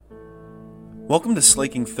Welcome to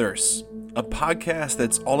Slaking Thirsts, a podcast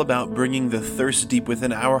that's all about bringing the thirst deep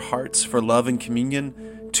within our hearts for love and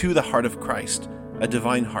communion to the heart of Christ, a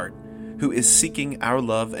divine heart, who is seeking our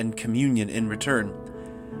love and communion in return.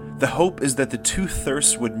 The hope is that the two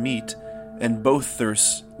thirsts would meet and both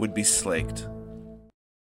thirsts would be slaked.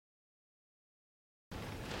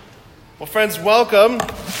 Well, friends, welcome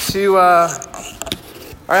to our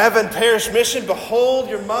Advent Parish mission. Behold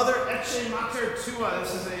your mother, Ecce Mater Tua.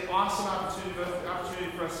 This is an awesome opportunity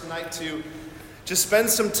for us tonight to just spend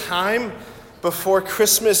some time before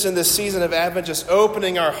Christmas in this season of Advent, just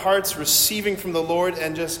opening our hearts, receiving from the Lord,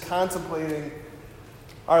 and just contemplating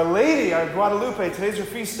Our Lady, our Guadalupe. Today's her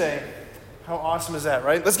feast day. How awesome is that,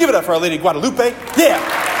 right? Let's give it up for Our Lady Guadalupe.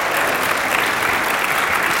 Yeah!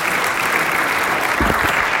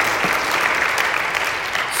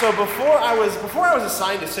 So before I was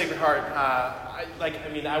assigned to Sacred Heart,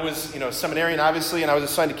 I was a seminarian obviously, and I was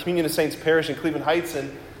assigned to Communion of Saints Parish in Cleveland Heights,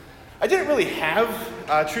 and I didn't really have,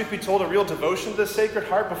 truth be told, a real devotion to the Sacred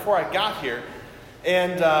Heart before I got here.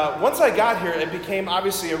 And once I got here, it became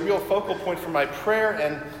obviously a real focal point for my prayer.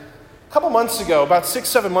 And a couple months ago, about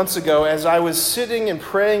 6-7 months ago, as I was sitting and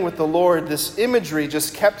praying with the Lord, this imagery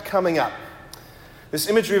just kept coming up. This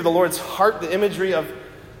imagery of the Lord's heart, the imagery of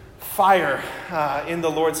fire in the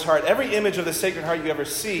Lord's heart. Every image of the Sacred Heart you ever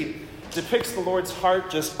see depicts the Lord's heart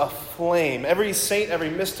just aflame. Every saint, every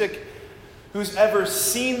mystic who's ever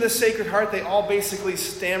seen the Sacred Heart, they all basically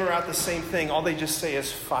stammer out the same thing. All they just say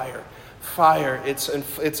is fire. Fire. It's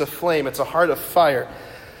a flame. It's a heart of fire.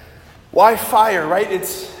 Why fire, right?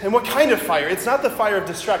 And what kind of fire? It's not the fire of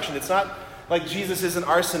destruction. It's not like Jesus is an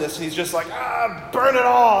arsonist and he's just like, burn it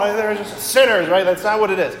all. They're just sinners, right? That's not what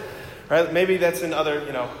it is. Right? Maybe that's in other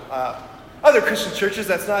Christian churches.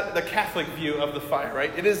 That's not the Catholic view of the fire,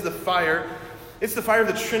 right? It is the fire. It's the fire of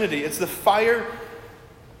the Trinity. It's the fire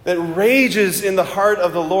that rages in the heart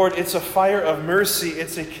of the Lord. It's a fire of mercy.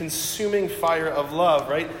 It's a consuming fire of love,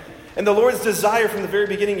 right? And the Lord's desire from the very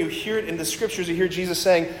beginning, you hear it in the scriptures. You hear Jesus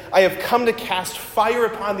saying, I have come to cast fire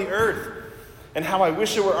upon the earth. And how I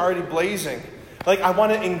wish it were already blazing. Like I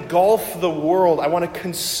want to engulf the world. I want to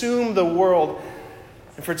consume the world.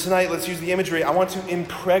 And for tonight, let's use the imagery. I want to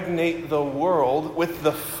impregnate the world with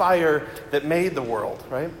the fire that made the world,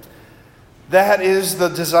 right? That is the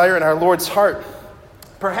desire in our Lord's heart.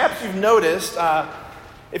 Perhaps you've noticed,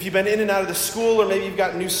 if you've been in and out of the school, or maybe you've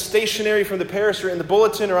got new stationery from the parish or in the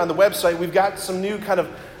bulletin or on the website, we've got some new kind of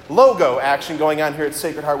logo action going on here at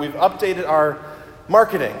Sacred Heart. We've updated our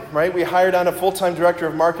marketing, right? We hired on a full-time director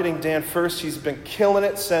of marketing, Dan First. He's been killing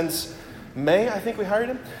it since May, I think we hired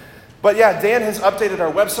him. But yeah, Dan has updated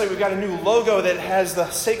our website. We've got a new logo that has the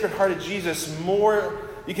Sacred Heart of Jesus more,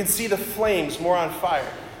 you can see the flames more on fire.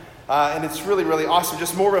 And it's really, really awesome,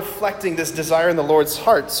 just more reflecting this desire in the Lord's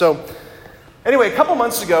heart. So anyway, a couple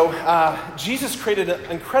months ago, Jesus created an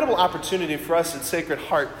incredible opportunity for us at Sacred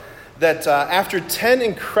Heart that after 10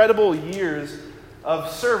 incredible years of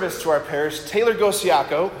service to our parish, Taylor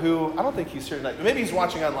Gosiaco, who, I don't think he's here tonight, but maybe he's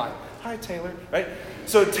watching online. Hi, Taylor, right?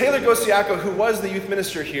 So Taylor Gosiaco, who was the youth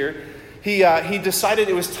minister here, he decided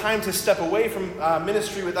it was time to step away from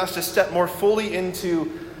ministry with us to step more fully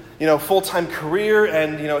into, full-time career.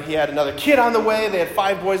 And, he had another kid on the way. They had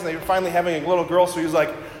 5 boys, and they were finally having a little girl. So he was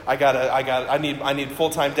like, I need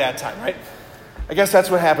full-time dad time, right? I guess that's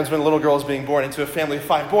what happens when a little girl is being born into a family of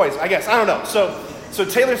 5 boys. I guess, I don't know. So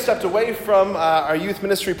Taylor stepped away from our youth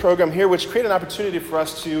ministry program here, which created an opportunity for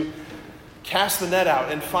us to cast the net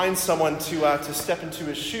out and find someone to step into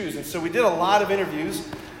his shoes. And so we did a lot of interviews,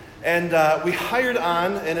 and we hired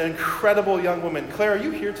on an incredible young woman. Claire, are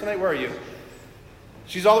you here tonight? Where are you?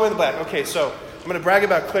 She's all the way in the back. Okay, so I'm going to brag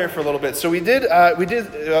about Claire for a little bit. So we did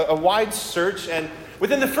a wide search, and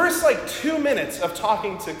within the first 2 minutes of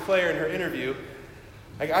talking to Claire in her interview,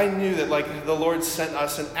 I knew that the Lord sent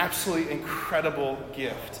us an absolutely incredible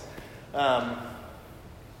gift.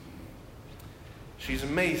 She's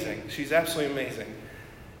amazing. She's absolutely amazing.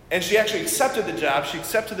 And she actually accepted the job. She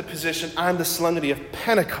accepted the position on the solemnity of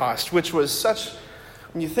Pentecost, which was such,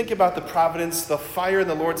 when you think about the providence, the fire in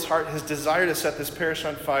the Lord's heart, his desire to set this parish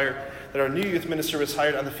on fire, that our new youth minister was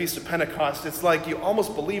hired on the Feast of Pentecost. It's like you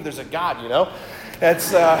almost believe there's a God,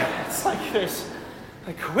 It's like there's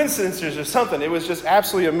coincidences or something. It was just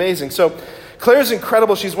absolutely amazing. So Claire's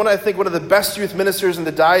incredible. She's one of the best youth ministers in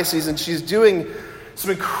the diocese, and she's doing some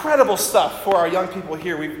incredible stuff for our young people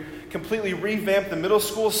here. We've completely revamped the middle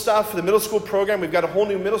school stuff, the middle school program. We've got a whole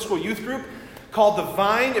new middle school youth group called The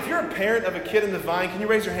Vine. If you're a parent of a kid in The Vine, can you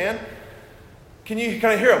raise your hand? Can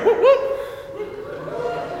I hear a whoop whoop?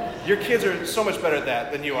 Your kids are so much better at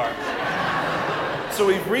that than you are. So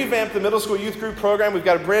we've revamped the middle school youth group program. We've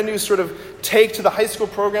got a brand new sort of take to the high school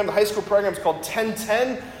program. The high school program is called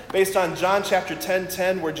 1010, based on John chapter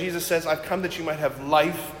 10:10, where Jesus says, I've come that you might have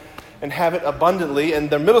life and have it abundantly. And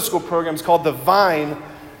the middle school program is called The Vine,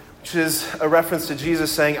 which is a reference to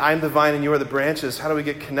Jesus saying, I'm the vine and you are the branches. How do we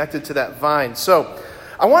get connected to that vine? So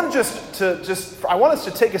I want I want us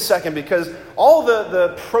to take a second, because all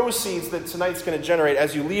the proceeds that tonight's going to generate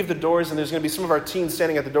as you leave the doors, and there's going to be some of our teens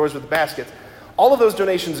standing at the doors with the baskets, all of those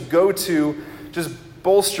donations go to just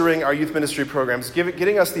bolstering our youth ministry programs,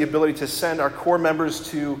 getting us the ability to send our core members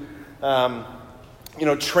to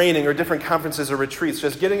training or different conferences or retreats,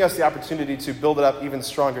 just getting us the opportunity to build it up even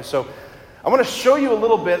stronger. So I want to show you a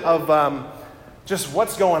little bit of just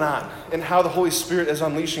what's going on and how the Holy Spirit is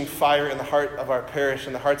unleashing fire in the heart of our parish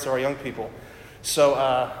and the hearts of our young people. So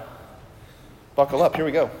buckle up. Here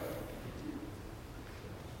we go.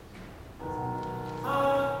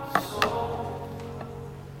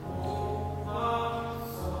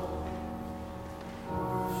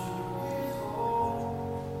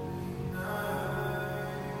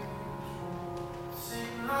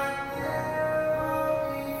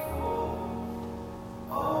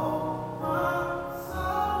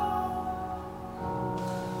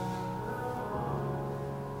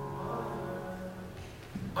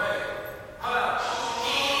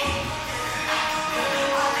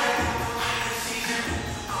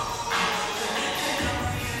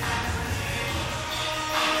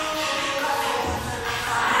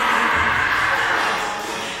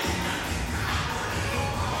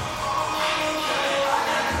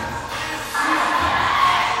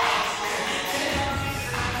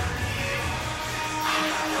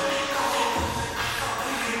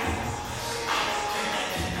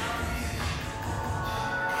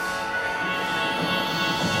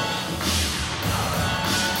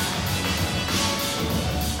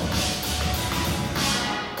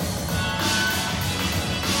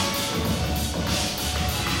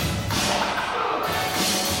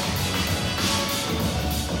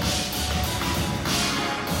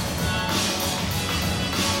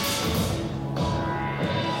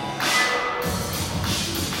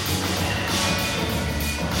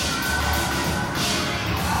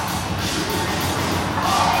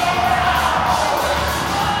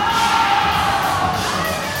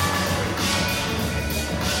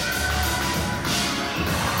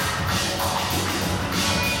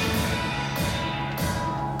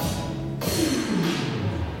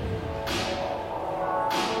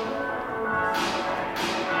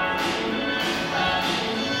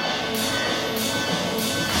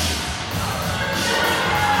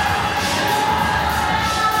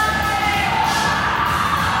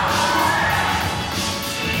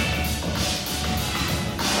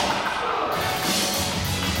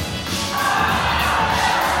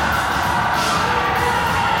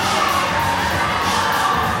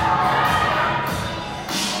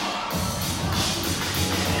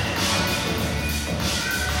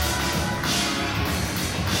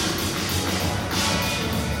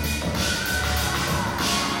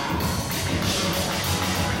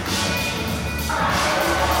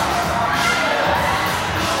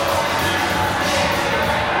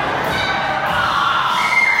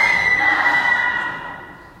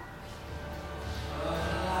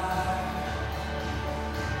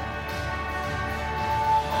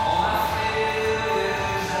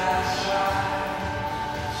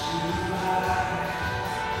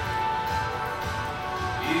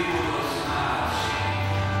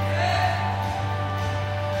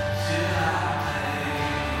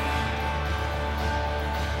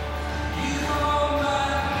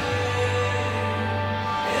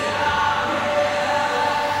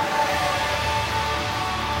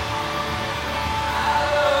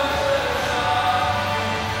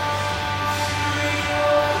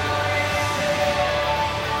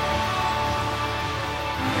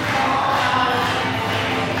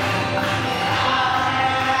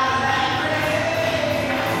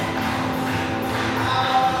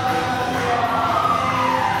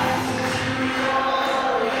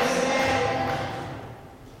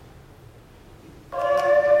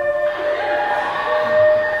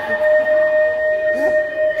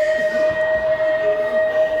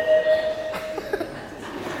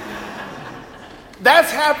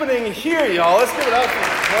 That's happening here, y'all. Let's give it up for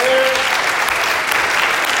Claire.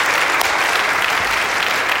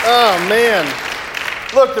 Oh, man.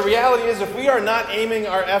 Look, the reality is if we are not aiming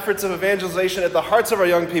our efforts of evangelization at the hearts of our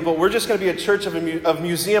young people, we're just going to be a church of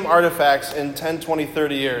museum artifacts in 10, 20,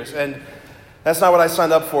 30 years. And that's not what I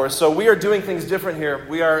signed up for. So we are doing things different here.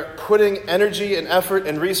 We are putting energy and effort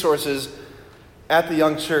and resources at the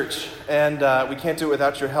young church. And we can't do it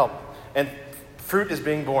without your help. And Fruit is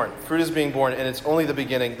being born. Fruit is being born, and it's only the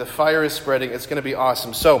beginning. The fire is spreading. It's going to be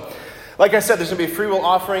awesome. So, like I said, there's going to be a free will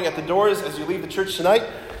offering at the doors as you leave the church tonight.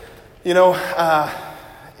 You know,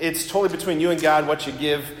 it's totally between you and God what you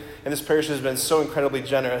give, and this parish has been so incredibly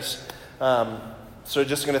generous. So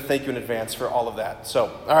just going to thank you in advance for all of that.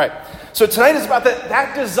 So, all right. So tonight is about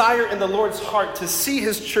that desire in the Lord's heart to see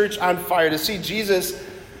his church on fire, to see Jesus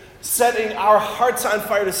setting our hearts on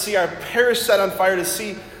fire, to see our parish set on fire, to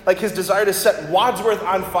see like his desire to set Wadsworth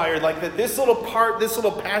on fire, like that this little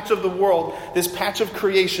patch of the world, this patch of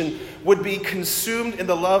creation would be consumed in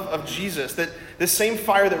the love of Jesus. That the same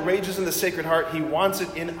fire that rages in the Sacred Heart, he wants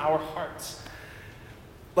it in our hearts.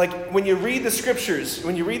 Like when you read the scriptures,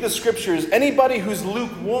 anybody who's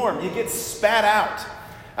lukewarm, you get spat out.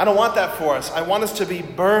 I don't want that for us. I want us to be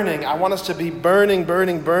burning. I want us to be burning,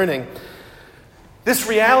 burning, burning. This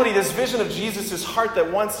reality, this vision of Jesus' heart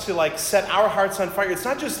that wants to like set our hearts on fire, it's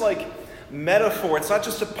not just like metaphor. It's not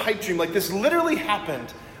just a pipe dream. Like this literally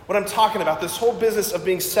happened. What I'm talking about, this whole business of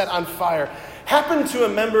being set on fire, happened to a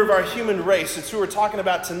member of our human race. It's who we're talking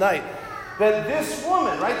about tonight. That this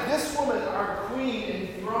woman, our queen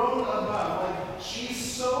enthroned above, like she's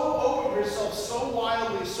so opened herself so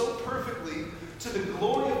wildly, so perfectly to the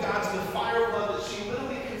glory of God, to the fire of love, that she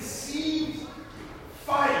literally conceived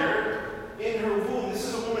fire in her womb. This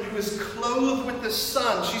is a woman who is clothed with the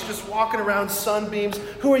sun. She's just walking around sunbeams.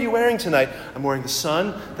 Who are you wearing tonight? I'm wearing the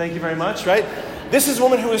sun. Thank you very much, right? This is a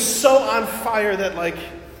woman who is so on fire that like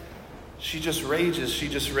she just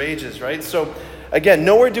rages, right? So again,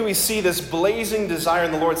 nowhere do we see this blazing desire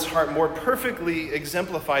in the Lord's heart more perfectly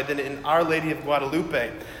exemplified than in Our Lady of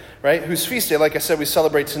Guadalupe, right? Whose feast day, like I said, we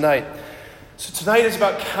celebrate tonight. So tonight is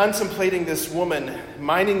about contemplating this woman,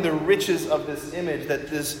 mining the riches of this image that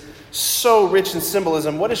is so rich in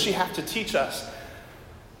symbolism. What does she have to teach us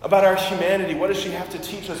about our humanity? What does she have to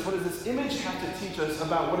teach us? What does this image have to teach us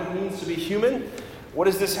about what it means to be human? What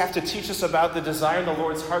does this have to teach us about the desire in the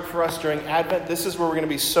Lord's heart for us during Advent? This is where we're going to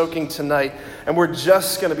be soaking tonight, and we're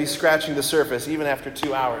just going to be scratching the surface, even after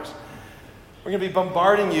 2 hours. We're going to be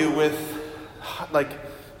bombarding you with, like,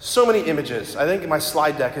 so many images. I think my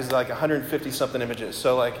slide deck is like 150-something images,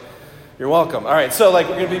 so, like, you're welcome. All right, so, like,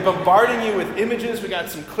 we're going to be bombarding you with images. We got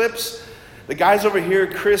some clips. The guys over here,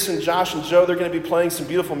 Chris and Josh and Joe, they're going to be playing some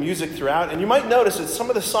beautiful music throughout, and you might notice that some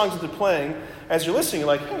of the songs that they're playing, as you're listening, you're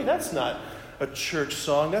like, hey, that's not a church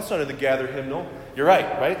song. That's not in the Gather hymnal. You're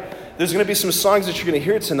right? There's going to be some songs that you're going to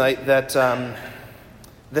hear tonight that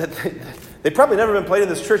they've probably never been played in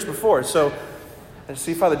this church before. So I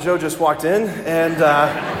see Father Joe just walked in, and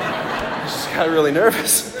I just got really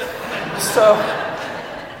nervous.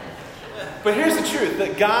 But here's the truth,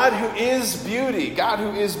 that God who is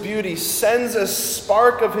beauty, sends a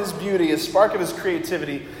spark of his beauty, a spark of his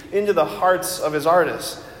creativity into the hearts of his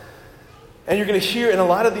artists. And you're going to hear in a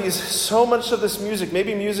lot of these, so much of this music,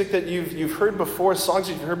 maybe music that you've heard before, songs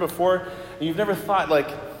that you've heard before, and you've never thought, like,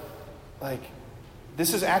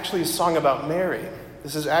 this is actually a song about Mary.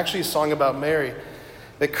 This is actually a song about Mary.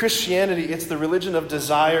 That Christianity, it's the religion of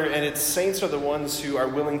desire, and its saints are the ones who are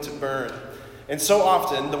willing to burn. And so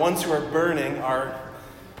often, the ones who are burning are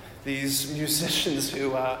these musicians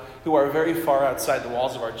who are very far outside the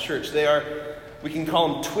walls of our church. We can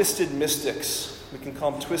call them twisted mystics.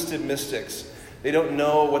 They don't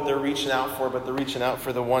know what they're reaching out for, but they're reaching out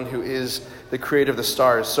for the one who is the creator of the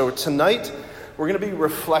stars. So tonight, we're going to be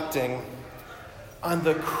reflecting on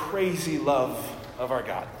the crazy love of our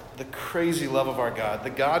God. The crazy love of our God.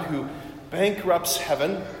 The God who bankrupts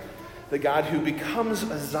heaven. The God who becomes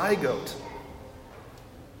a zygote.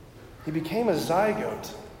 He became a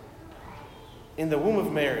zygote in the womb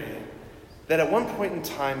of Mary. That at one point in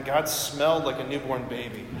time, God smelled like a newborn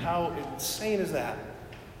baby. How insane is that?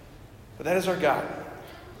 But that is our God.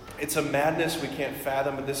 It's a madness we can't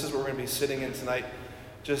fathom, but this is where we're going to be sitting in tonight,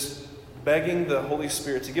 just begging the Holy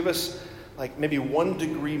Spirit to give us like maybe 1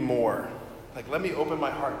 degree more. Like, let me open my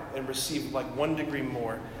heart and receive like 1 degree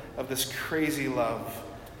more of this crazy love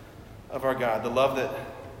of our God, the love that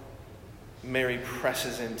Mary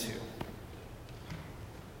presses into.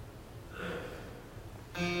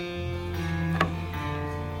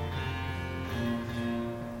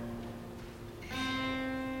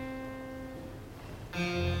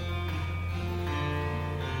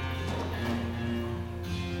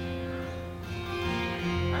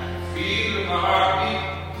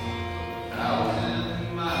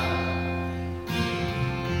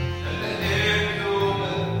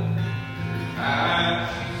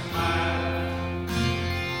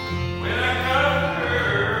 When I come to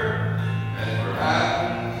her, that's where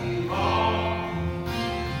I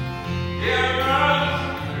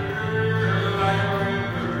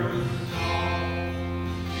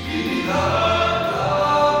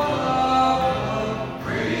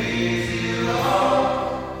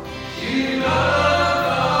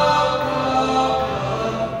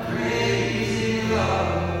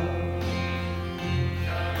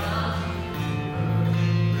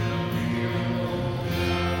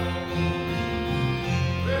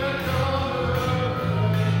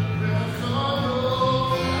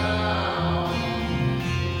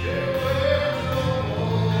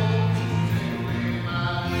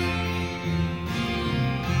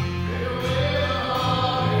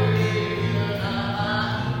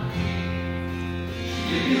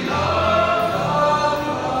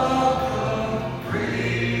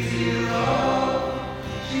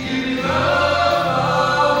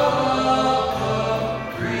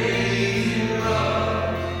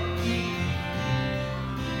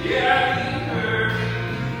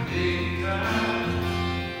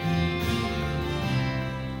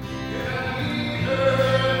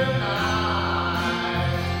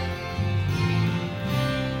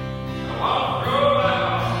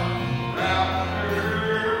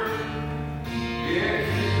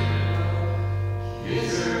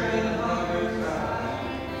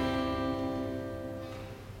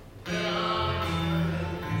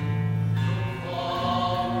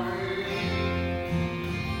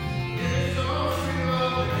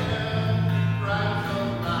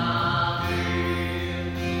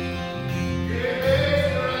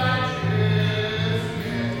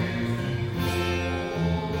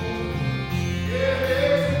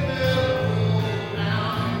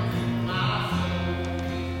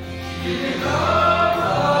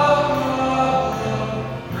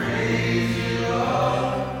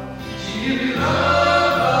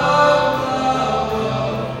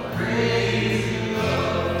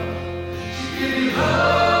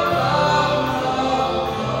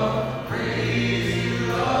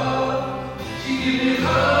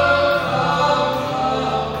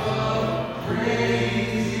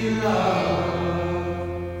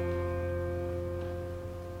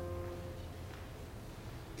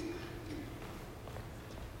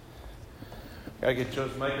Gotta get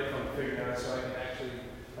Joe's microphone figured out so I can actually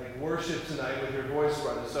worship tonight with your voice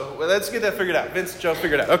running. So let's get that figured out. Vince, Joe,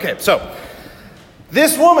 figured out. Okay, so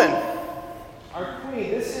this woman, our queen,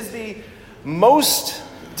 this is the most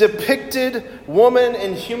depicted woman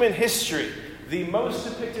in human history. The most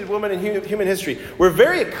depicted woman in human history. We're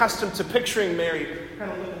very accustomed to picturing Mary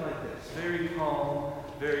kind of looking like this. Very calm,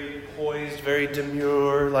 very poised, very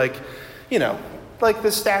demure, like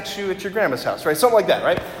the statue at your grandma's house, right? Something like that,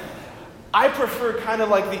 right? I prefer kind of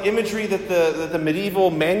like the imagery that the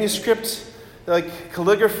medieval manuscript, like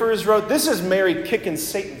calligraphers wrote. This is Mary kicking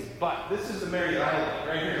Satan's butt. This is the Mary that I like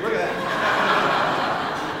right here. Look at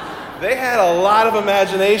that. They had a lot of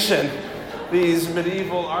imagination, these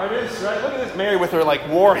medieval artists, right? Look at this Mary with her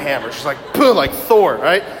war hammer. She's like, boom, like Thor,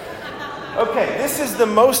 right? Okay, this is the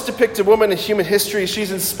most depicted woman in human history.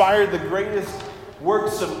 She's inspired the greatest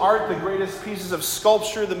works of art, the greatest pieces of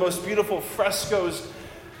sculpture, the most beautiful frescoes,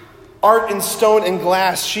 art in stone and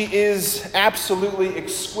glass. She is absolutely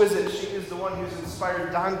exquisite. She is the one who's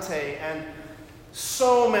inspired Dante and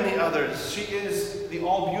so many others. She is the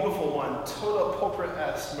all-beautiful one. Tota pulchra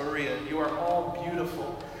est, Maria. You are all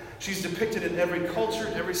beautiful. She's depicted in every culture,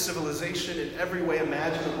 in every civilization, in every way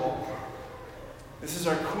imaginable. This is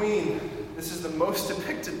our queen. This is the most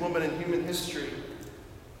depicted woman in human history.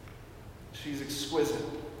 She's exquisite.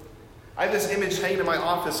 I have this image hanging in my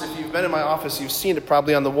office. If you've been in my office, you've seen it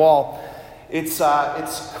probably on the wall. It's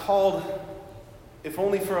called If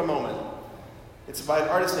Only for a Moment. It's by an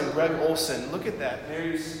artist named Greg Olson. Look at that.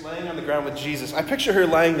 Mary's laying on the ground with Jesus. I picture her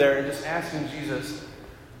lying there and just asking Jesus,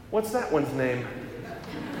 what's that one's name?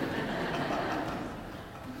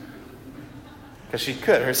 Because she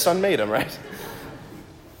could. Her son made him, right?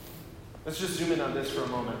 Let's just zoom in on this for a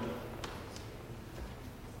moment.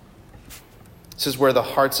 This is where the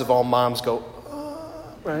hearts of all moms go,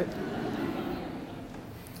 right?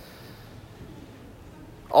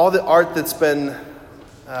 All the art that's been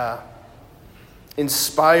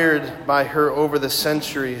inspired by her over the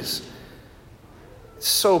centuries is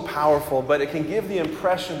so powerful, but it can give the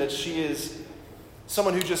impression that she is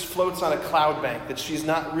someone who just floats on a cloud bank, that she's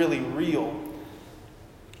not really real.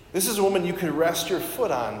 This is a woman you can rest your foot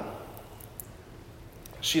on.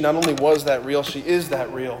 She not only was that real, she is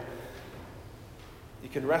that real. You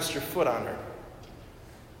can rest your foot on her.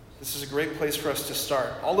 This is a great place for us to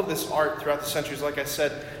start. All of this art throughout the centuries, like I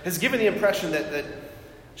said, has given the impression that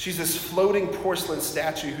she's this floating porcelain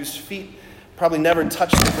statue whose feet probably never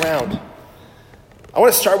touch the ground. I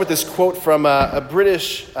want to start with this quote from a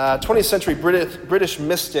British, 20th century British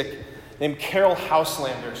mystic named Carol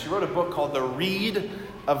Houselander. She wrote a book called The Reed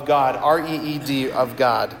of God, R-E-E-D of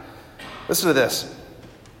God. Listen to this.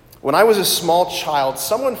 When I was a small child,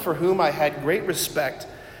 someone for whom I had great respect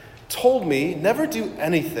told me never do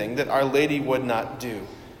anything that Our Lady would not do.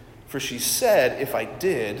 For she said, if I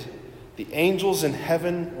did, the angels in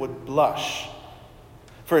heaven would blush.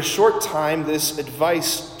 For a short time, this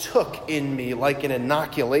advice took in me like an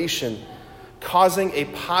inoculation, causing a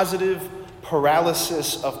positive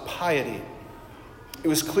paralysis of piety. It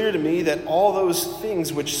was clear to me that all those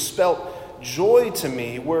things which spelt joy to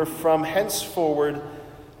me were from henceforward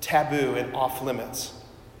taboo and off limits.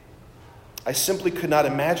 I simply could not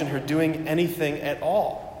imagine her doing anything at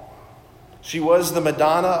all. She was the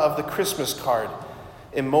Madonna of the Christmas card,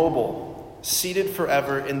 immobile, seated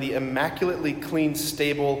forever in the immaculately clean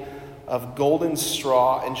stable of golden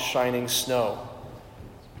straw and shining snow.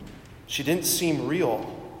 She didn't seem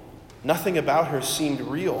real. Nothing about her seemed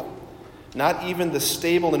real, not even the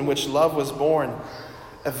stable in which love was born.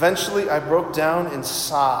 Eventually, I broke down and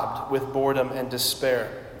sobbed with boredom and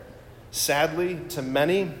despair. Sadly, to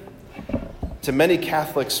many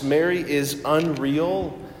Catholics, Mary is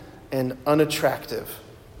unreal and unattractive.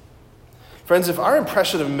 Friends, if our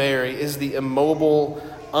impression of Mary is the immobile,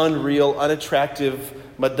 unreal, unattractive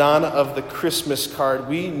Madonna of the Christmas card,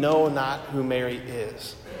 we know not who Mary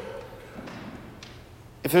is.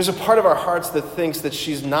 If there's a part of our hearts that thinks that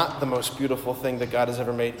she's not the most beautiful thing that God has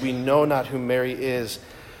ever made, we know not who Mary is.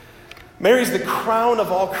 Mary's the crown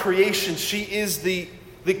of all creation. She is the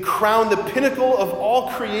crown, the pinnacle of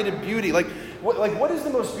all created beauty. What is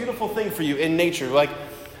the most beautiful thing for you in nature? Like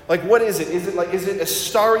what is it? Is it a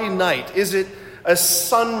starry night? Is it a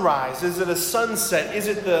sunrise? Is it a sunset? Is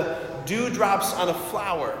it the dewdrops on a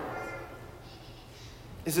flower?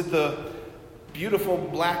 Is it the beautiful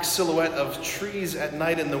black silhouette of trees at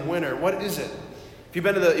night in the winter? What is it?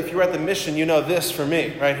 If you were at the Mission, you know this for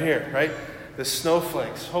me, right here, right? The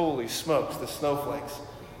snowflakes. Holy smokes, the snowflakes.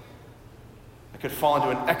 I could fall into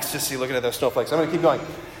an ecstasy looking at those snowflakes. I'm going to keep going.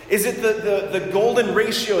 Is it the golden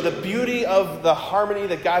ratio, the beauty of the harmony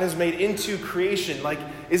that God has made into creation? Like,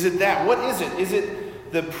 is it that? What is it? Is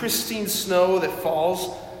it the pristine snow that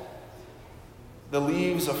falls? The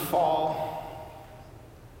leaves of fall?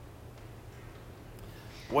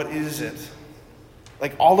 What is it?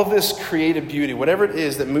 Like, all of this creative beauty, whatever it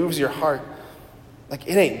is that moves your heart, like,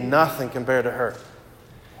 it ain't nothing compared to her.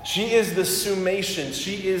 She is the summation.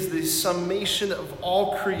 She is the summation of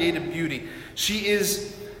all creative beauty. She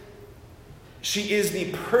is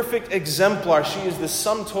the perfect exemplar. She is the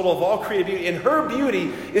sum total of all creative beauty. And her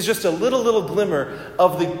beauty is just a little glimmer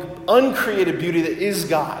of the uncreated beauty that is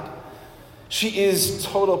God. She is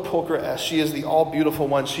total pulchra est. She is the all-beautiful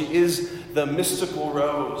one. She is the mystical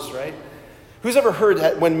rose, right? Who's ever heard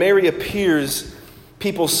that when Mary appears,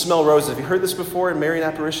 people smell roses? Have you heard this before in Marian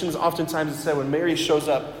apparitions? Oftentimes it's said when Mary shows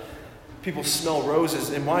up, people smell roses.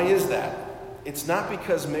 And why is that? It's not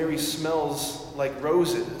because Mary smells like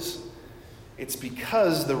roses. It's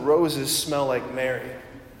because the roses smell like Mary.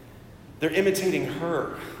 They're imitating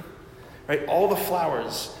her, right? All the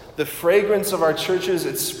flowers, the fragrance of our churches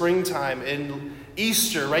at springtime and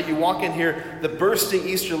Easter, right? You walk in here, the bursting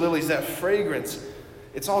Easter lilies, that fragrance,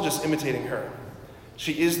 it's all just imitating her.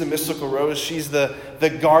 She is the mystical rose. She's the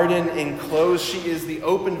garden enclosed. She is the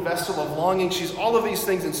open vessel of longing. She's all of these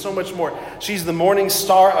things and so much more. She's the morning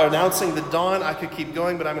star announcing the dawn. I could keep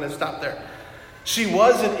going, but I'm going to stop there. She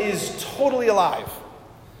was and is totally alive.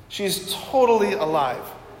 She's totally alive.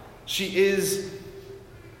 She is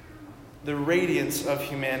the radiance of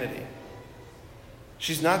humanity.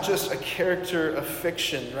 She's not just a character of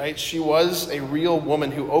fiction, right? She was a real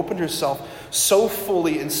woman who opened herself so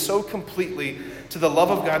fully and so completely to the love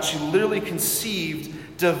of God. She literally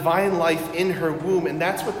conceived divine life in her womb. And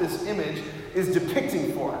that's what this image is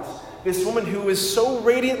depicting for us. This woman who is so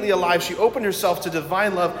radiantly alive, she opened herself to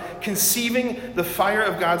divine love, conceiving the fire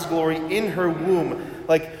of God's glory in her womb.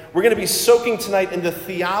 Like, we're going to be soaking tonight in the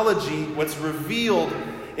theology, what's revealed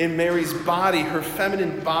in Mary's body, her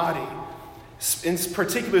feminine body, in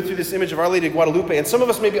particular through this image of Our Lady of Guadalupe. And some of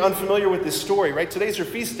us may be unfamiliar with this story, right? Today's her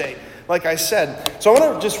feast day, like I said. So I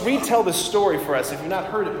want to just retell this story for us if you've not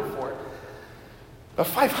heard it before. About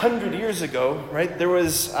 500 years ago, right, there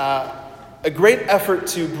was a great effort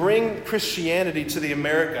to bring Christianity to the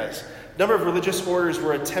Americas. A number of religious orders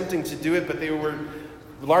were attempting to do it, but they were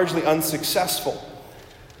largely unsuccessful.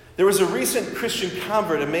 There was a recent Christian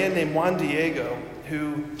convert, a man named Juan Diego,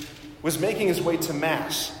 who was making his way to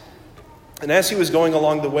Mass. And as he was going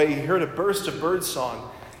along the way, he heard a burst of birdsong,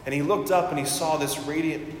 and he looked up and he saw this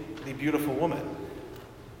radiantly beautiful woman.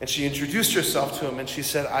 And she introduced herself to him, and she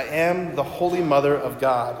said, "I am the Holy Mother of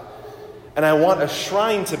God. And I want a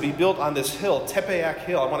shrine to be built on this hill, Tepeyac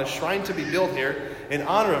Hill. I want a shrine to be built here in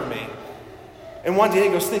honor of me." And Juan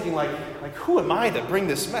Diego's thinking, like, who am I to bring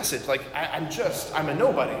this message? Like, I'm a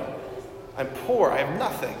nobody. I'm poor. I have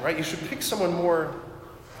nothing, right? You should pick someone more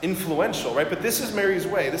influential, right? But this is Mary's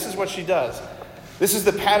way. This is what she does. This is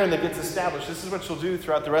the pattern that gets established. This is what she'll do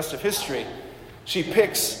throughout the rest of history. She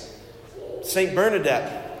picks Saint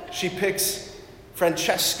Bernadette. She picks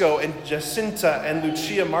Francesco and Jacinta and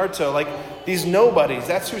Lucia Marto, like these nobodies.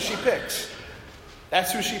 That's who she picks.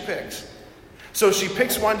 That's who she picks. So she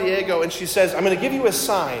picks Juan Diego and she says, "I'm going to give you a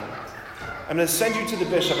sign. I'm going to send you to the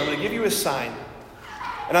bishop. I'm going to give you a sign."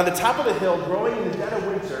 And on the top of the hill, growing in the dead of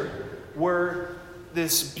winter, were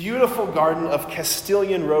this beautiful garden of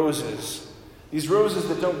Castilian roses. These roses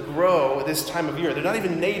that don't grow at this time of year. They're not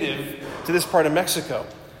even native to this part of Mexico.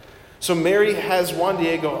 So Mary has Juan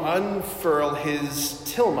Diego unfurl his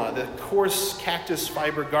tilma, the coarse cactus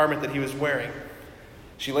fiber garment that he was wearing.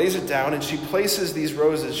 She lays it down and she places these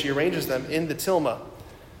roses, she arranges them in the tilma.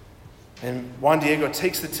 And Juan Diego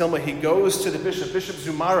takes the tilma, he goes to the bishop, Bishop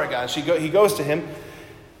Zumárraga. He goes to him.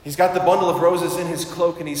 He's got the bundle of roses in his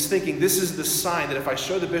cloak and he's thinking, this is the sign that if I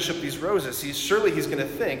show the bishop these roses, he's going to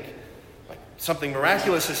think like something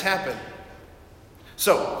miraculous has happened.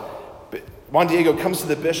 So Juan Diego comes to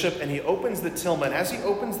the bishop and he opens the tilma. And as he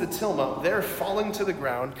opens the tilma, there falling to the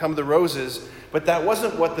ground come the roses. But that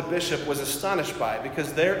wasn't what the bishop was astonished by,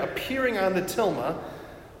 because there appearing on the tilma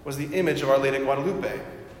was the image of Our Lady of Guadalupe.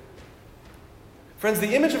 Friends,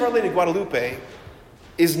 the image of Our Lady of Guadalupe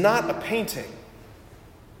is not a painting.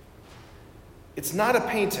 It's not a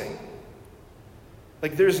painting.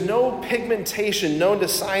 Like there's no pigmentation known to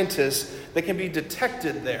scientists that can be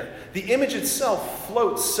detected there. The image itself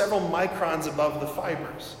floats several microns above the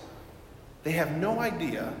fibers. They have no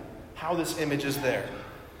idea how this image is there.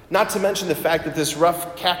 Not to mention the fact that this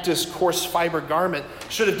rough cactus coarse fiber garment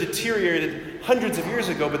should have deteriorated hundreds of years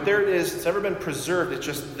ago, but there it is. It's never been preserved. It's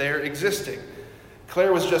just there existing.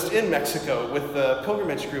 Claire was just in Mexico with the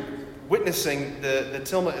pilgrimage group witnessing the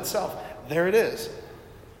tilma itself. There it is,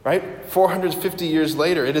 right? 450 years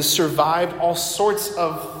later, it has survived all sorts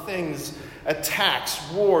of things, attacks,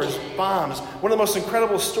 wars, bombs. One of the most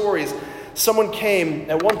incredible stories, someone came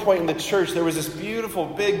at one point in the church, there was this beautiful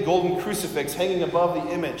big golden crucifix hanging above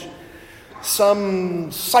the image.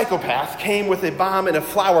 Some psychopath came with a bomb in a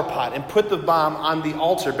flower pot and put the bomb on the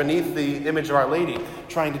altar beneath the image of Our Lady,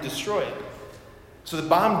 trying to destroy it. So the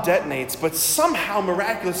bomb detonates, but somehow,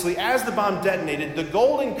 miraculously, as the bomb detonated, the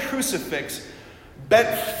golden crucifix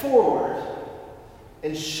bent forward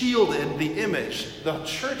and shielded the image. The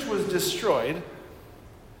church was destroyed,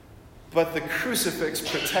 but the crucifix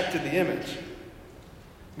protected the image.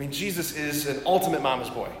 I mean, Jesus is an ultimate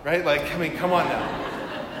mama's boy, right? Like, I mean, come on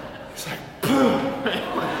now. It's like, boom.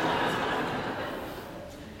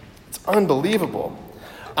 It's unbelievable.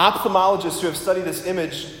 Ophthalmologists who have studied this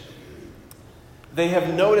image, they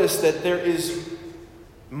have noticed that there is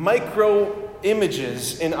micro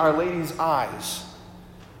images in Our Lady's eyes,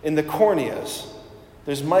 in the corneas.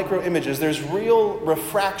 There's micro images. There's real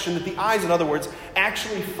refraction that the eyes, in other words,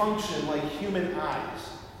 actually function like human eyes.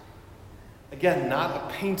 Again, not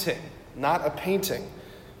a painting. Not a painting.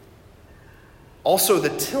 Also, the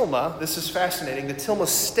tilma, this is fascinating, the tilma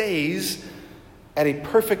stays at a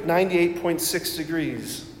perfect 98.6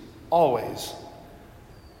 degrees, always.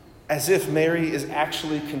 As if Mary is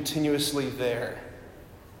actually continuously there,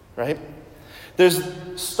 right? There's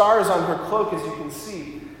stars on her cloak, as you can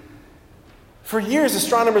see. For years,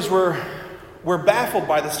 astronomers were baffled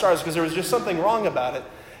by the stars because there was just something wrong about it,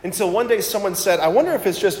 until one day someone said, I wonder if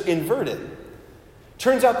it's just inverted.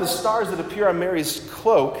 Turns out the stars that appear on Mary's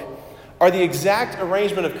cloak are the exact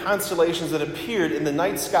arrangement of constellations that appeared in the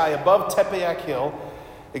night sky above Tepeyac Hill,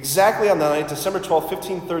 exactly on the night, December 12,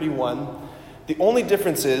 1531. The only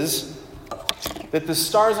difference is that the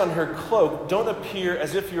stars on her cloak don't appear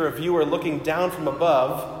as if you're a viewer looking down from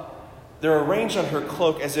above. They're arranged on her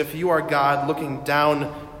cloak as if you are God looking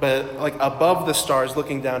down, but like above the stars,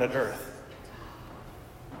 looking down at earth.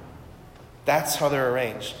 That's how they're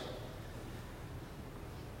arranged.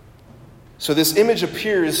 So this image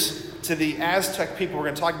appears to the Aztec people. We're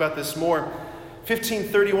going to talk about this more.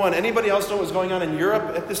 1531. Anybody else know what was going on in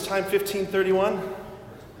Europe at this time, 1531?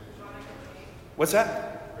 What's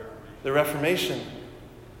that? The Reformation.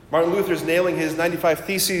 Martin Luther's nailing his 95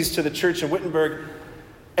 Theses to the church in Wittenberg.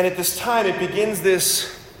 And at this time, it begins this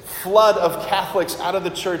flood of Catholics out of the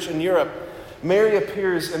church in Europe. Mary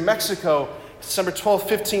appears in Mexico, December 12,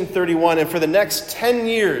 1531. And for the next 10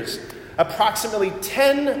 years, approximately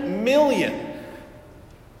 10 million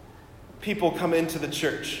people come into the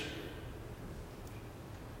church.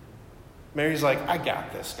 Mary's like, I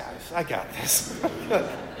got this, guys. I got this.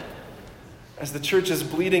 As the church is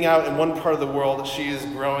bleeding out in one part of the world, she is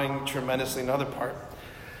growing tremendously in another part.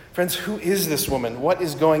 Friends, who is this woman? What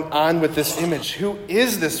is going on with this image? Who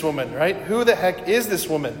is this woman, right? Who the heck is this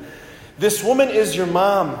woman? This woman is your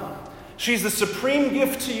mom. She's the supreme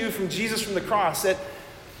gift to you from Jesus from the cross. At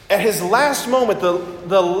his last moment,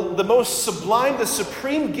 the most sublime, the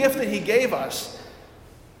supreme gift that he gave us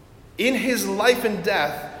in his life and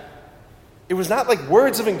death, it was not like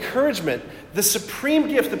words of encouragement. The supreme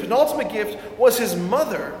gift, the penultimate gift, was his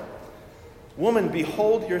mother. Woman,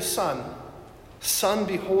 behold your son. Son,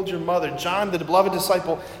 behold your mother. John, the beloved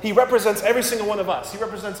disciple, he represents every single one of us. He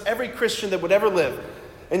represents every Christian that would ever live.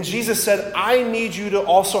 And Jesus said, I need you to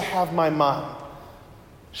also have my mom.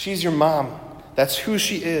 She's your mom. That's who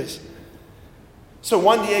she is. So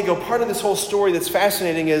Juan Diego, part of this whole story that's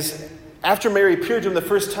fascinating is after Mary appeared to him the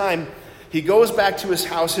first time, he goes back to his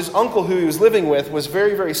house. His uncle, who he was living with, was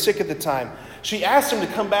very, very sick at the time. She asked him to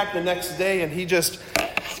come back the next day, and he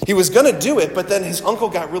was going to do it, but then his uncle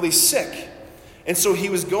got really sick. And so he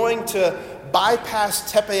was going to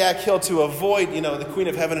bypass Tepeyac Hill to avoid, the Queen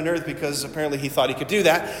of Heaven and Earth, because apparently he thought he could do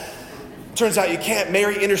that. Turns out you can't.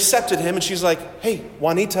 Mary intercepted him, and she's like, hey,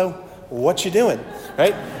 Juanito, what you doing?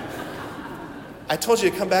 Right? I told you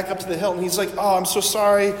to come back up to the hill. And he's like, oh, I'm so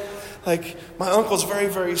sorry. Like, my uncle's very,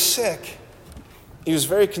 very sick. He was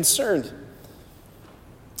very concerned.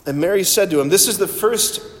 And Mary said to him, this is the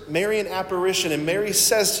first Marian apparition. And Mary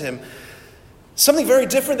says to him something very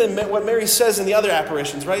different than what Mary says in the other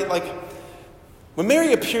apparitions, right? Like, When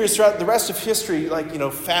Mary appears throughout the rest of history, like,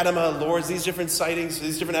 Fatima, Lourdes, these different sightings,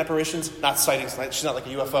 these different apparitions, not sightings, she's not like a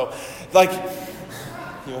UFO,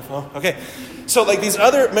 UFO, okay. So these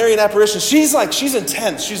other Marian apparitions, she's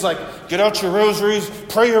intense. She's like, get out your rosaries,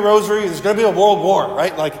 pray your rosary, there's going to be a world war,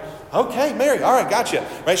 right? Okay, Mary, all right, gotcha.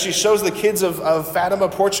 Right? She shows the kids of Fatima,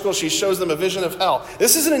 Portugal, she shows them a vision of hell.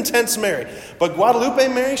 This is an intense Mary. But Guadalupe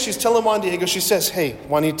Mary, she's telling Juan Diego, she says, hey,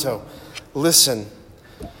 Juanito, listen,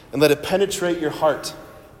 and let it penetrate your heart.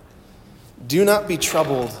 Do not be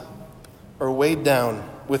troubled or weighed down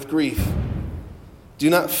with grief. Do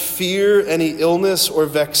not fear any illness or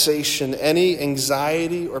vexation, any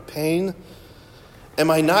anxiety or pain.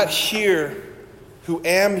 Am I not here who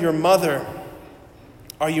am your mother?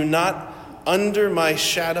 Are you not under my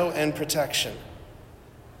shadow and protection?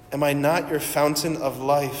 Am I not your fountain of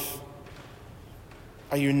life?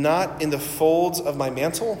 Are you not in the folds of my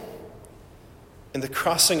mantle? In the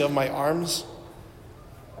crossing of my arms?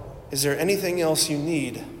 Is there anything else you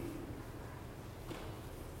need?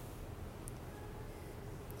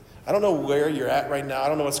 I don't know where you're at right now. I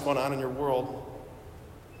don't know what's going on in your world.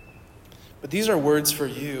 But these are words for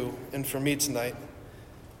you and for me tonight.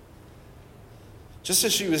 Just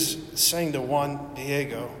as she was saying to Juan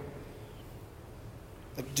Diego,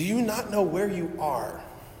 do you not know where you are?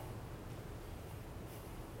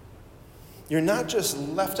 You're not just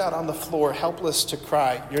left out on the floor, helpless to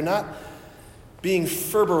cry. You're not being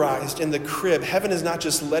ferberized in the crib. Heaven is not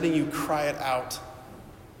just letting you cry it out.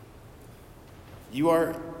 You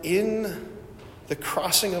are in the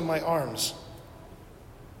crossing of my arms.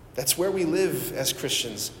 That's where we live as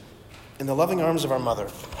Christians, in the loving arms of our mother.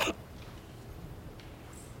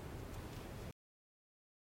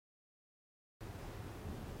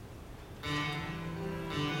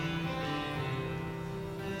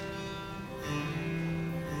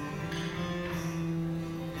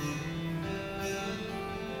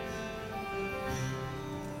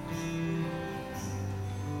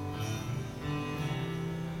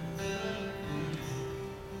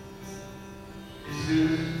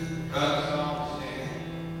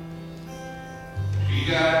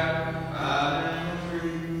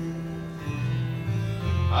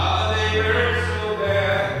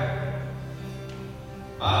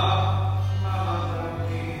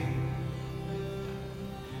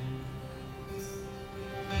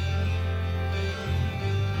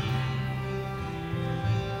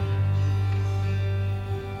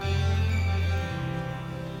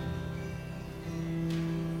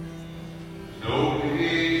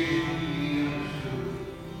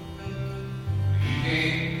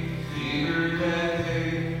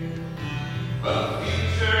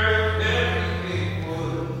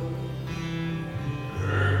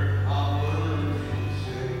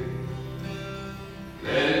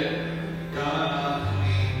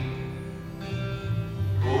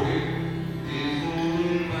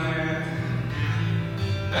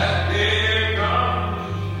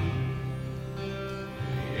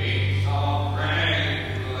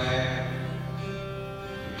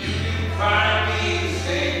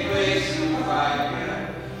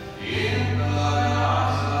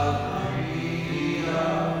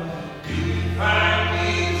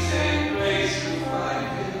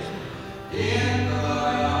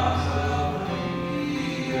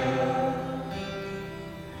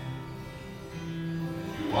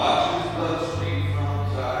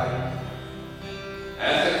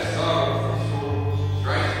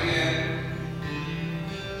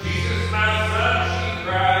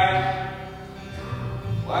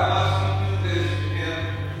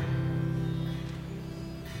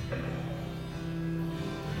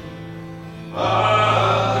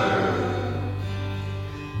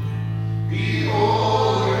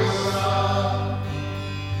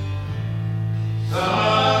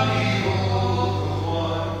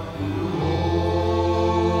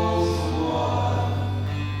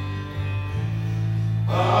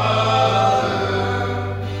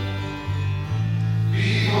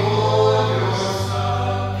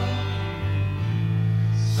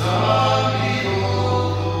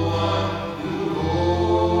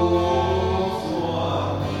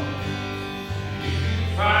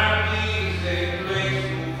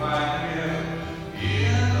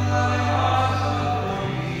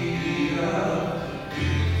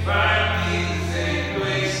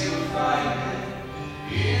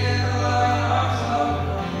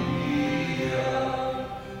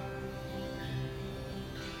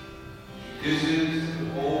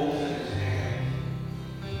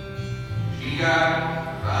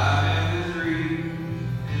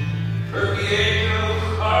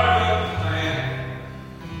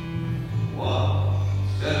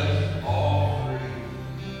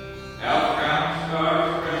 Now crowns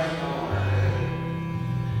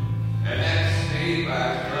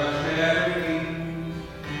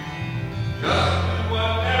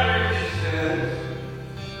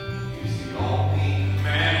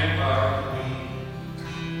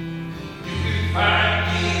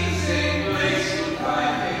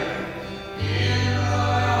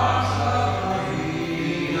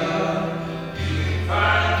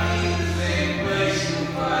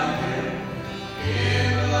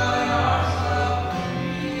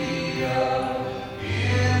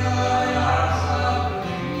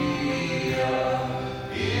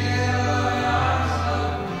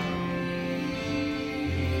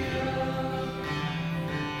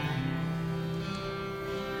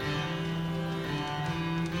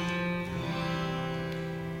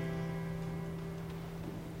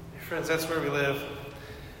Friends, that's where we live.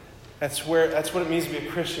 That's what it means to be a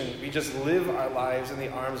Christian. We just live our lives in the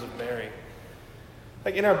arms of Mary.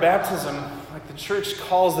 Like in our baptism, like the church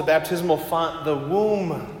calls the baptismal font the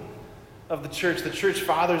womb of the church. The church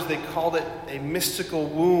fathers, they called it a mystical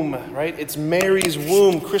womb, right? It's Mary's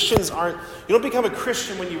womb. You don't become a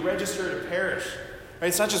Christian when you register at a parish, right?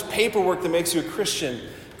 It's not just paperwork that makes you a Christian.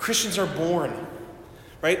 Christians are born,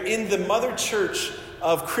 right? In the mother church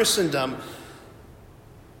of Christendom,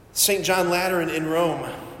 St. John Lateran in Rome,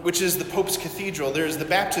 which is the Pope's cathedral, there's the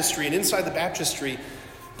baptistry, and inside the baptistry,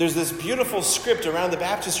 there's this beautiful script around the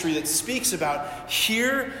baptistry that speaks about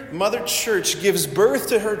here Mother Church gives birth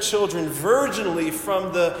to her children virginally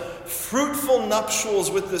from the fruitful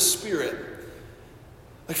nuptials with the Spirit.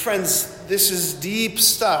 Like, friends, this is deep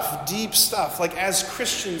stuff, deep stuff. Like, as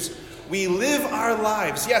Christians, we live our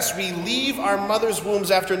lives. Yes, we leave our mother's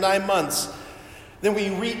wombs after 9 months. Then we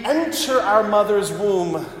re-enter our mother's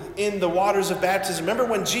womb in the waters of baptism. Remember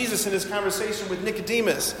when Jesus, in his conversation with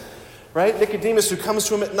Nicodemus, right? Nicodemus, who comes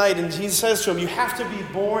to him at night, and he says to him, you have to be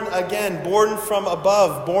born again, born from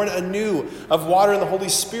above, born anew of water and the Holy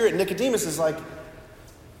Spirit. And Nicodemus is like,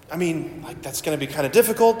 that's going to be kind of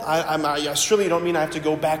difficult. Surely you don't mean I have to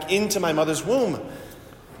go back into my mother's womb.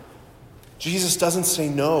 Jesus doesn't say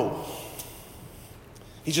no.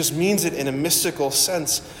 He just means it in a mystical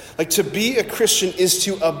sense. Like, to be a Christian is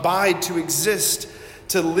to abide, to exist,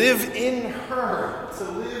 to live in her, to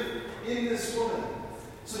live in this woman.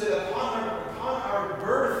 So that upon our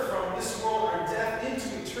birth from this world, our death into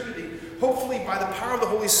eternity, hopefully by the power of the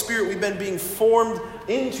Holy Spirit, we've been being formed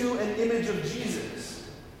into an image of Jesus.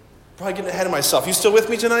 Probably getting ahead of myself. You still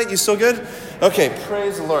with me tonight? You still good? Okay,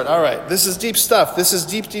 praise the Lord. All right, this is deep stuff. This is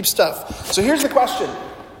deep, deep stuff. So here's the question.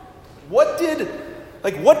 What did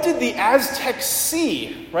the Aztecs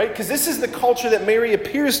see, right? Because this is the culture that Mary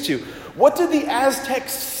appears to. What did the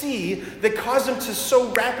Aztecs see that caused them to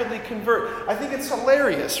so rapidly convert? I think it's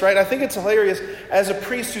hilarious, right? I think it's hilarious as a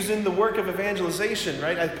priest who's in the work of evangelization,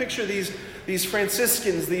 right? I picture these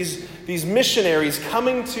Franciscans, these missionaries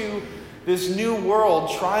coming to this new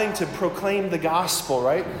world trying to proclaim the gospel,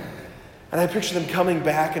 right? And I picture them coming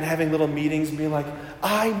back and having little meetings and being like,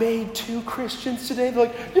 I made 2 Christians today. They're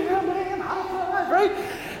like, yeah, man, high five, right?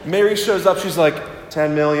 Mary shows up, she's like,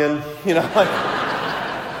 10 million, mic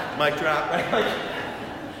drop, right?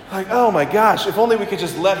 Like, oh my gosh, if only we could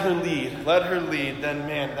just let her lead, then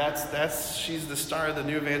man, she's the star of the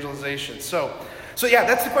new evangelization. So yeah,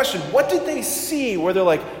 that's the question. What did they see where they're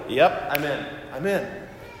like, yep, I'm in.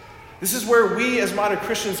 This is where we as modern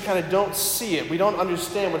Christians kind of don't see it. We don't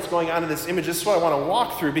understand what's going on in this image. This is what I want to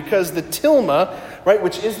walk through, because the tilma, right,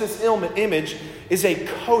 which is this image, is a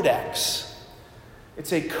codex.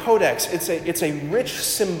 It's a codex. It's a rich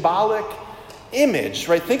symbolic image,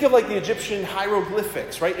 right? Think of like the Egyptian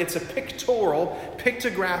hieroglyphics, right? It's a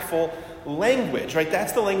pictographical language, right?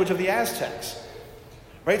 That's the language of the Aztecs,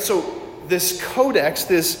 right? So this codex,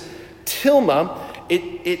 this tilma,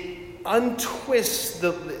 it untwists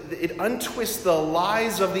the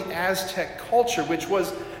lies of the Aztec culture, which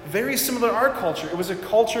was very similar to our culture. It was a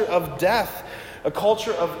culture of death, a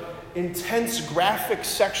culture of intense graphic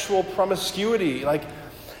sexual promiscuity. Like,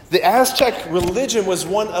 the Aztec religion was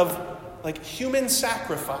one of like human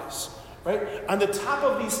sacrifice, right? On the top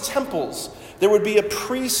of these temples, there would be a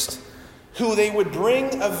priest who they would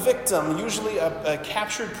bring a victim, usually a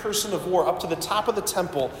captured person of war, up to the top of the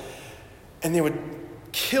temple, and they would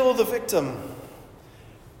kill the victim.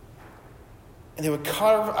 And they would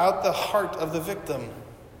carve out the heart of the victim.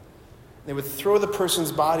 They would throw the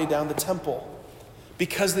person's body down the temple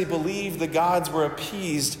because they believed the gods were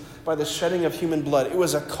appeased by the shedding of human blood. It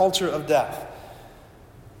was a culture of death,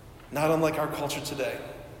 not unlike our culture today.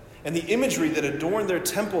 And the imagery that adorned their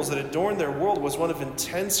temples, that adorned their world, was one of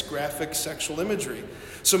intense graphic sexual imagery.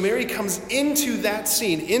 So Mary comes into that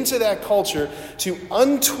scene, into that culture, to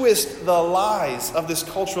untwist the lies of this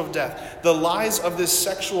culture of death, the lies of this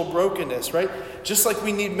sexual brokenness, right? Just like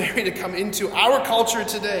we need Mary to come into our culture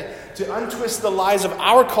today, to untwist the lies of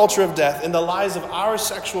our culture of death and the lies of our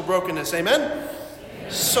sexual brokenness. Amen? Amen.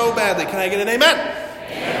 So badly. Can I get an amen? Amen.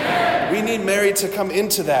 We need Mary to come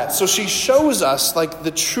into that. So she shows us like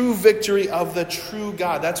the true victory of the true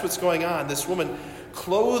God. That's what's going on. This woman,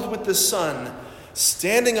 clothed with the sun,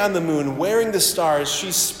 standing on the moon, wearing the stars,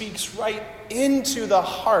 she speaks right into the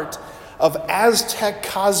heart of Aztec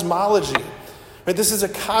cosmology. Right? This is a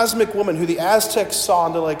cosmic woman who the Aztecs saw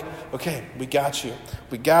and they're like, okay, we got you.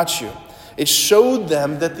 We got you. It showed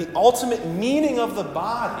them that the ultimate meaning of the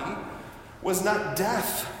body was not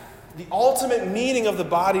death. The ultimate meaning of the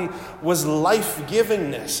body was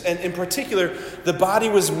life-givingness. And in particular, the body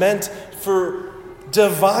was meant for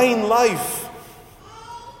divine life.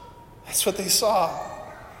 That's what they saw.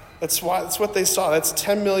 That's what they saw. That's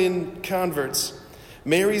 10 million converts.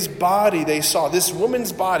 Mary's body, they saw. This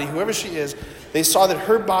woman's body, whoever she is, they saw that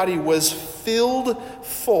her body was filled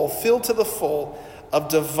to the full of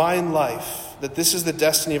divine life. That this is the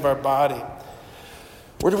destiny of our body.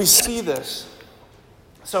 Where do we see this?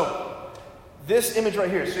 So, this image right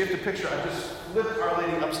here. So you have to picture, I just flipped Our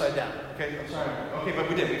Lady upside down. Okay, I'm sorry. Okay, but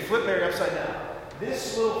we did. We flipped Mary upside down.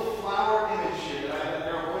 This little flower image here that I have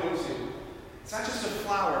arrow pointing to, it's not just a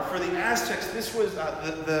flower. For the Aztecs, this was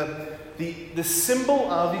the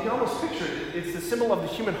symbol of, you can almost picture it, it's the symbol of the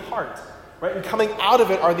human heart, right? And coming out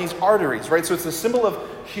of it are these arteries, right? So it's the symbol of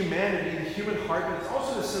humanity, the human heart, but it's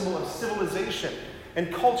also the symbol of civilization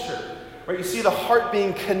and culture, right? You see the heart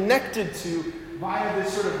being connected to via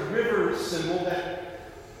this sort of river symbol that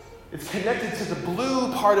it's connected to the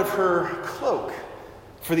blue part of her cloak.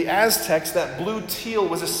 For the Aztecs, that blue teal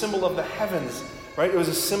was a symbol of the heavens, right? It was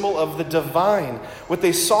a symbol of the divine. What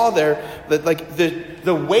they saw there, that like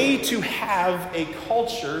the way to have a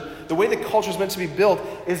culture, the way the culture is meant to be built,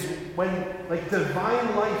 is when like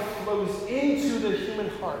divine life flows into the human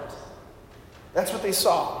heart. That's what they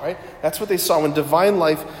saw, right? That's what they saw when divine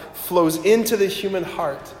life flows into the human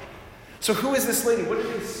heart. So who is this lady? What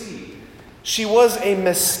did they see? She was a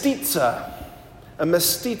mestiza. A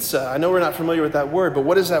mestiza. I know we're not familiar with that word, but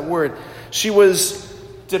what is that word? She was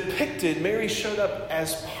depicted, Mary showed up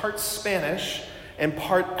as part Spanish and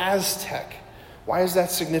part Aztec. Why is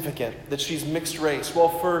that significant, that she's mixed race? Well,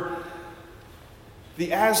 for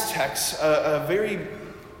the Aztecs, a very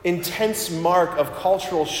intense mark of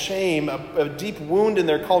cultural shame, a deep wound in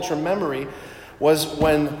their cultural memory, was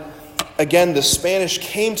when, again, the Spanish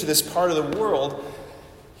came to this part of the world,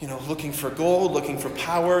 looking for gold, looking for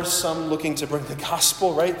power, some looking to bring the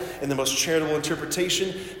gospel, right, in the most charitable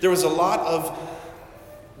interpretation. There was a lot of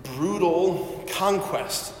brutal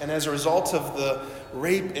conquest, and as a result of the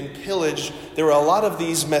rape and pillage, there were a lot of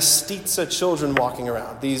these mestiza children walking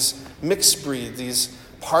around, these mixed breeds, these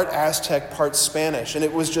part Aztec, part Spanish, and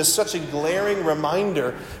it was just such a glaring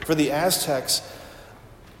reminder for the Aztecs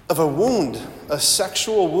of a wound, a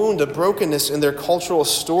sexual wound, a brokenness in their cultural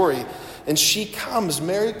story. And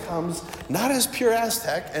Mary comes not as pure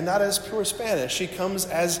Aztec and not as pure Spanish. She comes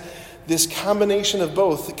as this combination of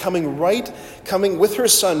both, coming with her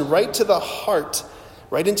son right to the heart,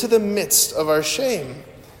 right into the midst of our shame.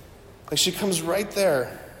 Like she comes right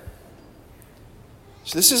there.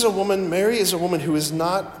 So Mary is a woman who is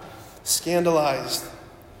not scandalized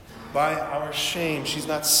by our shame. She's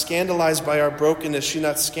not scandalized by our brokenness. She's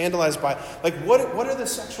not scandalized by, what are the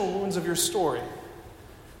sexual wounds of your story?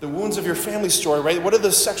 The wounds of your family story, right? What are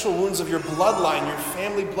the sexual wounds of your bloodline, your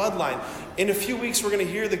family bloodline? In a few weeks, we're going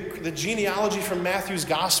to hear the genealogy from Matthew's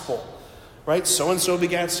gospel, right? So-and-so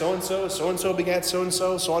begat so-and-so, so-and-so begat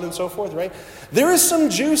so-and-so, so on and so forth, right? There is some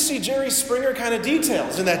juicy Jerry Springer kind of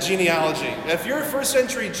details in that genealogy. If you're a first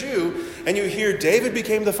century Jew and you hear David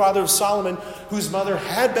became the father of Solomon, whose mother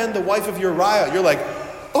had been the wife of Uriah, you're like,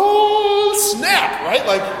 oh, snap,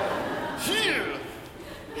 right? Here.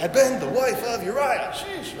 Had been the wife of Uriah.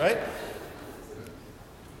 Sheesh, right?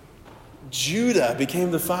 Judah became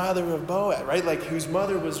the father of Boaz, right? Whose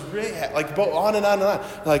mother was Rahab. On and on and on.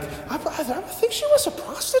 I think she was a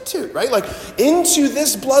prostitute, right? Into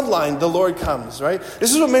this bloodline, the Lord comes, right?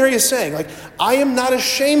 This is what Mary is saying. I am not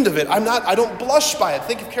ashamed of it. I don't blush by it.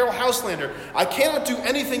 Think of Carol Houselander. I cannot do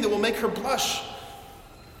anything that will make her blush.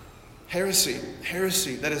 Heresy.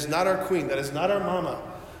 That is not our queen. That is not our mama.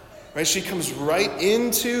 Right, she comes right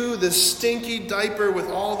into the stinky diaper with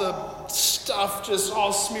all the stuff just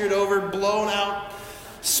all smeared over, blown out,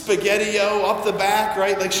 spaghetti-o up the back,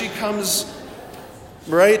 right? She comes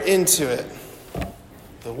right into it.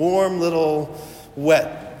 The warm little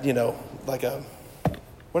wet,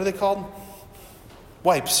 what are they called?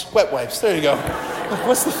 Wipes, wet wipes, there you go.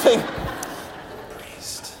 What's the thing?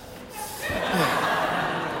 Priest.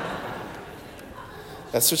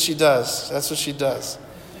 That's what she does.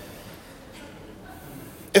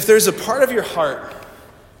 If there's a part of your heart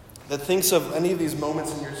that thinks of any of these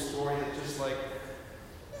moments in your story that just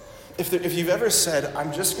if you've ever said,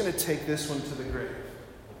 I'm just going to take this one to the grave.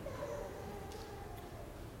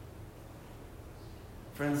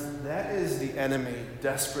 Friends, that is the enemy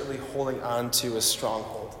desperately holding on to a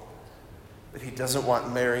stronghold that he doesn't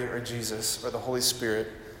want Mary or Jesus or the Holy Spirit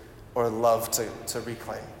or love to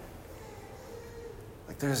reclaim.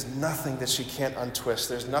 There's nothing that she can't untwist.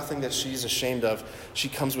 There's nothing that she's ashamed of. She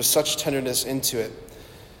comes with such tenderness into it.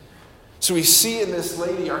 So we see in this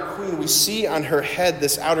lady, our queen, we see on her head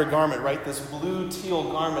this outer garment, right? This blue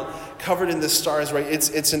teal garment covered in the stars, right?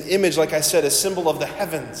 It's an image, like I said, a symbol of the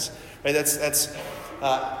heavens, right? That's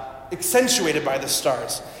accentuated by the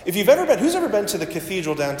stars. If you've ever been, who's ever been to the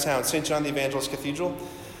cathedral downtown, St. John the Evangelist Cathedral?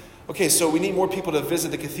 Okay, so we need more people to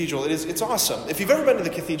visit the cathedral. It's awesome. If you've ever been to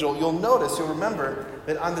the cathedral, you'll remember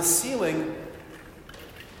that on the ceiling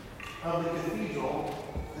of the cathedral,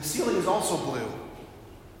 the ceiling is also blue,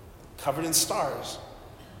 covered in stars,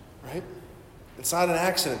 right? It's not an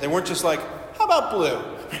accident. They weren't just like, how about blue?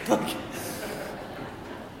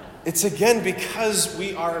 It's again because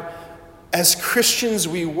we are, as Christians,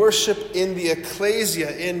 we worship in the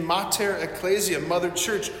ecclesia, in Mater Ecclesia, Mother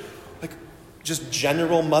Church, like just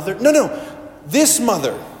general mother. No, this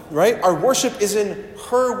mother, right? Our worship is in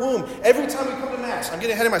her womb. Every time we come to Mass, I'm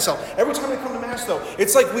getting ahead of myself. Every time we come to Mass, though,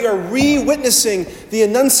 it's like we are re-witnessing the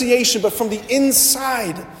Annunciation, but from the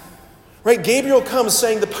inside. Right? Gabriel comes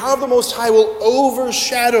saying, the power of the Most High will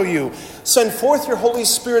overshadow you. Send forth your Holy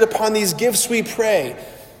Spirit upon these gifts, we pray.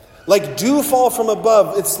 Like dew fall from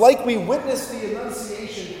above. It's like we witness the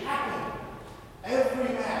Annunciation happen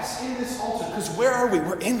every Mass in this altar. Because where are we?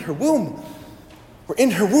 We're in her womb. We're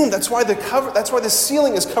in her womb. That's why the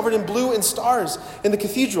ceiling is covered in blue and stars in the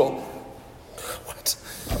cathedral. What?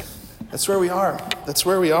 That's where we are. That's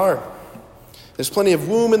where we are. There's plenty of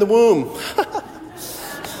womb in the womb.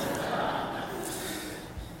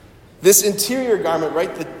 This interior garment,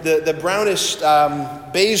 right, the brownish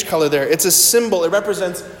beige color there, it's a symbol. It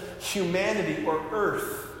represents humanity or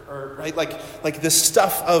earth, or right, like the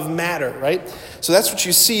stuff of matter, right? So that's what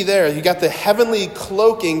you see there. You got the heavenly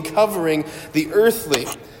cloaking covering the earthly.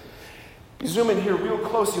 You zoom in here real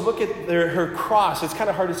close. You look at her cross. It's kind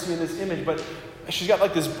of hard to see in this image, but she's got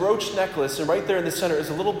like this brooch necklace, and right there in the center is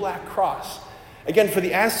a little black cross. Again, for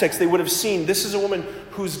the Aztecs, they would have seen this is a woman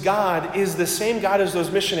whose God is the same God as those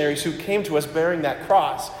missionaries who came to us bearing that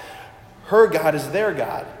cross. Her God is their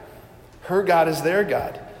God. Her God is their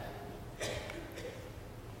God.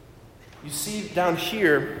 You see down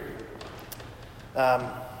here,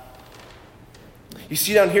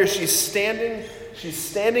 she's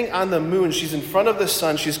standing on the moon. She's in front of the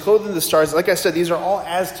sun. She's clothed in the stars. Like I said, these are all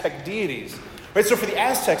Aztec deities. Right? So for the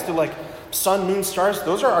Aztecs, they're like, sun, moon, stars,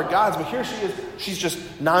 those are our gods. But here she is. She's just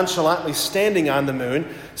nonchalantly standing on the moon,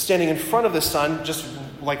 standing in front of the sun, just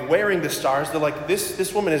like wearing the stars. They're like,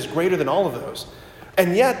 this woman is greater than all of those.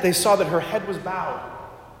 And yet they saw that her head was bowed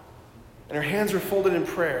and her hands were folded in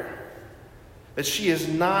prayer. That she is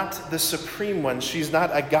not the supreme one. She's not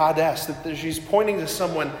a goddess. That she's pointing to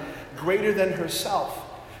someone greater than herself.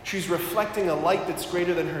 She's reflecting a light that's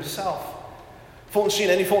greater than herself. Fulton Sheen,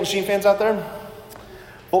 any Fulton Sheen fans out there?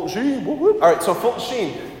 Fulton Sheen, whoop, whoop. All right, so Fulton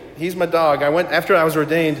Sheen, he's my dog. After I was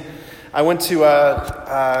ordained, I went to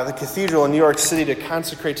the cathedral in New York City to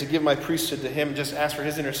consecrate, to give my priesthood to him, just ask for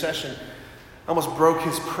his intercession. I almost broke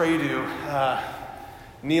his pray-do,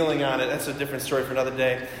 kneeling on it. That's a different story for another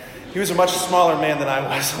day. He was a much smaller man than I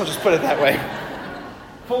was, I'll just put it that way.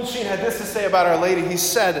 Fulton Sheen had this to say about Our Lady. He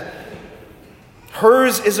said,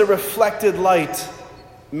 hers is a reflected light.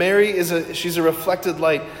 Mary she's a reflected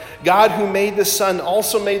light. God who made the sun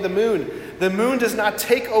also made the moon. The moon does not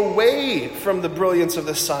take away from the brilliance of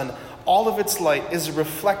the sun. All of its light is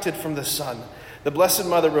reflected from the sun. The Blessed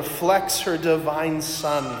Mother reflects her divine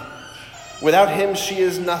Son. Without him, she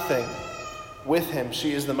is nothing. With him,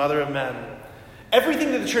 she is the mother of men.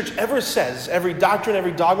 Everything that the church ever says, every doctrine,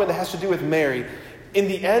 every dogma that has to do with Mary, in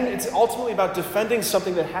the end, it's ultimately about defending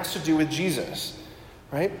something that has to do with Jesus,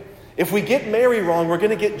 right? If we get Mary wrong, we're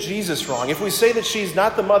going to get Jesus wrong. If we say that she's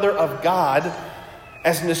not the mother of God,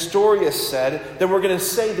 as Nestorius said, then we're going to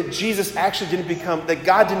say that Jesus actually that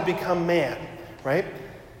God didn't become man, right?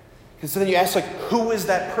 Because then you ask, who is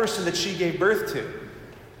that person that she gave birth to?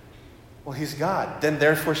 Well, he's God. Then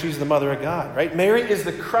therefore she's the mother of God, right? Mary is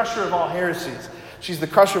the crusher of all heresies. She's the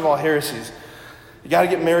crusher of all heresies. You got to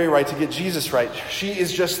get Mary right to get Jesus right. She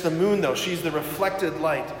is just the moon, though. She's the reflected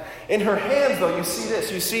light. In her hands, though, you see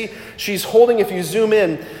this. You see she's holding, if you zoom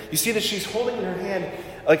in, you see that she's holding in her hand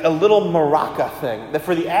like a little maraca thing. That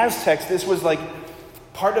for the Aztecs, this was like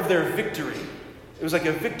part of their victory. It was like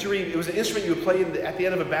a victory. It was an instrument you would play at the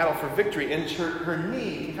end of a battle for victory. And her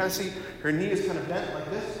knee, you can kind of see her knee is kind of bent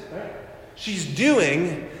like this. Right? She's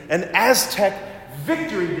doing an Aztec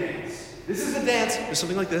victory dance. This is a dance. There's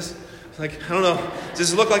something like this. It's like, I don't know.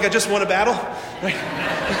 Does it look like I just won a battle? Like,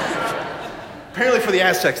 apparently for the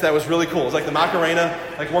Aztecs, that was really cool. It's like the Macarena,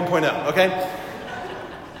 like 1.0, okay?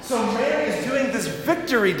 So Mary is doing this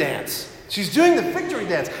victory dance. She's doing the victory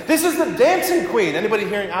dance. This is the dancing queen. Anybody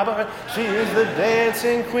hearing ABBA? She is the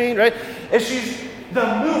dancing queen, right? And The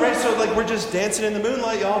moon, right? So like we're just dancing in the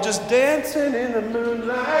moonlight, y'all. Just dancing in the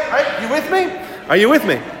moonlight. Right? You with me? Are you with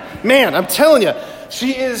me? Man, I'm telling you,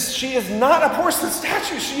 she is not a porcelain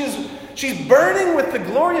statue. She's burning with the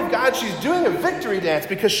glory of God. She's doing a victory dance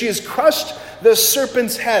because she has crushed the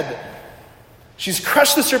serpent's head. She's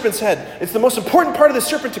crushed the serpent's head. It's the most important part of the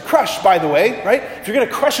serpent to crush, by the way, right? If you're going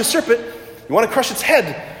to crush a serpent, you want to crush its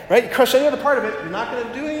head, right? You crush any other part of it, you're not going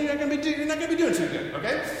to be doing too good,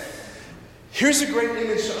 okay? Here's a great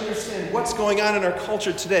image to understand what's going on in our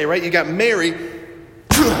culture today, right? You got Mary,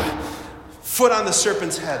 foot on the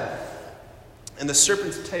serpent's head, and the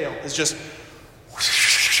serpent's tail is just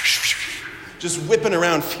whipping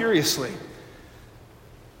around furiously.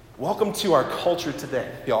 Welcome to our culture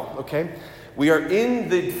today, y'all, okay? We are in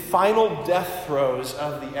the final death throes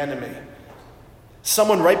of the enemy.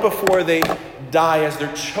 Someone right before they die, as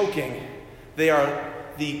they're choking, they are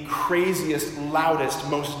the craziest, loudest,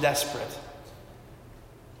 most desperate.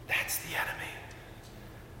 That's the enemy.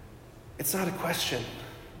 It's not a question.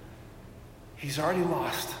 He's already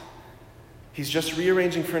lost. He's just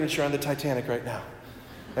rearranging furniture on the Titanic right now.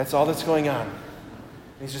 That's all that's going on.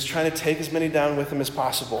 He's just trying to take as many down with him as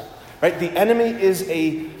possible. Right? The enemy is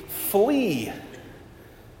a flea.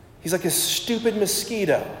 He's like a stupid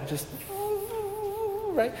mosquito. Just,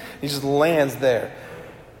 right? He just lands there.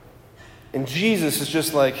 And Jesus is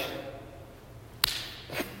just like,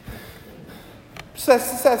 it's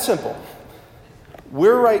that simple.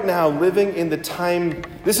 We're right now living in the time,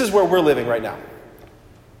 this is where we're living right now.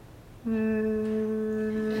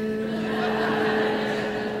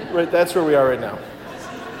 Right, that's where we are right now.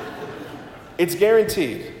 It's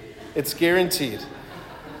guaranteed. It's guaranteed.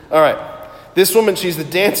 All right. This woman, she's the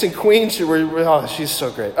dancing queen. She's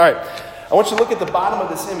so great. All right. I want you to look at the bottom of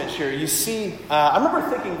this image here. You see, I remember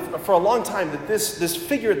thinking for a long time that this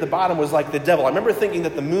figure at the bottom was like the devil. I remember thinking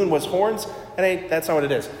that the moon was horns, and that's not what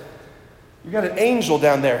it is. You got an angel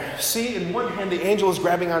down there. See, in one hand, the angel is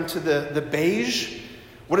grabbing onto the beige.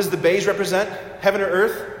 What does the beige represent? Heaven or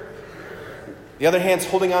earth? The other hand's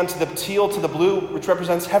holding on to the teal, to the blue, which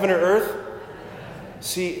represents heaven or earth.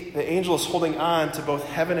 See, the angel is holding on to both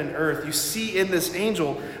heaven and earth. You see in this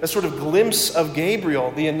angel a sort of glimpse of Gabriel,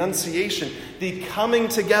 the Annunciation, the coming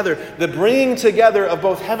together, the bringing together of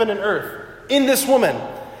both heaven and earth in this woman.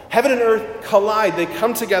 Heaven and earth collide. They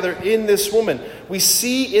come together in this woman. We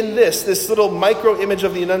see in this little micro image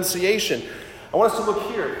of the Annunciation. I want us to look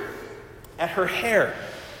here at her hair,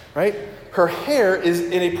 right? Her hair is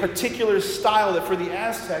in a particular style that for the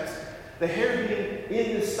Aztecs, the hair being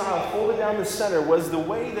in this style, folded down the center, was the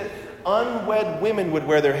way that unwed women would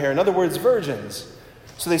wear their hair. In other words, virgins.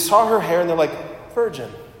 So they saw her hair and they're like,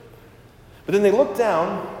 virgin. But then they looked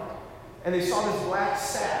down and they saw this black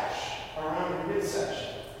sash around her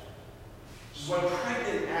midsection, which is what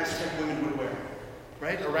pregnant Aztec women would wear.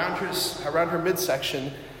 Right? Around her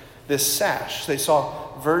midsection, this sash. They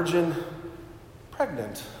saw virgin,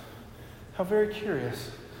 pregnant. How very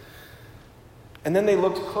curious. And then they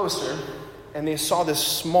looked closer, and they saw this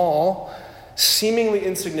small, seemingly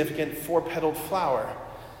insignificant, four-petaled flower.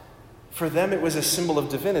 For them, it was a symbol of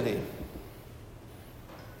divinity.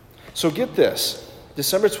 So get this.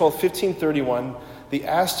 December 12, 1531, the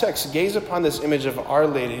Aztecs gaze upon this image of Our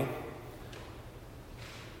Lady,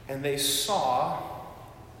 and they saw,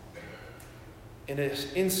 in an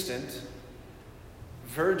instant,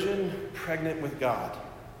 virgin pregnant with God.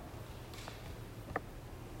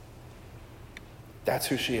 That's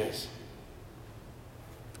who she is.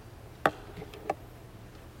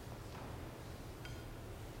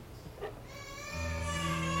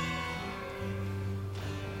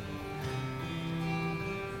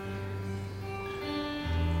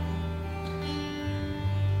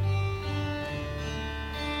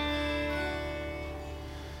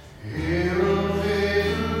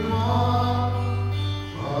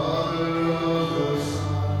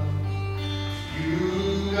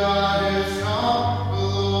 God is not the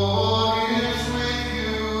Lord.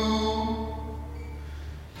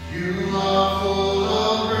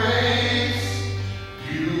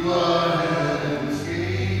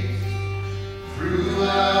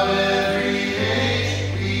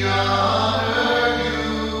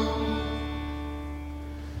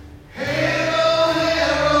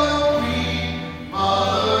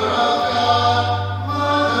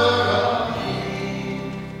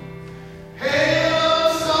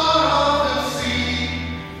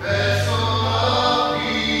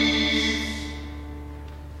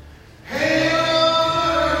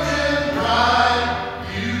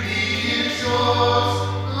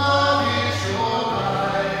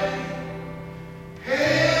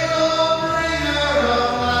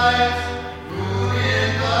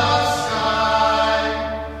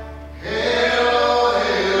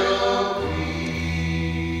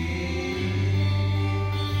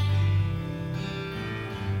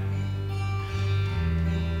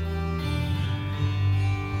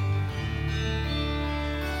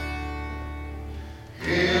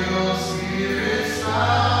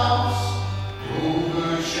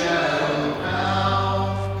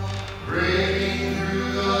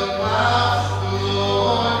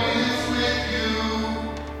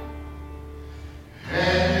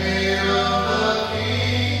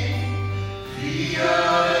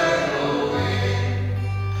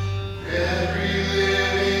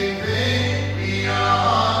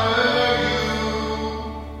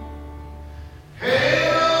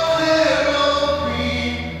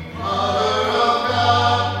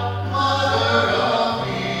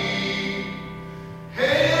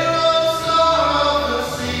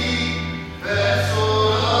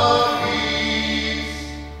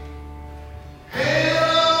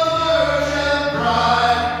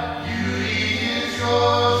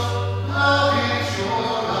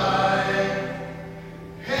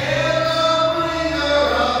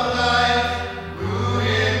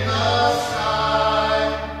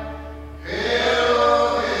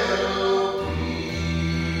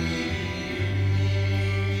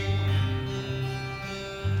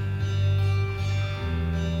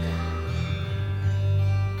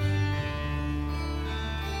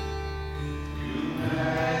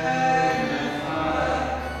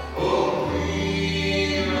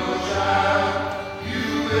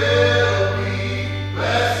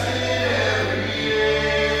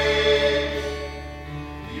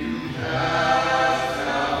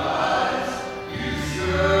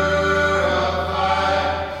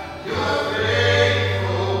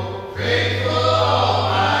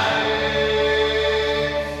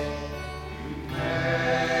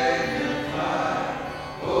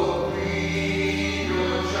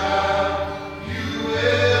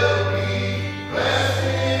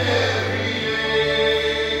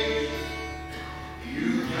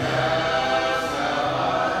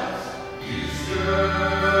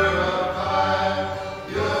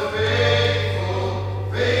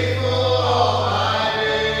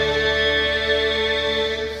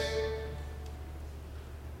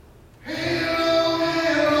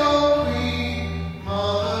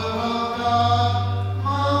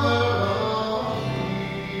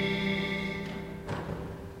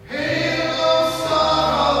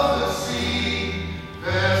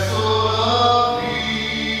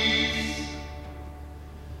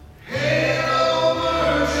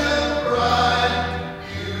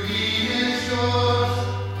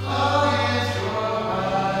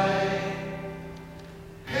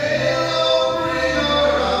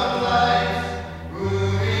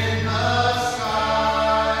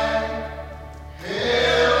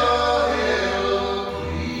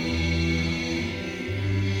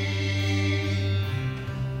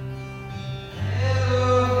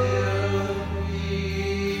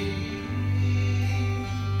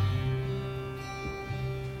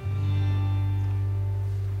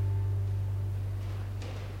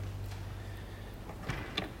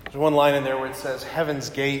 There's one line in there where it says, Heaven's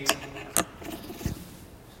gate.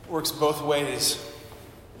 Works both ways.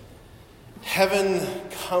 Heaven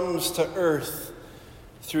comes to earth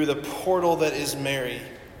through the portal that is Mary,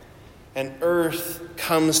 and earth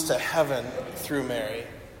comes to heaven through Mary.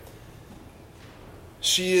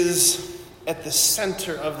 She is at the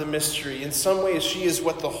center of the mystery. In some ways, she is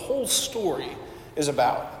what the whole story is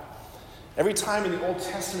about. Every time in the Old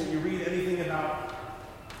Testament you read anything about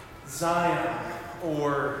Zion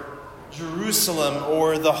or Jerusalem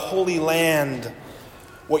or the Holy Land,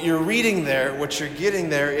 what you're reading there, what you're getting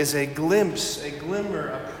there is a glimpse, a glimmer,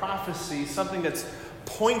 a prophecy, something that's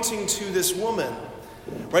pointing to this woman,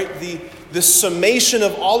 right? The summation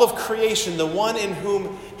of all of creation, the one in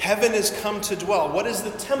whom heaven has come to dwell. What is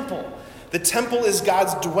the temple? The temple is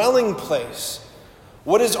God's dwelling place.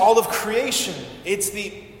 What is all of creation? It's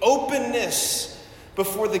the openness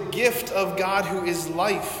before the gift of God who is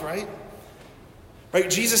life, right? Right?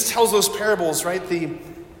 Jesus tells those parables, right? The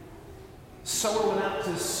sower went out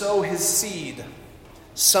to sow his seed.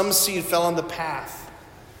 Some seed fell on the path.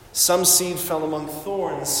 Some seed fell among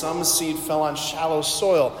thorns. Some seed fell on shallow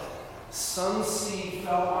soil. Some seed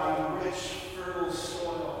fell on rich, fertile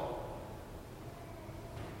soil.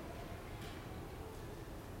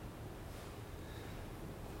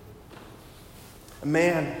 A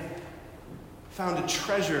man found a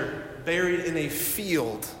treasure buried in a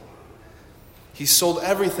field. He sold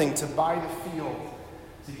everything to buy the field,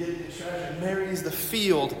 to get the treasure. Mary is the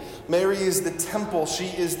field. Mary is the temple. She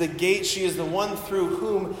is the gate. She is the one through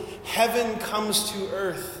whom heaven comes to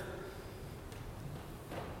earth.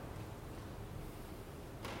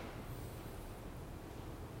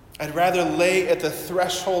 I'd rather lay at the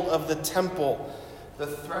threshold of the temple. The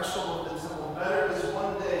threshold of the temple. Better is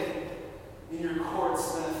one day in your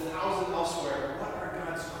courts than 1,000 elsewhere. What are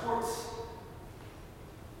God's courts?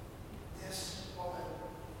 This woman.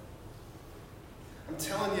 I'm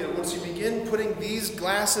telling you, once you begin putting these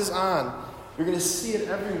glasses on, you're going to see it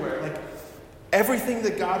everywhere. Like, everything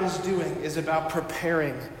that God is doing is about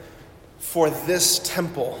preparing for this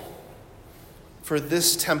temple. For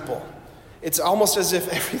this temple. It's almost as if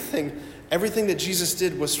everything that Jesus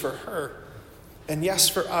did was for her. And yes,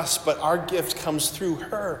 for us, but our gift comes through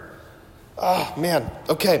her. Oh, man.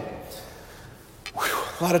 Okay. Whew,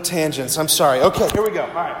 a lot of tangents. I'm sorry. Okay, here we go.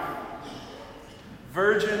 All right.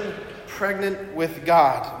 Virgin pregnant with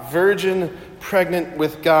God. Virgin pregnant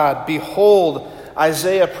with God. Behold,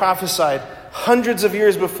 Isaiah prophesied hundreds of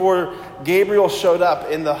years before Gabriel showed up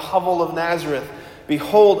in the hovel of Nazareth.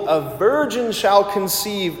 Behold, a virgin shall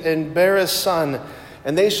conceive and bear a son,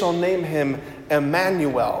 and they shall name him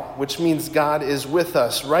Emmanuel, which means God is with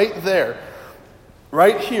us. Right there.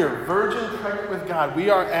 Right here, virgin pregnant with God. We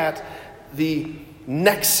are at the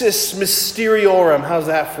nexus mysteriorum. How's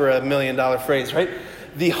that for $1 million phrase, right?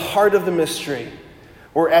 The heart of the mystery.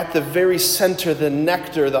 We're at the very center, the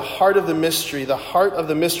nectar, the heart of the mystery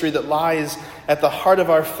that lies at the heart of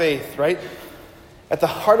our faith, right? At the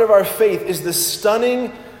heart of our faith is the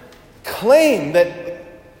stunning claim that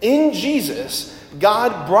in Jesus,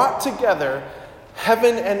 God brought together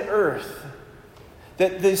heaven and earth.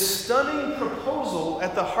 That the stunning proposal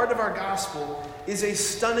at the heart of our gospel is a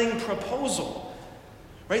stunning proposal.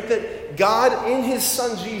 Right? That God in his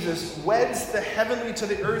son Jesus weds the heavenly to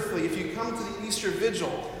the earthly. If you come to the Easter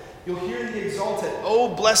Vigil, you'll hear the exalted,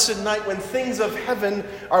 "Oh, blessed night when things of heaven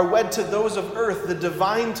are wed to those of earth, the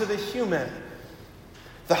divine to the human."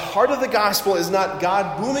 The heart of the gospel is not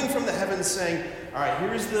God booming from the heavens saying, "All right,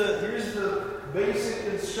 here's the basic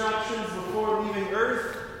instructions before leaving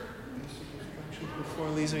earth." Before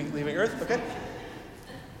leaving earth, okay?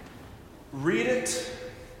 Read it,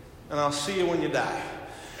 and I'll see you when you die.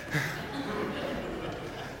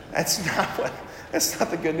 That's not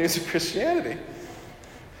the good news of Christianity.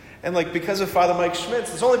 And because of Father Mike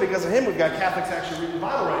Schmitz, it's only because of him we've got Catholics actually reading the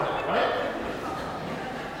Bible right now, right?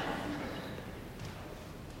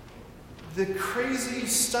 The crazy,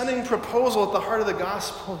 stunning proposal at the heart of the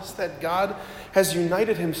gospel is that God has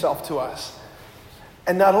united himself to us.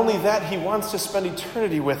 And not only that, he wants to spend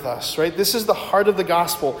eternity with us, right? This is the heart of the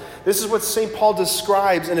gospel. This is what St. Paul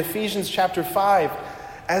describes in Ephesians chapter 5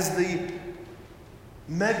 as the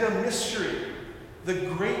mega mystery, the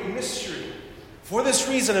great mystery. For this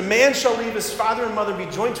reason, a man shall leave his father and mother, be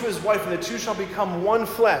joined to his wife, and the two shall become one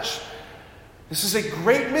flesh. This is a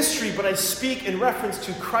great mystery, but I speak in reference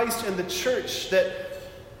to Christ and the church, that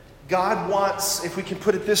God wants, if we can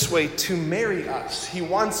put it this way, to marry us. He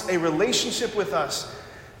wants a relationship with us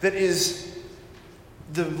that is,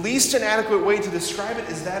 the least inadequate way to describe it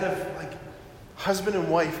is that of husband and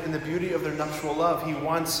wife in the beauty of their nuptial love. He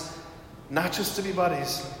wants not just to be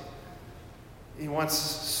buddies. He wants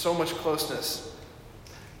so much closeness.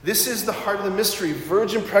 This is the heart of the mystery,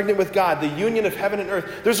 virgin pregnant with God, the union of heaven and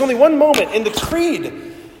earth. There's only one moment in the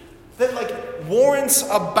creed that warrants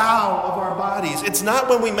a bow of our bodies. It's not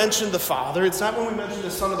when we mention the Father. It's not when we mention the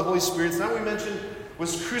Son or the Holy Spirit. It's not when we mention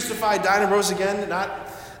was crucified, died, and rose again. Not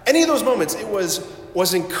any of those moments. It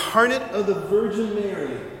was incarnate of the Virgin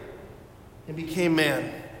Mary and became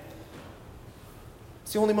man.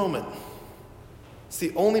 It's the only moment. It's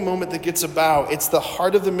the only moment that gets a bow. It's the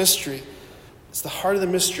heart of the mystery. It's the heart of the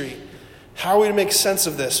mystery. How are we to make sense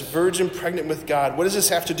of this? Virgin pregnant with God. What does this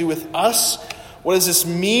have to do with us? What does this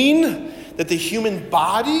mean? That the human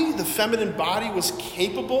body, the feminine body, was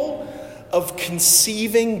capable of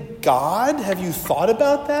conceiving God? Have you thought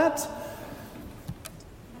about that?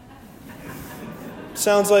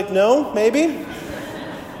 Sounds like no, maybe?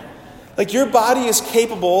 Like your body is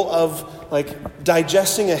capable of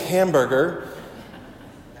digesting a hamburger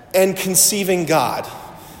and conceiving God.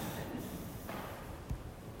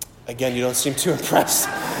 Again, you don't seem too impressed.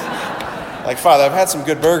 Like, Father, I've had some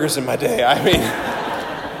good burgers in my day. I mean,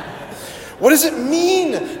 what does it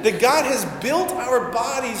mean that God has built our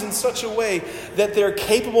bodies in such a way that they're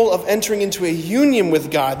capable of entering into a union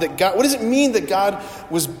with God? What does it mean that God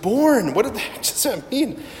was born? What the heck does that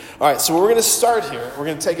mean? All right, so we're going to start here. We're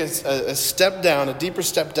going to take a step down, a deeper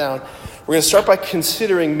step down. We're going to start by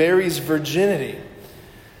considering Mary's virginity.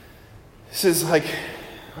 This is like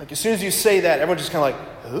as soon as you say that, everyone's just kind of like,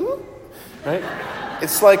 who? Right?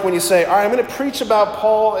 It's like when you say, all right, I'm going to preach about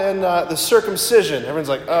Paul and the circumcision. Everyone's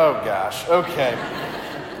like, oh gosh, okay.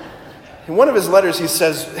 In one of his letters, he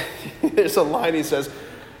says, there's a line he says,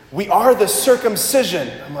 we are the circumcision.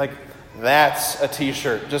 I'm like, that's a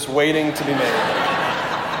t-shirt just waiting to be made.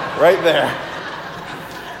 Right there.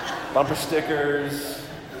 Bumper stickers.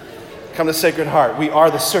 Come to Sacred Heart. We are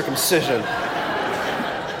the circumcision.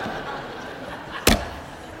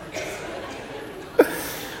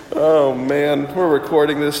 Oh man, we're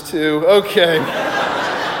recording this too. Okay.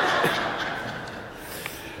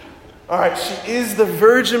 All right, she is the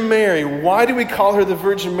Virgin Mary. Why do we call her the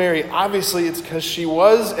Virgin Mary? Obviously, it's because she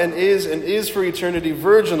was and is for eternity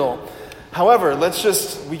virginal. However,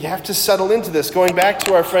 we have to settle into this. Going back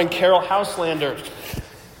to our friend Carol Houselander,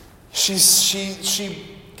 she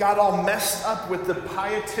got all messed up with the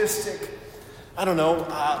pietistic,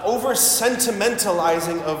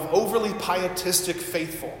 over-sentimentalizing of overly pietistic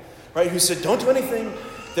faithful, right? Who said, don't do anything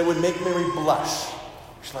that would make Mary blush.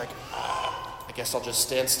 She's like, I guess I'll just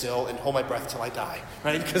stand still and hold my breath till I die,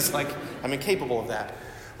 right? Because, I'm incapable of that,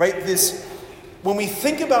 right? When we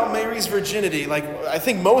think about Mary's virginity, I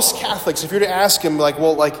think most Catholics, if you're to ask them, I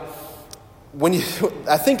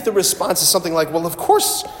think the response is something like, well, of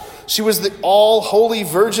course, she was the all-holy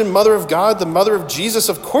Virgin Mother of God, the Mother of Jesus.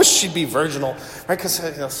 Of course she'd be virginal, right? Because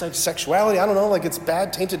sexuality, I don't know, it's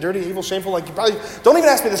bad, tainted, dirty, evil, shameful. You probably don't even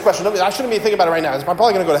ask me this question. I shouldn't be thinking about it right now. I'm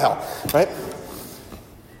probably going to go to hell, right?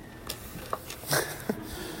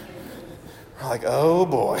 We're like, oh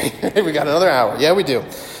boy, we got another hour. Yeah, we do.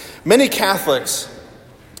 Many Catholics,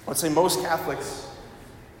 I would say most Catholics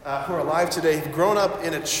who are alive today, have grown up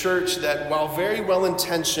in a church that, while very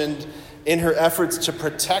well-intentioned in her efforts to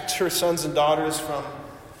protect her sons and daughters from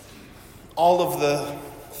all of the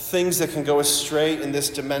things that can go astray in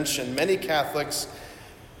this dimension, many Catholics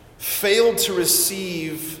failed to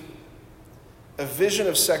receive a vision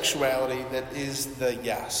of sexuality that is the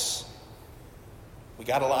yes. We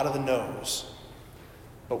got a lot of the no's.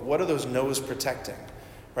 But what are those no's protecting?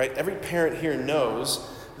 Right? Every parent here knows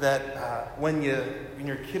that when your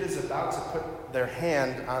kid is about to put their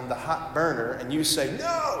hand on the hot burner and you say,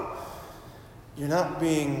 no, you're not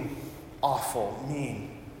being awful, mean,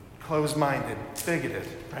 closed-minded, bigoted,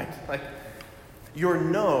 right? Your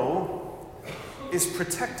no is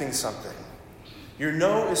protecting something. Your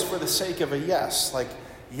no is for the sake of a yes.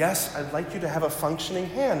 Yes, I'd like you to have a functioning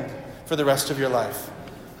hand for the rest of your life.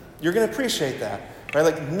 You're going to appreciate that,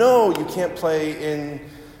 right? No, you can't play in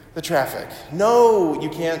the traffic. No, you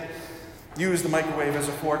can't use the microwave as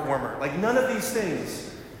a fork warmer. None of these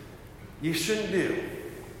things you shouldn't do.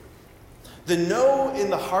 The no in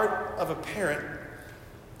the heart of a parent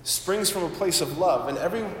springs from a place of love. And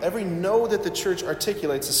every no that the church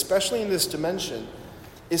articulates, especially in this dimension,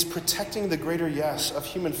 is protecting the greater yes of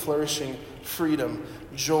human flourishing, freedom,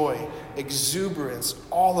 joy, exuberance,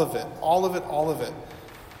 all of it, all of it, all of it.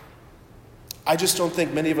 I just don't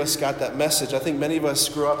think many of us got that message. I think many of us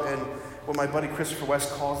grew up in what my buddy Christopher West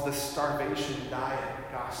calls the starvation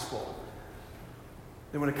diet gospel.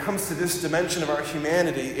 That when it comes to this dimension of our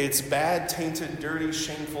humanity, it's bad, tainted, dirty,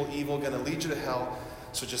 shameful, evil, going to lead you to hell.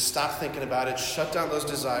 So just stop thinking about it. Shut down those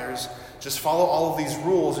desires. Just follow all of these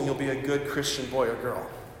rules and you'll be a good Christian boy or girl.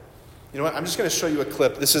 You know what? I'm just going to show you a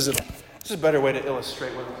clip. This is a better way to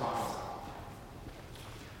illustrate what I'm talking about.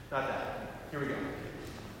 Not that. Here we go.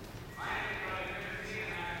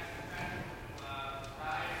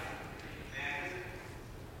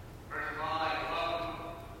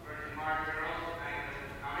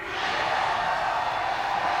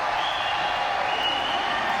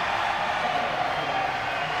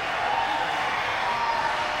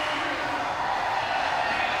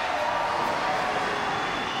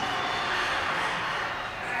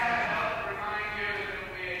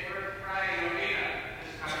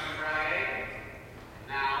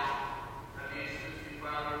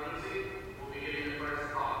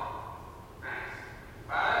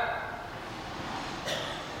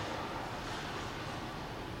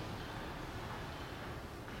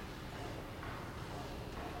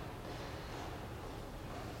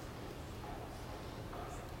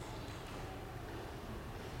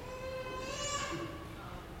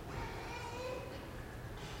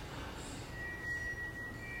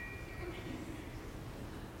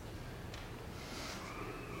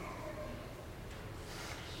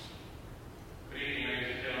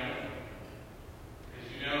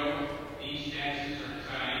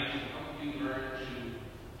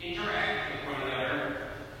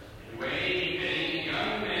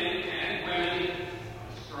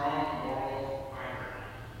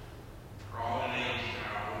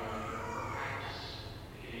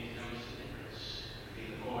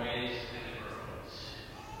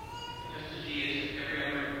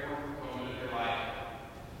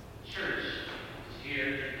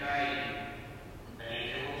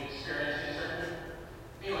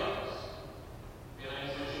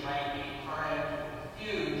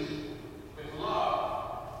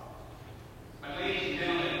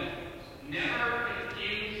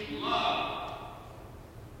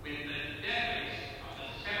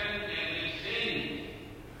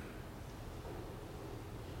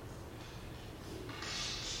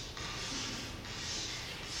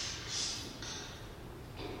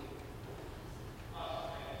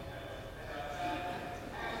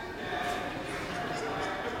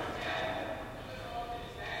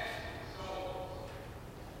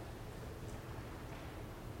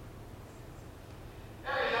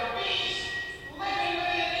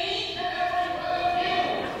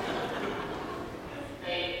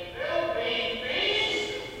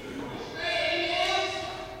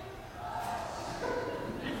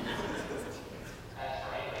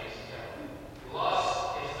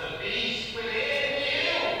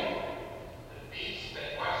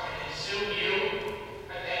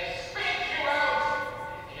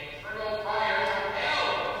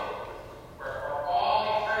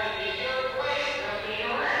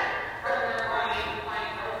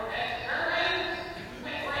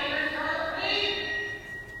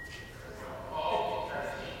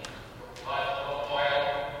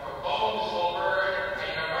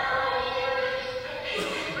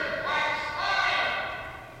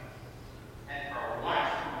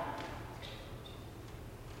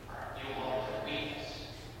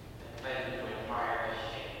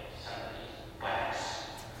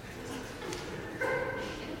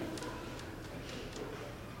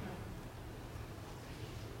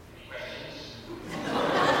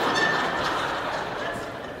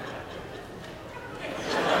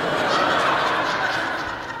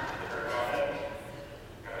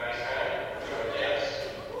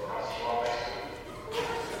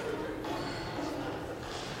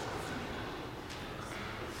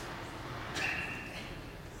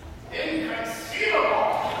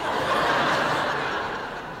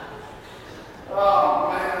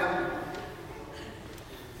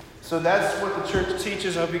 So that's what the church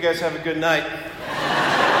teaches. I hope you guys have a good night.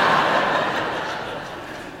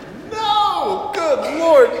 No! Good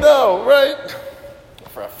Lord, no, right?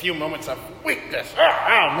 For a few moments of weakness.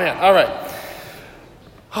 Oh man, all right.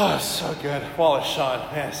 Oh, so good. Wallace Shawn,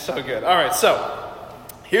 man, so good. All right, so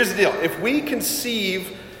here's the deal. If we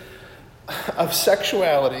conceive of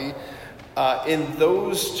sexuality in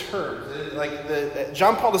those terms, like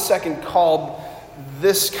John Paul II called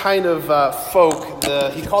this kind of folk,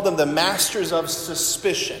 he called them the masters of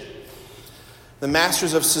suspicion. The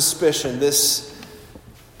masters of suspicion, this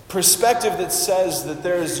perspective that says that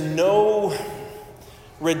there is no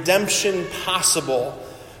redemption possible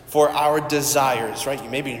for our desires, right? You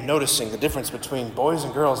may be noticing the difference between boys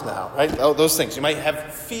and girls now, right? Oh, those things. You might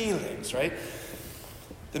have feelings, right?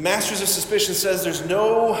 The masters of suspicion says there's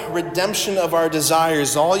no redemption of our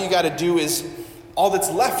desires. All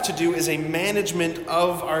that's left to do is a management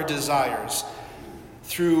of our desires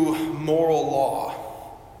through moral law.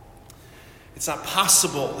 It's not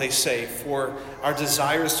possible, they say, for our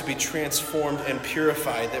desires to be transformed and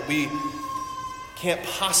purified, that we can't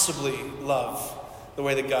possibly love the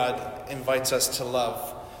way that God invites us to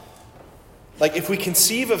love. Like, if we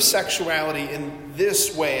conceive of sexuality in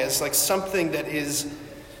this way as like something that is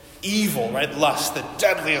evil, right? Lust, the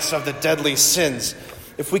deadliest of the deadly sins.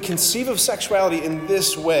 If we conceive of sexuality in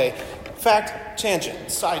this way, fact,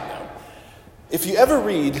 tangent, side note, if you ever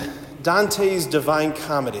read Dante's Divine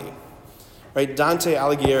Comedy, right? Dante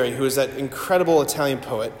Alighieri, who is that incredible Italian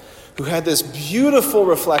poet, who had this beautiful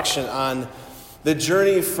reflection on the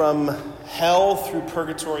journey from hell through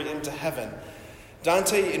purgatory into heaven.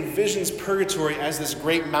 Dante envisions purgatory as this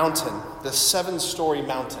great mountain, the 7-story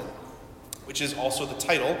mountain, which is also the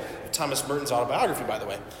title of Thomas Merton's autobiography, by the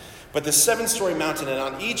way. But the 7-story mountain, and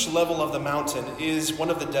on each level of the mountain is one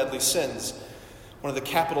of the deadly sins, one of the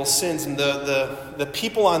capital sins. And the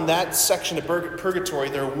people on that section of purgatory,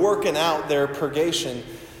 they're working out their purgation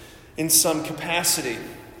in some capacity.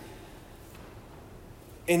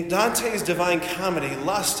 In Dante's Divine Comedy,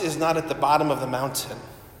 lust is not at the bottom of the mountain.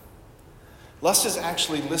 Lust is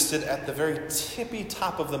actually listed at the very tippy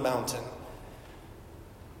top of the mountain.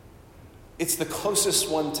 It's the closest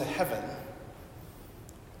one to heaven.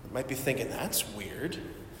 You might be thinking, that's weird.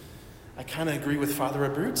 I kind of agree with Father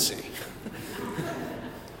Abruzzi.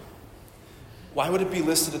 Why would it be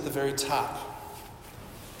listed at the very top?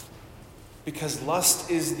 Because lust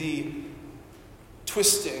is the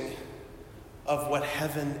twisting of what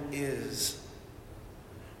heaven is,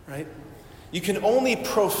 right? You can only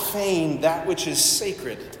profane that which is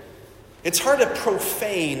sacred. It's hard to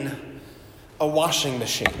profane a washing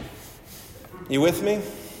machine. You with me?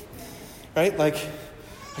 Right? Like,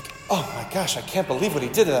 oh my gosh, I can't believe what he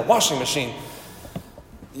did to that washing machine.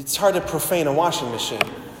 It's hard to profane a washing machine.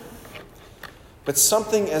 But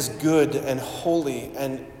something as good and holy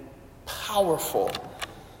and powerful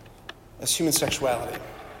as human sexuality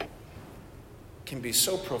can be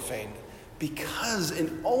so profaned because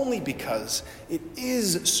and only because it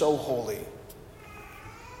is so holy.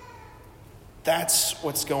 That's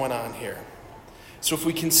what's going on here. So if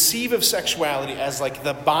we conceive of sexuality as like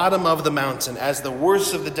the bottom of the mountain, as the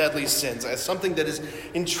worst of the deadly sins, as something that is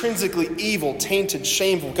intrinsically evil, tainted,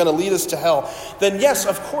 shameful, going to lead us to hell, then yes,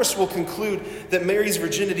 of course we'll conclude that Mary's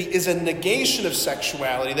virginity is a negation of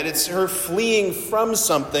sexuality, that it's her fleeing from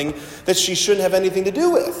something that she shouldn't have anything to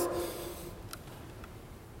do with.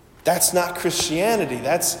 That's not Christianity.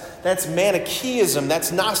 That's Manichaeism.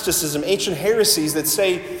 That's Gnosticism, ancient heresies that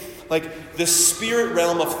say, like, the spirit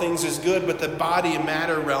realm of things is good, but the body and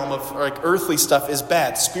matter realm of like earthly stuff is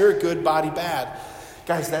bad. Spirit good, body bad.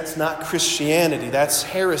 Guys, that's not Christianity. That's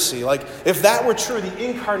heresy. Like, if that were true, the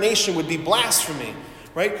incarnation would be blasphemy,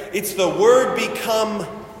 right? It's the word become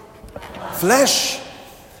flesh.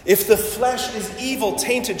 If the flesh is evil,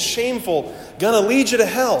 tainted, shameful, gonna lead you to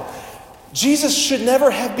hell, Jesus should never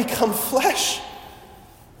have become flesh.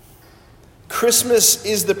 Christmas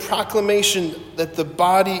is the proclamation that the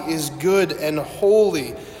body is good and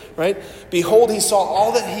holy, right? Behold, he saw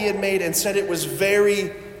all that he had made and said it was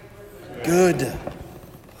very good.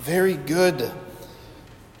 Very good.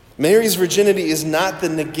 Mary's virginity is not the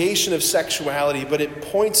negation of sexuality, but it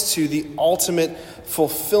points to the ultimate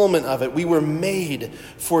fulfillment of it. We were made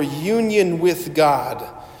for union with God,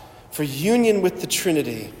 for union with the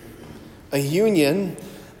Trinity. A union,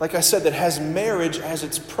 like I said, that has marriage as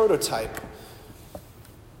its prototype.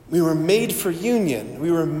 We were made for union.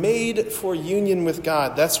 We were made for union with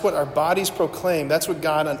God. That's what our bodies proclaim. That's what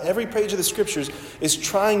God, on every page of the Scriptures, is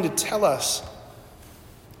trying to tell us.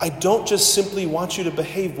 I don't just simply want you to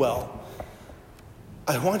behave well.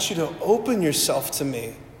 I want you to open yourself to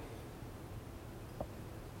me.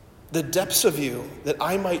 The depths of you, that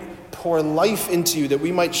I might pour life into you, that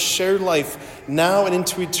we might share life now and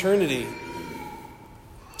into eternity.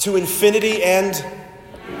 To infinity and...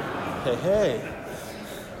 Hey.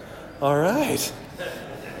 All right.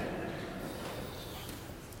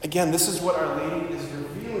 Again, this is what Our Lady is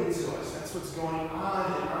revealing to us. That's what's going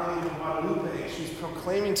on in Our Lady of Guadalupe. She's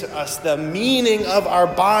proclaiming to us the meaning of our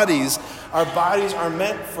bodies. Our bodies are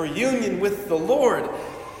meant for union with the Lord.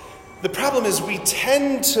 The problem is we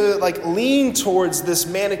tend to lean towards this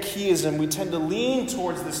Manichaeism. We tend to lean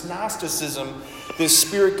towards this Gnosticism, this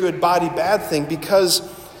spirit good, body bad thing, because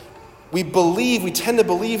we tend to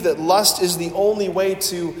believe that lust is the only way it's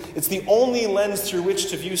the only lens through which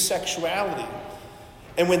to view sexuality.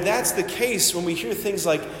 And when that's the case, when we hear things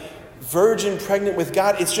like virgin pregnant with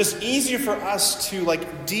God, it's just easier for us to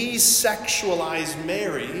desexualize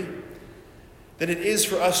Mary than it is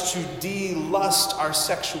for us to de-lust our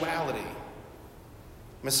sexuality.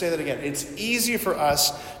 I'm going to say that again. It's easier for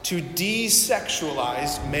us to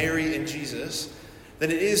desexualize Mary and Jesus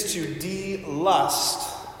than it is to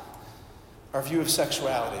de-lust our view of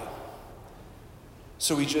sexuality.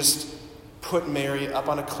 So we just put Mary up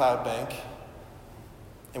on a cloud bank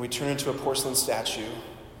and we turn her into a porcelain statue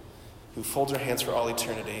who folds her hands for all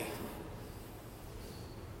eternity.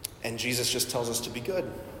 And Jesus just tells us to be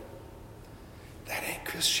good. That ain't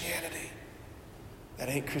Christianity. That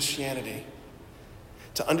ain't Christianity.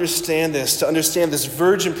 To understand this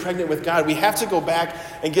virgin pregnant with God, we have to go back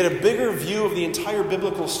and get a bigger view of the entire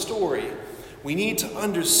biblical story. We need to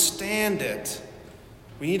understand it.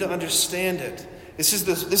 We need to understand it. This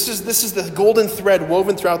is the golden thread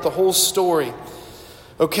woven throughout the whole story.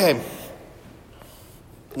 Okay.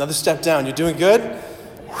 Another step down. You're doing good?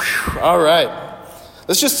 Whew. All right.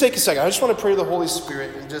 Let's just take a second. I just want to pray to the Holy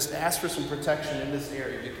Spirit and just ask for some protection in this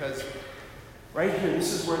area, because right here,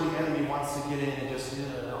 this is where the enemy wants to get in and just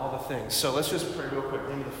all the things. So let's just pray real quick. In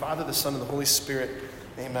the name of the Father, the Son, and the Holy Spirit.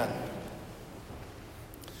 Amen.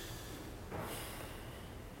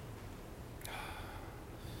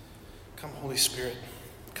 Come, Holy Spirit.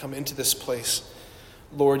 Come into this place.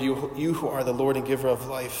 Lord, you who are the Lord and giver of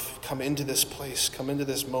life, come into this place. Come into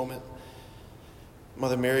this moment.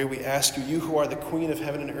 Mother Mary, we ask you, you who are the Queen of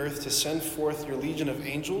heaven and earth, to send forth your legion of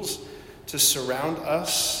angels to surround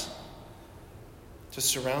us, to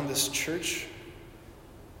surround this church,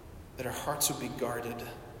 that our hearts would be guarded.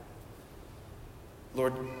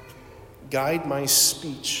 Lord, guide my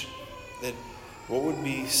speech, that what would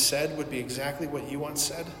be said would be exactly what you want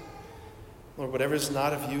said. Lord, whatever is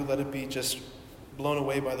not of you, let it be just blown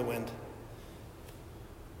away by the wind.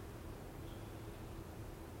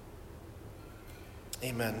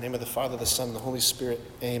 Amen. In the name of the Father, the Son, and the Holy Spirit.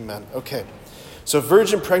 Amen. Okay. So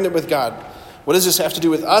virgin pregnant with God. What does this have to do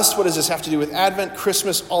with us? What does this have to do with Advent,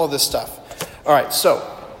 Christmas, all of this stuff? All right, so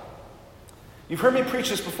you've heard me preach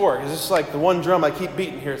this before, because this is like the one drum I keep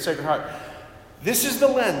beating here at Sacred Heart. This is the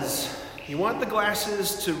lens. You want the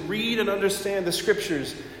glasses to read and understand the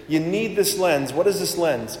scriptures. You need this lens. What is this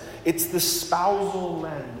lens? It's the spousal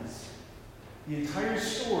lens. The entire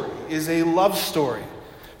story is a love story.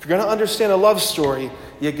 If you're going to understand a love story,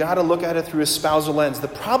 you got to look at it through a spousal lens. The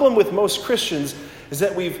problem with most Christians is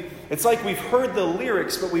that it's like we've heard the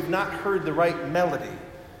lyrics, but we've not heard the right melody.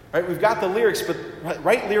 Right? We've got the lyrics, but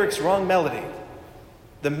right lyrics, wrong melody.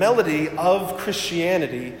 The melody of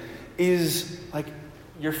Christianity is like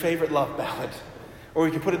your favorite love ballad. Or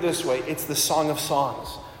we can put it this way, it's the Song of Songs,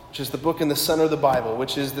 which is the book in the center of the Bible,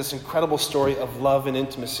 which is this incredible story of love and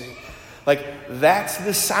intimacy. Like, that's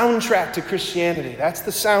the soundtrack to Christianity. That's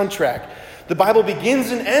the soundtrack. The Bible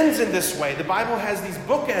begins and ends in this way. The Bible has these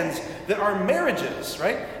bookends that are marriages,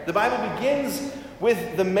 right? The Bible begins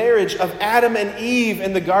with the marriage of Adam and Eve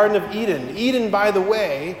in the Garden of Eden. Eden, by the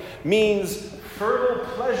way, means fertile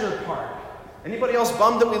pleasure park. Anybody else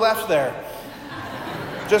bummed that we left there?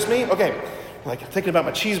 Just me? Okay. I'm thinking about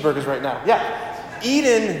my cheeseburgers right now. Yeah.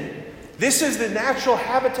 Eden, this is the natural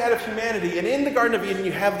habitat of humanity. And in the Garden of Eden,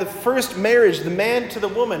 you have the first marriage, the man to the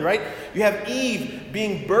woman, right? You have Eve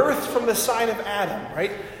being birthed from the side of Adam,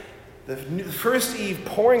 right? The first Eve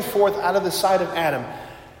pouring forth out of the side of Adam.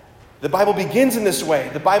 The Bible begins in this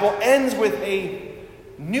way. The Bible ends with a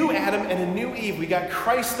new Adam and a new Eve. We got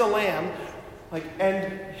Christ the Lamb,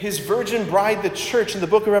 and his virgin bride, the church, in the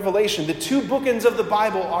book of Revelation. The two bookends of the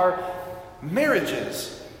Bible are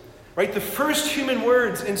marriages. Right? The first human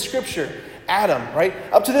words in Scripture, Adam, right?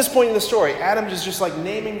 Up to this point in the story, Adam is just like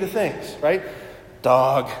naming the things, right?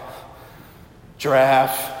 Dog,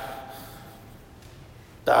 giraffe,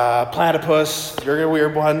 platypus, you're a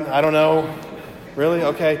weird one, I don't know. Really?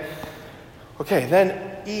 Okay. Okay,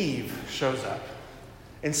 then Eve shows up.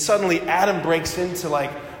 And suddenly Adam breaks into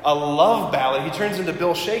like a love ballad. He turns into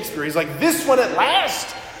Bill Shakespeare. He's like, this one at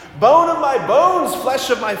last, bone of my bones, flesh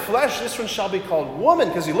of my flesh, this one shall be called woman.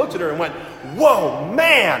 Because he looked at her and went, whoa,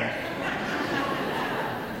 man.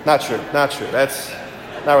 Not true. That's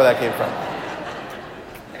not where that came from.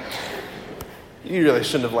 You really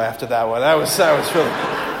shouldn't have laughed at that one. That was really,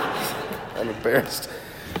 I'm embarrassed.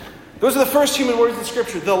 Those are the first human words in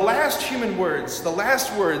Scripture. The last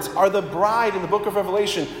words are the bride in the book of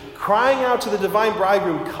Revelation crying out to the divine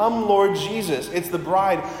bridegroom, come Lord Jesus. It's the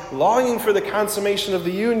bride longing for the consummation of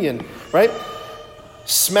the union, right?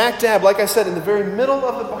 Smack dab, like I said, in the very middle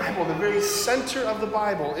of the Bible, the very center of the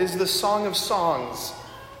Bible is the Song of Songs.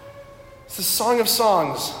 It's the Song of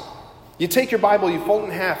Songs. You take your Bible, you fold it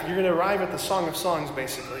in half, you're going to arrive at the Song of Songs,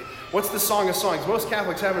 basically. What's the Song of Songs? Most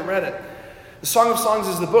Catholics haven't read it. The Song of Songs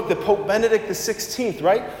is the book that Pope Benedict XVI,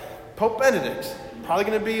 right? Pope Benedict, probably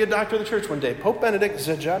going to be a doctor of the church one day. Pope Benedict,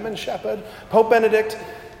 the German shepherd, Pope Benedict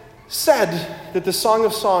said that the Song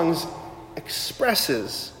of Songs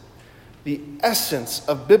expresses the essence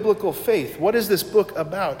of biblical faith. What is this book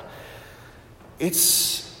about?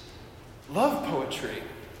 It's love poetry.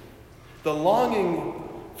 The longing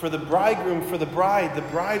for the bridegroom for the bride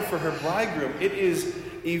for her bridegroom. It is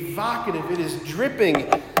evocative. It is dripping.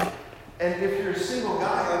 And if you're a single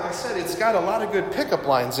guy, like I said, it's got a lot of good pickup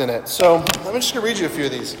lines in it. So I'm just going to read you a few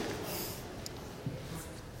of these.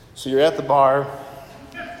 So you're at the bar.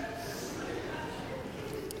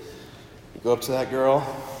 You go up to that girl.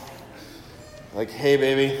 Like, hey,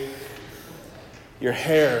 baby, your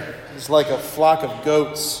hair is like a flock of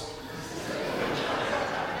goats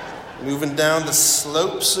moving down the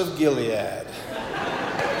slopes of Gilead.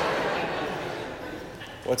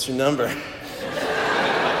 What's your number?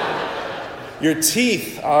 Your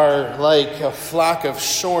teeth are like a flock of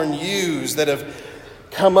shorn ewes that have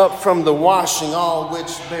come up from the washing, all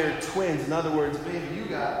which bear twins. In other words, baby, you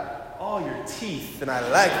got all your teeth, and I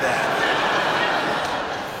like that.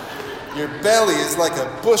 Your belly is like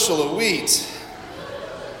a bushel of wheat.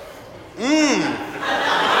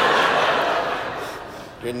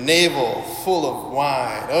 Your navel full of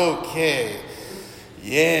wine. Okay.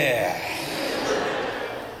 Yeah.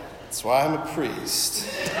 That's why I'm a priest.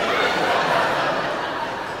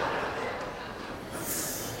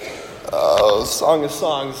 Oh, Song of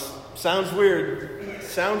Songs. Sounds weird.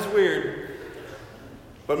 Sounds weird.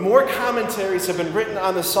 But more commentaries have been written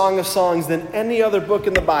on the Song of Songs than any other book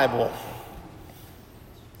in the Bible.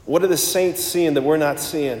 What are the saints seeing that we're not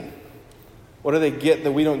seeing? What do they get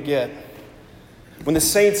that we don't get? When the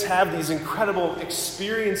saints have these incredible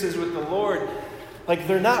experiences with the Lord, like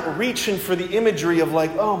they're not reaching for the imagery of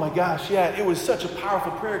like, oh my gosh, yeah, it was such a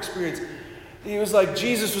powerful prayer experience. He was like,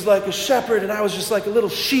 Jesus was like a shepherd and I was just like a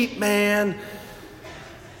little sheep, man.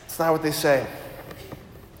 It's not what they say.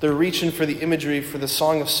 They're reaching for the imagery for the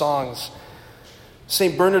Song of Songs.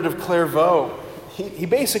 St. Bernard of Clairvaux, he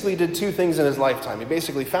basically did two things in his lifetime. He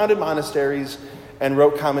basically founded monasteries and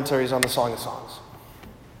wrote commentaries on the Song of Songs.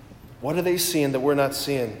 What are they seeing that we're not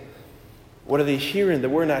seeing? What are they hearing that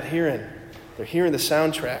we're not hearing? They're hearing the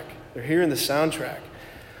soundtrack. They're hearing the soundtrack.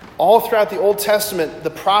 All throughout the Old Testament, the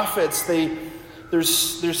prophets, they're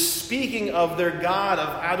speaking of their God, of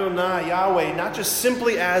Adonai, Yahweh, not just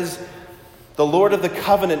simply as the Lord of the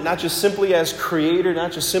covenant, not just simply as creator,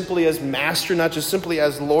 not just simply as master, not just simply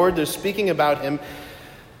as Lord. They're speaking about him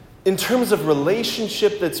in terms of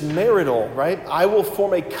relationship that's marital, right? I will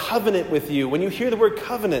form a covenant with you. When you hear the word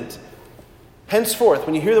covenant, henceforth,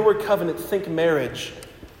 when you hear the word covenant, think marriage.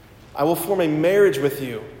 I will form a marriage with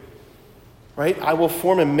you, right? I will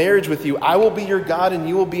form a marriage with you. I will be your God and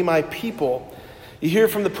you will be my people. You hear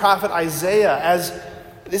from the prophet Isaiah as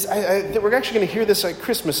this. We're actually going to hear this at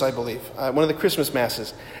Christmas, I believe, one of the Christmas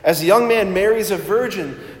masses. As a young man marries a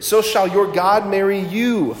virgin, so shall your God marry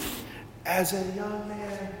you. As a young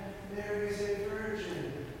man marries a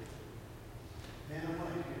virgin. Man, I'm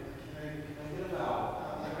like, can I get it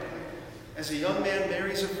out? As a young man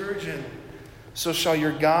marries a virgin, so shall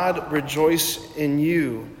your God rejoice in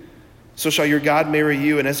you. So shall your God marry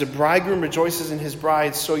you. And as a bridegroom rejoices in his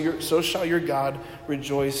bride, so shall your God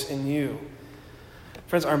rejoice in you.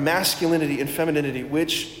 Friends, our masculinity and femininity,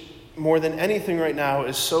 which more than anything right now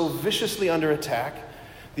is so viciously under attack,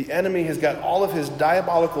 the enemy has got all of his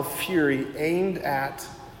diabolical fury aimed at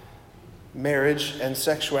marriage and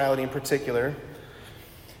sexuality in particular.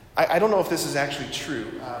 I don't know if this is actually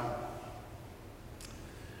true,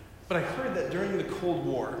 but I heard that during the Cold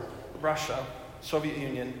War, Russia, Soviet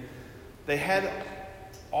Union, they had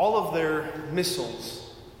all of their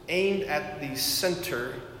missiles aimed at the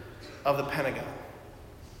center of the Pentagon.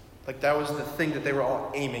 Like that was the thing that they were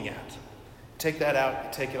all aiming at. Take that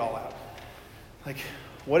out, take it all out. Like,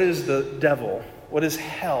 what is the devil, what is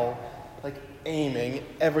hell, like aiming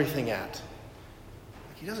everything at?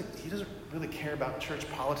 He doesn't really care about church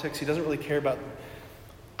politics. He doesn't really care about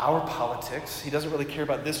our politics. He doesn't really care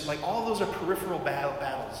about this. Like all those are peripheral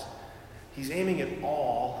battles. He's aiming it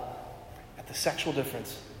all at the sexual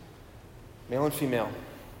difference, male and female.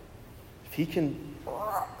 If he can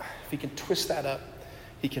twist that up,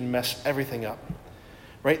 he can mess everything up,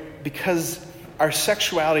 right? Because our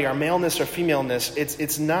sexuality, our maleness, our femaleness,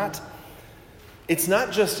 it's not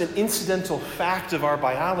just an incidental fact of our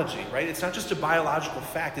biology, right? It's not just a biological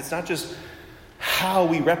fact. It's not just how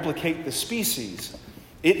we replicate the species.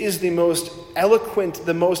 It is the most eloquent,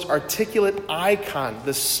 the most articulate icon,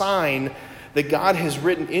 the sign that God has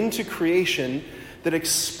written into creation that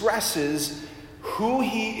expresses who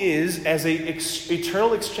he is as an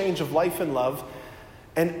eternal exchange of life and love,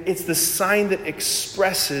 And it's the sign that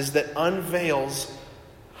expresses, that unveils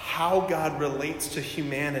how God relates to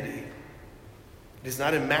humanity. It is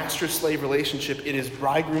not a master-slave relationship. It is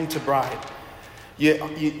bridegroom to bride.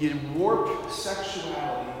 You warp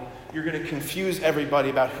sexuality, you're going to confuse everybody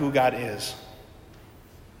about who God is.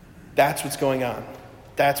 That's what's going on.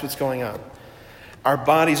 That's what's going on. Our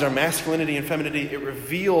bodies, our masculinity and femininity, it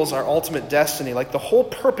reveals our ultimate destiny. Like the whole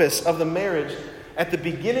purpose of the marriage at the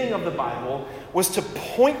beginning of the Bible was to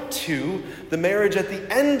point to the marriage at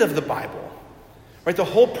the end of the Bible. Right? The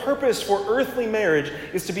whole purpose for earthly marriage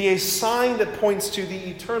is to be a sign that points to the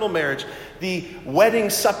eternal marriage, the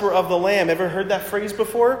wedding supper of the Lamb. Ever heard that phrase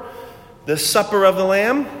before? The supper of the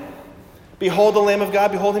Lamb. Behold the Lamb of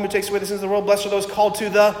God, behold him who takes away the sins of the world. Blessed are those called to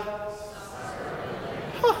the...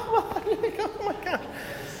 Oh my God.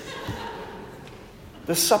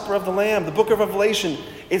 The supper of the Lamb. The book of Revelation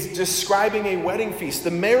is describing a wedding feast.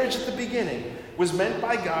 The marriage at the beginning was meant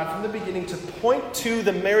by God from the beginning to point to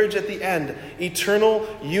the marriage at the end. Eternal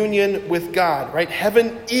union with God, right?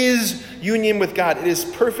 Heaven is union with God. It is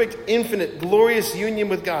perfect, infinite, glorious union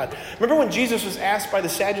with God. Remember when Jesus was asked by the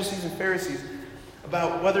Sadducees and Pharisees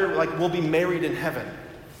about whether we'll be married in heaven?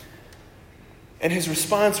 And his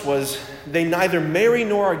response was, they neither marry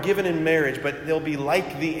nor are given in marriage, but they'll be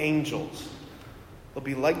like the angels. They'll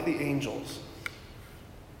be like the angels.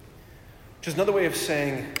 Which is another way of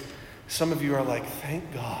saying, some of you are like,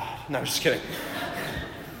 thank God. No, I'm just kidding.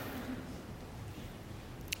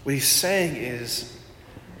 What he's saying is,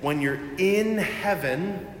 when you're in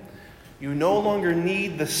heaven, you no longer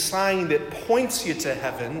need the sign that points you to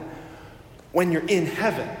heaven when you're in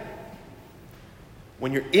heaven.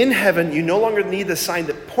 When you're in heaven, you no longer need the sign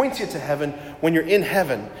that points you to heaven when you're in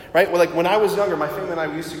heaven. Right? Well, like when I was younger, my family and I,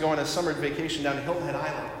 we used to go on a summer vacation down to Hilton Head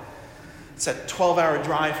Island. It's a 12-hour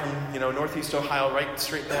drive from, northeast Ohio, right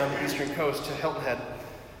straight down the eastern coast to Hilton Head.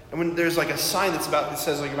 And when there's like a sign that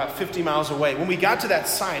says about 50 miles away. When we got to that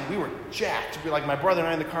sign, we were jacked. We were like, my brother and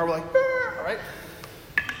I in the car were like, all right.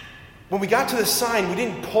 When we got to the sign, we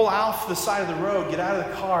didn't pull off the side of the road, get out of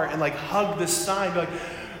the car, and hug the sign, be like,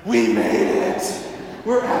 we made it.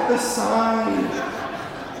 We're at the sign.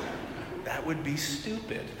 That would be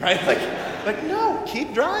stupid, right? Like no,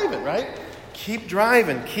 keep driving, right? Keep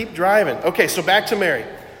driving. Okay, so back to Mary.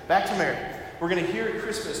 We're going to hear at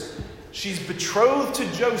Christmas, she's betrothed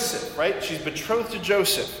to Joseph, right? She's betrothed to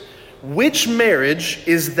Joseph. Which marriage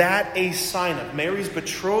is that a sign of? Mary's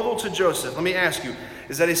betrothal to Joseph. Let me ask you,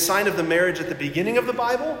 is that a sign of the marriage at the beginning of the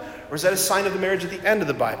Bible? Or is that a sign of the marriage at the end of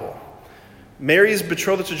the Bible? Mary's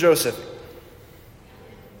betrothal to Joseph.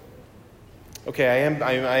 Okay,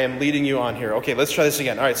 I am leading you on here. Okay, let's try this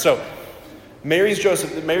again. All right, so Mary's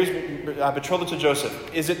betrothal to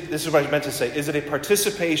Joseph. This is what I meant to say. Is it a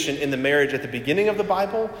participation in the marriage at the beginning of the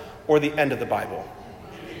Bible or the end of the Bible?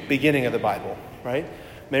 Beginning of the Bible, right?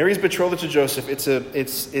 Mary's betrothal to Joseph, it's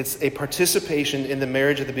a participation in the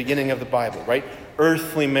marriage at the beginning of the Bible, right?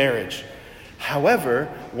 Earthly marriage. However,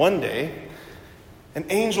 one day, an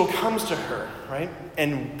angel comes to her, right?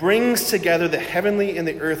 And brings together the heavenly and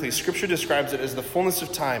the earthly. Scripture describes it as the fullness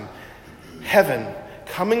of time. Heaven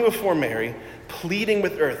coming before Mary, pleading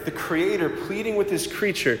with earth. The Creator pleading with His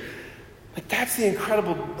creature. That's the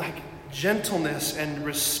incredible gentleness and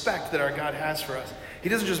respect that our God has for us. He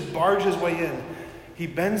doesn't just barge His way in. He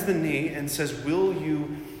bends the knee and says, will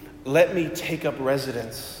you let me take up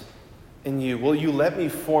residence in you? Will you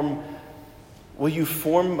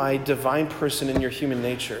form my divine person in your human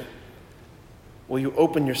nature? Will you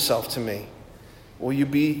open yourself to me? Will you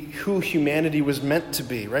be who humanity was meant to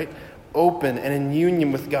be, right? Open and in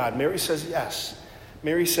union with God. Mary says yes.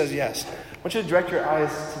 Mary says yes. I want you to direct your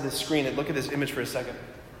eyes to the screen and look at this image for a second.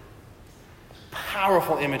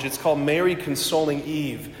 Powerful image. It's called Mary consoling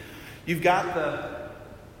Eve. You've got the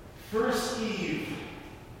first Eve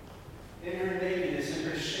in her nakedness, in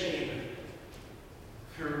her shame.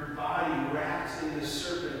 Her body wrapped in the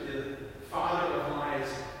serpent, the father of lies,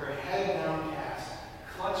 her head downcast,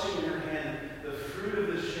 clutching in her hand the fruit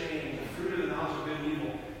of the shame, the fruit of the knowledge of good and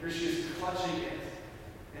evil. Here she is clutching it.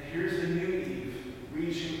 And here's the new Eve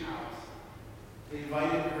reaching out,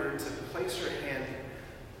 inviting her to place her hand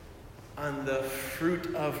on the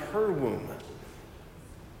fruit of her womb.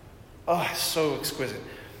 Oh, so exquisite.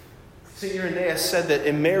 St. Irenaeus said that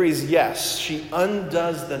in Mary's yes, she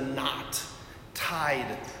undoes the knot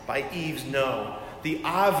tied by Eve's no. The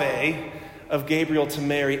Ave of Gabriel to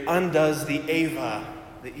Mary undoes the Ava,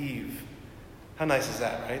 the Eve. How nice is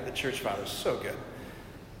that, right? The church fathers, so good.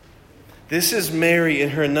 This is Mary in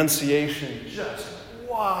her Annunciation, just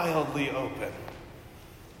wildly open.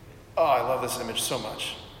 Oh, I love this image so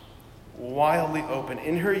much. Wildly open.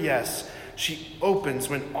 In her yes, she opens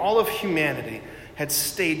when all of humanity had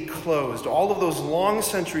stayed closed. All of those long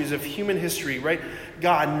centuries of human history, right?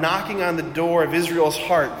 God knocking on the door of Israel's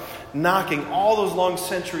heart, knocking all those long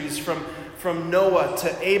centuries from Noah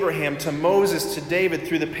to Abraham to Moses to David,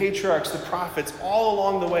 through the patriarchs, the prophets, all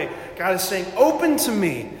along the way. God is saying, open to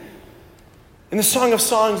me. In the Song of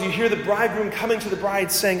Songs, you hear the bridegroom coming to the bride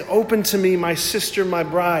saying, open to me, my sister, my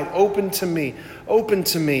bride, open to me, open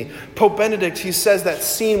to me. Pope Benedict, he says that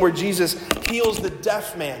scene where Jesus heals the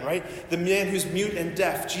deaf man, right? The man who's mute and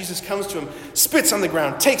deaf. Jesus comes to him, spits on the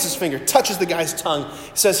ground, takes his finger, touches the guy's tongue.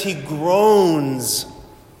 He says he groans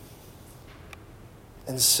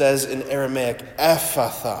and says in Aramaic,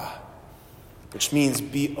 Ephatha, which means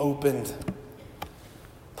be opened.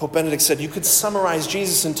 Pope Benedict said you could summarize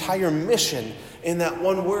Jesus' entire mission in that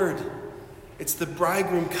one word. It's the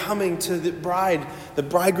bridegroom coming to the bride, the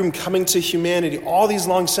bridegroom coming to humanity, all these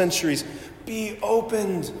long centuries. Be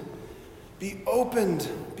opened, be opened,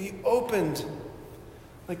 be opened.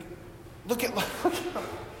 Like, look at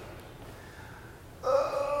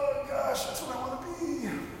oh gosh, that's what I want to be.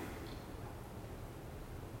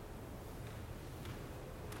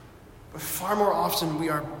 But far more often we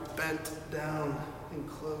are bent down and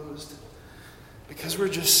closed because we're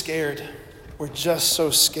just scared. We're just so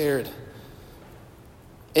scared.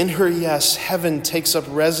 In her, yes, heaven takes up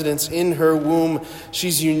residence in her womb.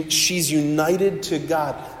 She's united to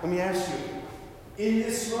God. Let me ask you, in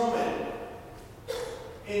this moment,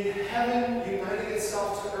 in heaven uniting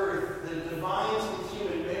itself to earth, the divine to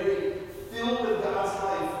human, Mary, filled with God's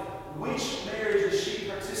life, which marriage is she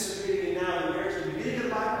participating in now? The marriage at the beginning of the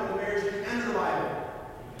Bible and the marriage at the end of the Bible?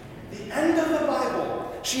 The end of the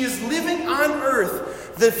Bible. She is living on earth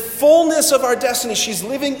the fullness of our destiny. She's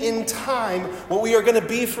living in time what we are going to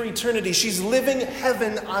be for eternity. She's living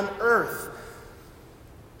heaven on earth.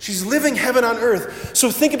 She's living heaven on earth.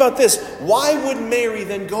 So think about this. Why would Mary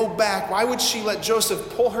then go back? Why would she let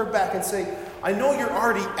Joseph pull her back and say, I know you're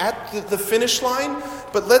already at the finish line,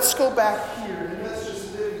 but let's go back here and let's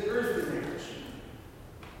just live the earthly marriage.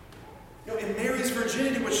 You know, in Mary's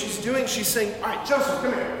virginity, what she's doing, she's saying, all right, Joseph,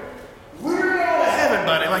 come here. We're going to heaven,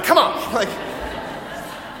 buddy. Like, come on. Like,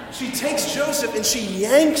 she takes Joseph and she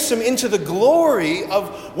yanks him into the glory of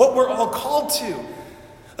what we're all called to.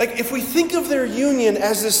 Like, if we think of their union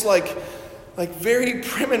as this, like very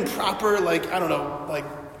prim and proper, like, I don't know, like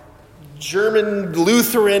German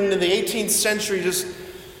Lutheran in the 18th century, just,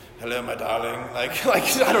 hello, my darling. Like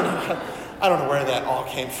I don't know where that all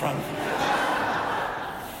came from.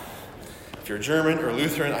 If you're German or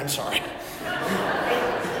Lutheran, I'm sorry.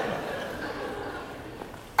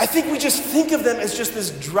 I think we just think of them as just this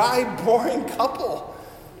dry, boring couple.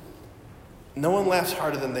 No one laughed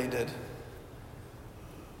harder than they did.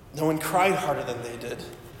 No one cried harder than they did.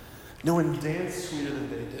 No one danced sweeter than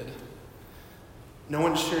they did. No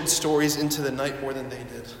one shared stories into the night more than they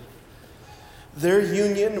did. Their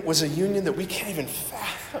union was a union that we can't even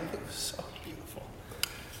fathom. It was so beautiful.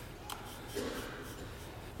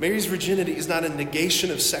 Mary's virginity is not a negation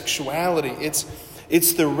of sexuality.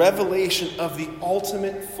 It's the revelation of the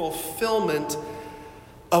ultimate fulfillment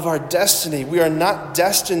of our destiny. We are not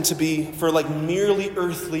destined to be for like merely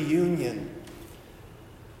earthly union.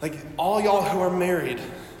 Like all y'all who are married,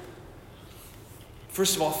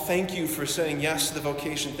 first of all, thank you for saying yes to the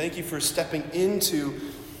vocation. Thank you for stepping into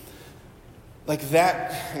like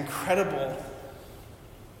that incredible,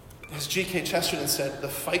 as G.K. Chesterton said, the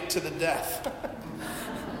fight to the death.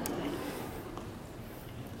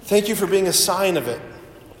 Thank you for being a sign of it.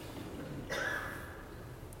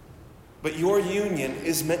 But your union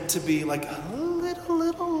is meant to be like a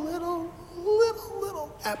little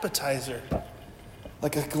appetizer.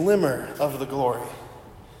 Like a glimmer of the glory.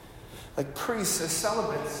 Like priests as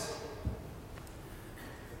celibates.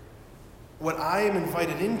 What I am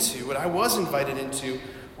invited into, what I was invited into,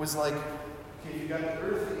 was like, okay, you got the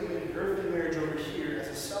earthly marriage over here as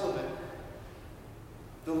a celibate.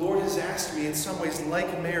 The Lord has asked me in some ways,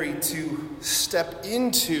 like Mary, to step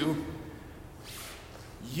into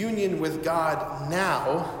union with God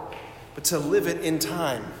now, but to live it in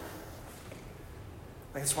time.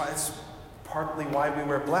 That's why it's partly why we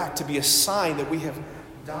wear black, to be a sign that we have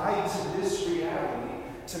died to this reality,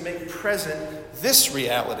 to make present this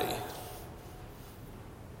reality.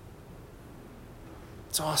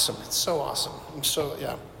 It's awesome. It's so awesome.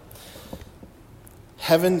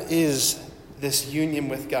 Heaven is this union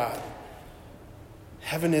with God.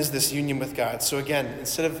 Heaven is this union with God. So again,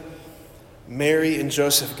 instead of Mary and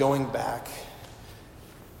Joseph going back,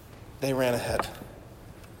 they ran ahead.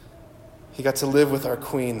 He got to live with our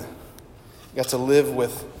queen. He got to live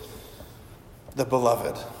with the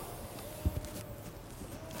beloved.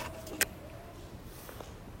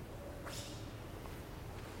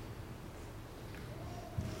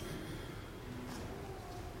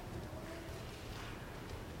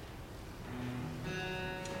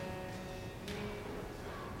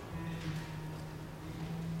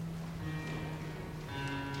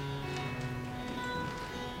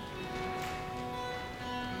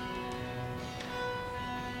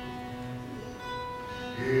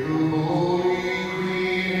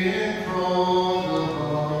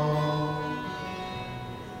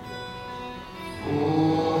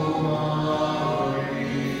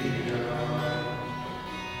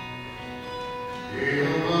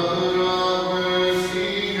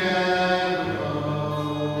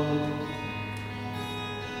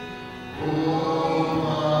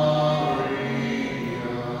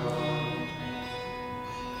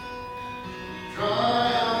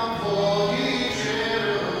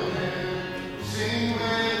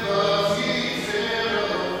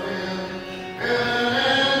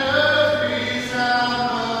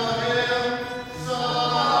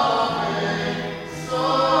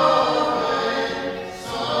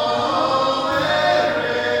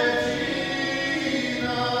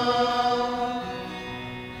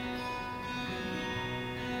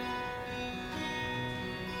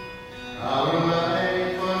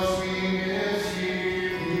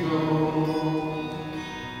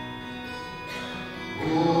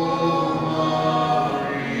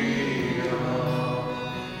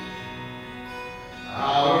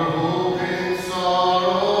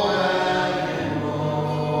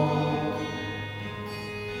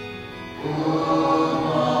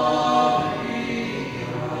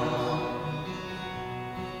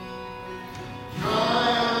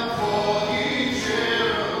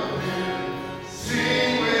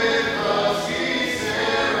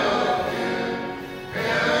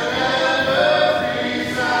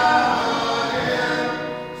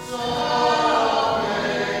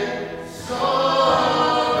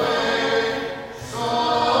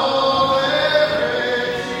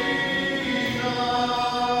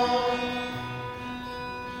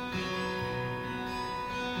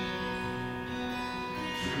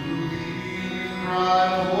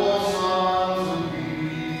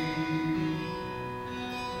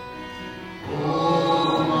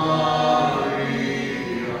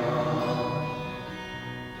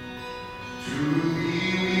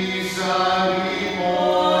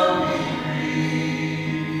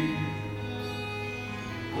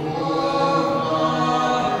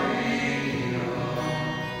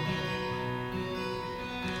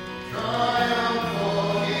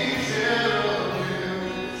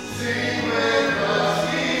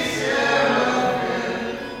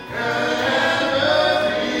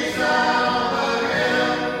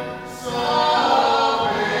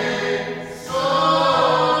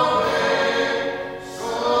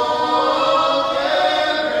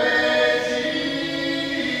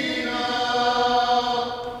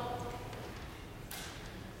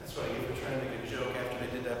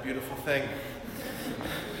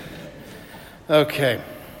 Okay.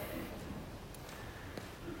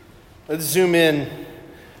 Let's zoom in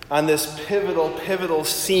on this pivotal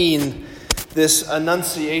scene, this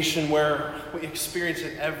annunciation where we experience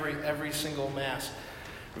it every single Mass.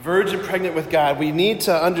 Virgin pregnant with God. We need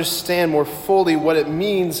to understand more fully what it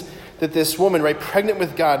means that this woman, right, pregnant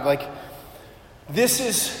with God, like, this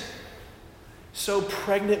is so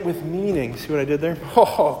pregnant with meaning. See what I did there?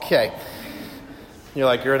 Oh, okay. You're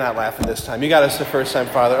like, you're not laughing this time. You got us the first time,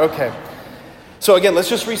 Father. Okay. So again, let's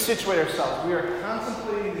just resituate ourselves. We are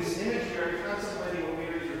contemplating this image. We are contemplating what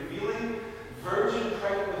Mary is revealing. Virgin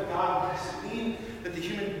pregnant with God. What does it mean that the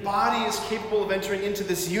human body is capable of entering into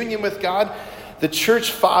this union with God? The church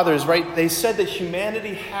fathers, right, they said that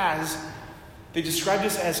humanity they described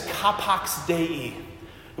us as capax Dei.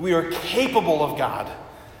 We are capable of God.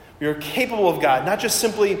 We are capable of God, not just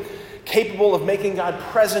simply capable of making God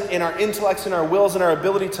present in our intellects and our wills and our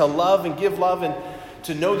ability to love and give love and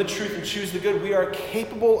to know the truth and choose the good. We are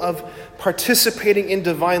capable of participating in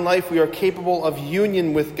divine life. We are capable of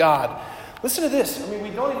union with God. Listen to this. I mean, we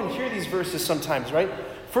don't even hear these verses sometimes, right?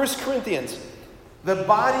 1 Corinthians, the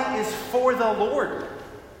body is for the Lord,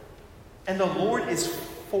 and the Lord is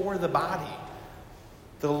for the body.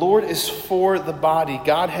 The Lord is for the body.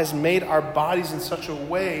 God has made our bodies in such a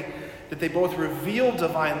way that they both reveal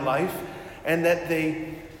divine life and that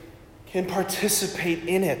they can participate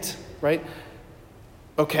in it, right?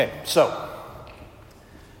 Okay, so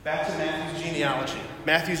back to Matthew's genealogy.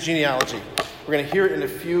 Matthew's genealogy. We're going to hear it in a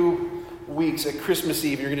few weeks at Christmas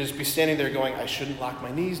Eve. You're going to just be standing there going, I shouldn't lock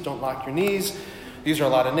my knees. Don't lock your knees. These are a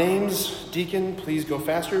lot of names. Deacon, please go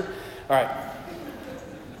faster. All right.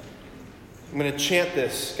 I'm going to chant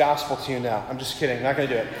this gospel to you now. I'm just kidding. I'm not going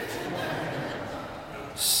to do it.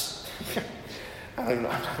 I don't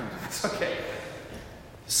know. It's okay.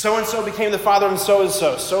 So-and-so became the father of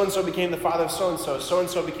so-and-so. So-and-so became the father of so-and-so.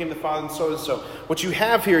 So-and-so became the father of so-and-so. What you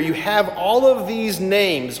have here, you have all of these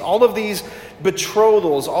names, all of these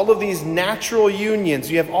betrothals, all of these natural unions.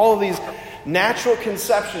 You have all of these natural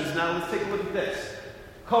conceptions. Now let's take a look at this.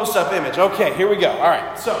 Close-up image. Okay, here we go. All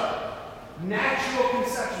right, so natural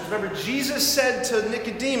conceptions. Remember, Jesus said to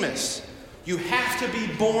Nicodemus, you have to be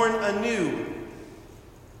born anew.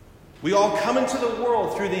 We all come into the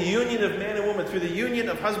world through the union of man and woman, through the union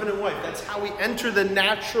of husband and wife. That's how we enter the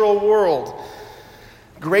natural world.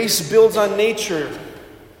 Grace builds on nature.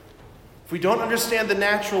 If we don't understand the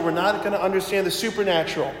natural, we're not going to understand the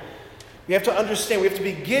supernatural. We have to understand, we have to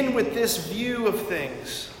begin with this view of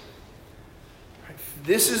things.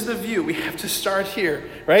 This is the view. We have to start here,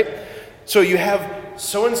 right? So you have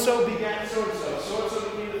so-and-so begat so-and-so. So-and-so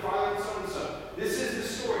became the father of so-and-so. This is the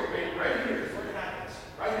story, right here. Is where it happens.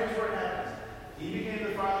 Right here is where it happens. He became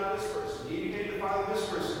the father of this person. He became the father of this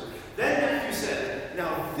person. Then Matthew said,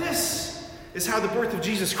 now this is how the birth of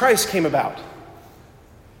Jesus Christ came about.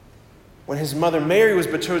 When his mother Mary was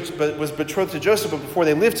betrothed to Joseph, but before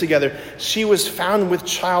they lived together, she was found with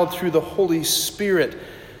child through the Holy Spirit.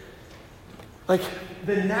 Like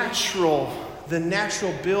the natural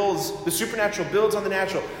builds, the supernatural builds on the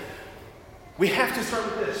natural. We have to start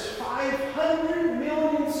with this. 500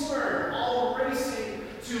 million sperm all racing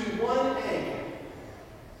to one egg.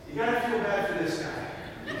 You gotta feel bad for this guy.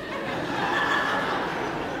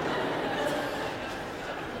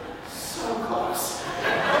 So close.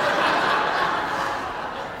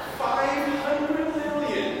 500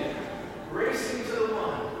 million racing to the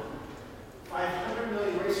one. 500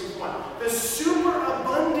 million racing to one. The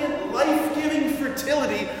superabundant, life-giving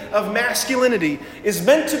fertility of masculinity is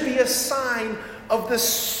meant to be a sign of the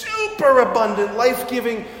superabundant,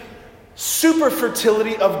 life-giving super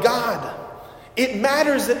fertility of God. It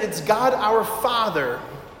matters that it's God our Father.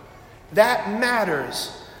 That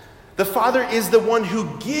matters. The Father is the one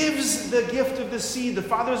who gives the gift of the seed. The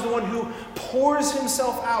Father is the one who pours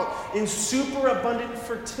himself out in superabundant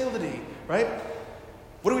fertility, right?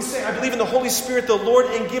 What do we say? I believe in the Holy Spirit, the Lord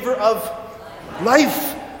and giver of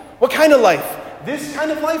life. What kind of life? This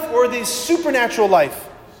kind of life or the supernatural life?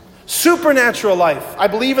 Supernatural life. I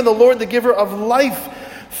believe in the Lord, the giver of life.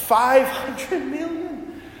 500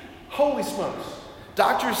 million. Holy smokes.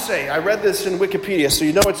 Doctors say, I read this in Wikipedia, so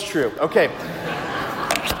you know it's true. Okay.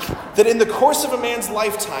 That in the course of a man's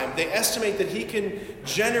lifetime, they estimate that he can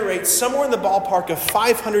generate somewhere in the ballpark of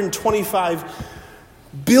 525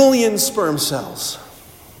 billion sperm cells.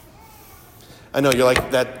 I know, you're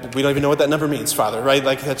like, that. We don't even know what that number means, Father, right?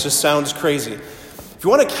 Like, that just sounds crazy. If you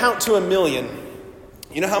want to count to 1 million,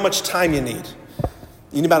 you know how much time you need?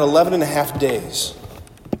 You need about 11 and a half days.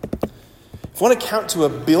 If you want to count to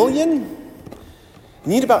 1 billion, you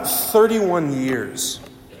need about 31 years.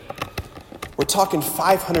 We're talking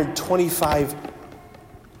 525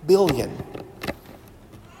 billion.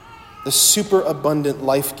 The superabundant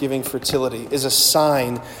life-giving fertility is a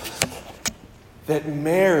sign that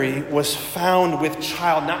Mary was found with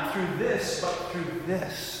child, not through this, but through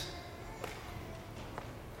this.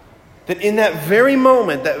 That in that very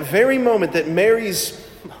moment that Mary's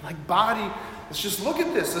body, let's just look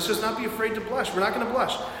at this. Let's just not be afraid to blush. We're not going to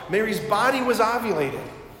blush. Mary's body was ovulated.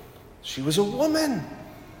 She was a woman,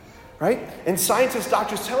 right? And scientists,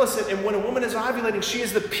 doctors tell us that and when a woman is ovulating, she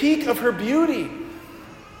is the peak of her beauty.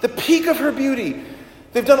 The peak of her beauty.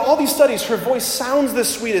 They've done all these studies. Her voice sounds the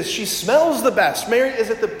sweetest. She smells the best. Mary is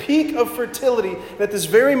at the peak of fertility. And at this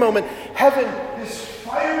very moment, heaven, this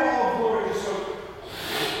fireball of glory just goes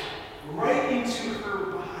right into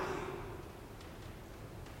her body.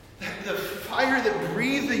 The fire that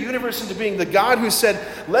breathed the universe into being, the God who said,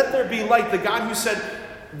 let there be light, the God who said,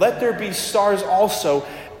 let there be stars also,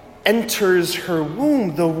 enters her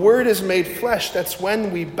womb. The Word is made flesh. That's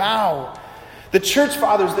when we bow. The church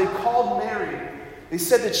fathers, they called Mary. They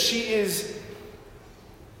said that she is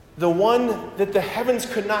the one that the heavens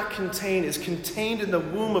could not contain, is contained in the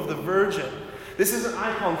womb of the Virgin. This is an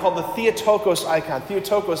icon called the Theotokos icon.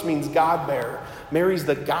 Theotokos means God-bearer. Mary's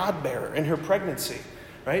the God-bearer in her pregnancy,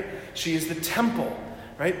 right? She is the temple,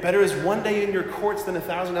 right? Better is one day in your courts than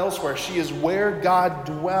 1,000 elsewhere. She is where God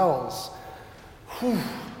dwells. Whew.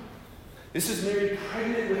 This is Mary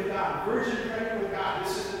pregnant with God, virgin pregnant with God.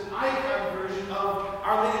 This is an icon version of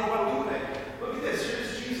Our Lady of Guadalupe. Look at this.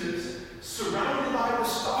 Here's Jesus surrounded by the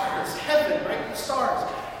stars. Heaven, right? The stars.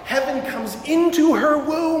 Heaven comes into her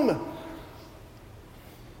womb.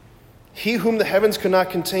 He whom the heavens could not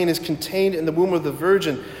contain is contained in the womb of the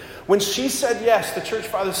Virgin. When she said yes, the church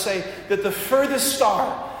fathers say that the furthest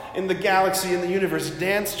star in the galaxy, in the universe,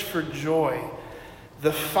 danced for joy.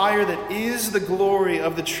 The fire that is the glory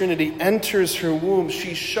of the Trinity enters her womb.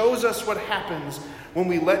 She shows us what happens when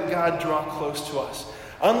we let God draw close to us.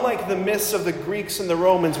 Unlike the myths of the Greeks and the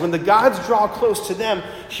Romans, when the gods draw close to them,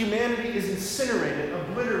 humanity is incinerated,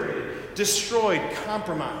 obliterated, destroyed,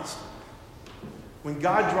 compromised. When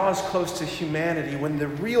God draws close to humanity, when the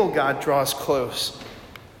real God draws close,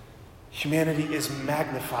 humanity is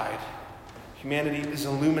magnified. Humanity is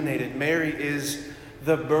illuminated. Mary is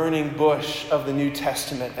the burning bush of the New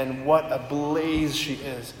Testament, and what a blaze she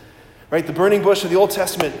is. Right? The burning bush of the Old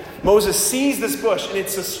Testament, Moses sees this bush, and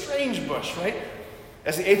it's a strange bush, right?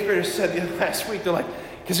 As the 8th graders said last week, they're like,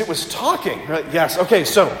 because it was talking, right? Yes, okay,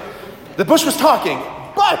 so the bush was talking,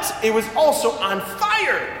 but it was also on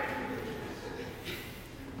fire.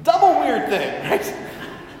 Double weird thing, right?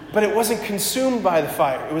 But it wasn't consumed by the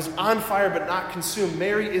fire. It was on fire but not consumed.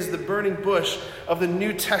 Mary is the burning bush of the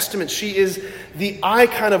New Testament. She is the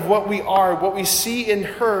icon of what we are, what we see in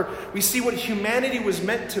her. We see what humanity was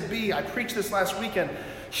meant to be. I preached this last weekend.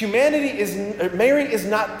 Mary is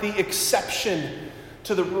not the exception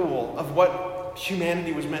to the rule of what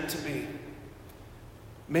humanity was meant to be.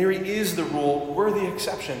 Mary is the rule. We're the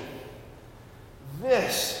exception.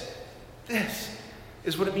 This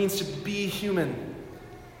is what it means to be human.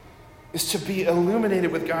 Is to be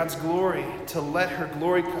illuminated with God's glory, to let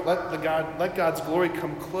God's glory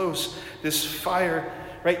come close. This fire,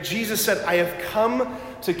 right? Jesus said, I have come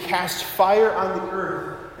to cast fire on the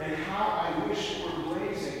earth, and how I wish it were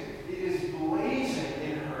blazing. It is blazing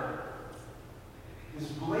in her. It is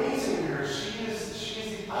blazing in her. She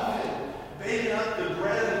is the oven, baking up the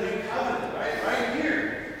bread of the new covenant, right? Right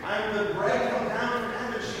here. I'm the bread come down from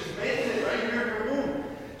heaven. She's baking it right here in her womb.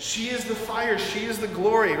 She is the fire. She is the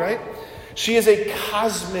glory, right? She is a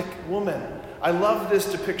cosmic woman. I love this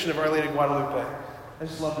depiction of Our Lady of Guadalupe. I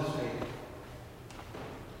just love this painting.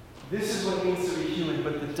 This is what it means to be human,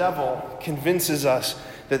 but the devil convinces us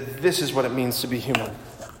that this is what it means to be human.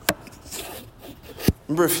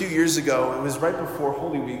 Remember a few years ago, it was right before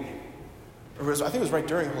Holy Week, I think it was right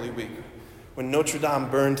during Holy Week, when Notre Dame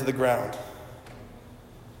burned to the ground.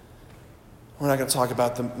 We're not going to talk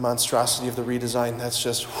about the monstrosity of the redesign. That's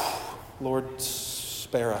just, Lord,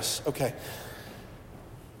 spare us. Okay.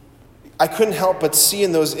 I couldn't help but see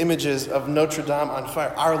in those images of Notre Dame on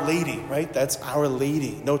fire. Our Lady, right? That's Our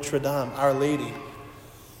Lady. Notre Dame, Our Lady.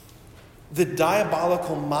 The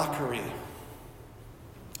diabolical mockery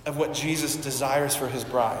of what Jesus desires for his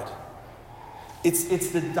bride. It's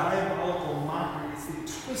the diabolical mockery. It's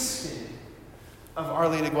the twisting of Our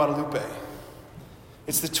Lady of Guadalupe.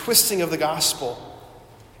 It's the twisting of the gospel.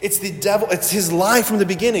 It's the devil. It's his lie from the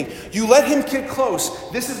beginning. You let him get close,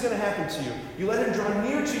 this is going to happen to you. You let him draw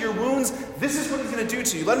near to your wounds, this is what he's going to do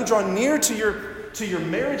to you. Let him draw near to your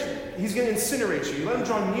marriage, he's going to incinerate you. You let him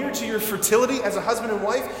draw near to your fertility as a husband and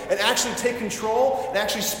wife and actually take control and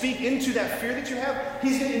actually speak into that fear that you have,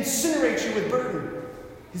 he's going to incinerate you with burden.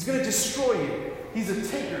 He's going to destroy you. He's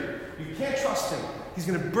a taker. You can't trust him. He's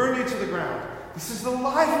going to burn you to the ground. This is the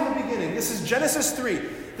lie from the beginning. This is Genesis 3.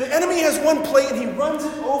 The enemy has one plate and he runs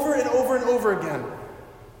it over and over and over again.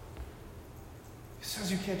 He says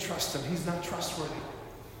you can't trust him. He's not trustworthy.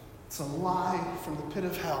 It's a lie from the pit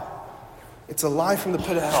of hell. It's a lie from the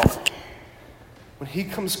pit of hell. When he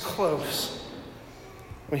comes close,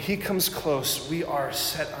 we are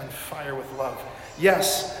set on fire with love.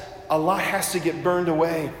 Yes, a lot has to get burned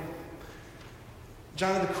away.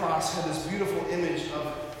 John of the Cross had this beautiful image of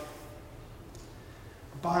a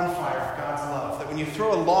bonfire of God's love. That when you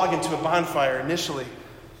throw a log into a bonfire initially,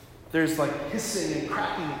 there's like hissing and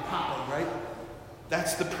cracking and popping, right?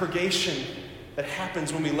 That's the purgation that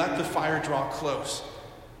happens when we let the fire draw close.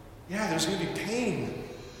 Yeah, there's going to be pain.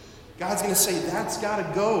 God's going to say, that's got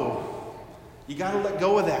to go. You got to let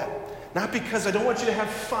go of that. Not because I don't want you to have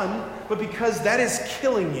fun, but because that is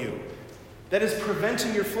killing you. That is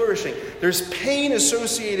preventing your flourishing. There's pain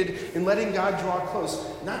associated in letting God draw close.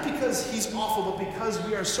 Not because he's awful, but because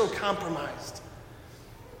we are so compromised.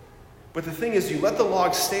 But the thing is, you let the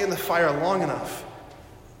log stay in the fire long enough,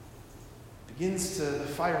 the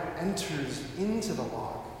fire enters into the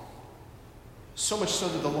log. So much so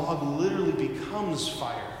that the log literally becomes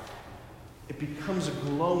fire. It becomes a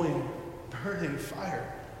glowing, burning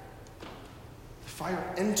fire. The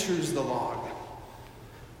fire enters the log.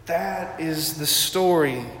 That is the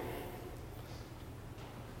story.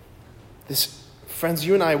 Friends,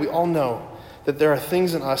 you and I, we all know that there are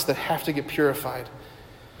things in us that have to get purified.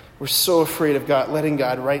 We're so afraid of God, letting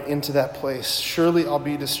God right into that place. Surely I'll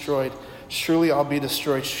be destroyed. Surely I'll be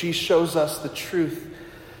destroyed. She shows us the truth.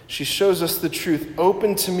 She shows us the truth.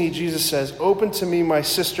 Open to me, Jesus says, open to me, my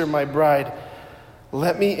sister, my bride.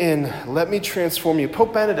 Let me in. Let me transform you.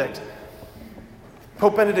 Pope Benedict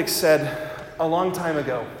said a long time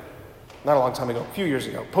ago, not a long time ago, a few years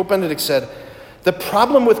ago, Pope Benedict said, the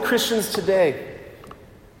problem with Christians today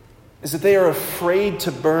is that they are afraid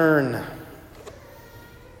to burn.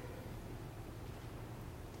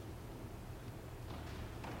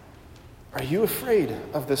 Are you afraid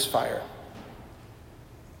of this fire?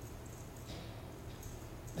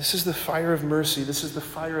 This is the fire of mercy. This is the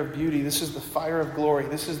fire of beauty. This is the fire of glory.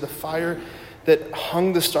 This is the fire that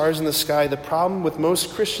hung the stars in the sky. The problem with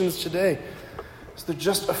most Christians today is they're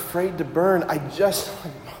just afraid to burn. I just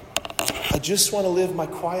want to live my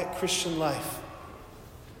quiet Christian life.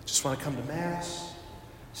 I just want to come to Mass,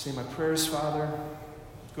 say my prayers, Father,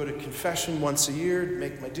 go to confession once a year,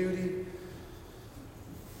 make my duty,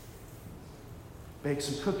 bake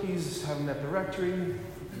some cookies, have them at the rectory.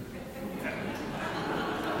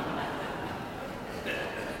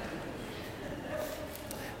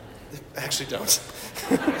 Actually don't.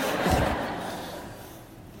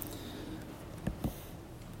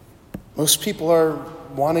 Most people are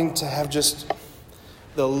wanting to have just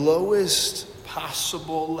the lowest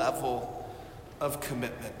possible level of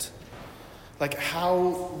commitment. Like, how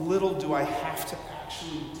little do I have to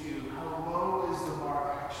actually do? How low is the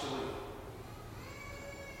bar actually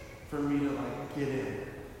for me to get in?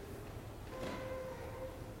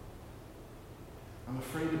 I'm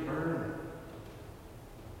afraid to burn.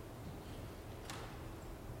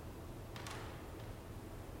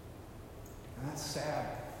 And that's sad.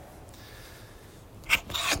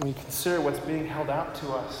 When you consider what's being held out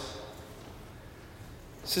to us.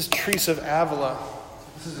 This is Teresa of Avila.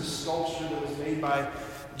 This is a sculpture that was made by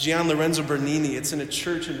Gian Lorenzo Bernini. It's in a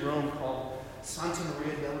church in Rome called Santa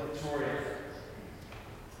Maria della Vittoria.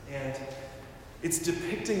 And it's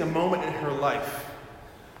depicting a moment in her life.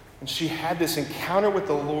 And she had this encounter with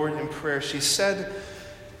the Lord in prayer. She said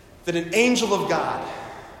that an angel of God,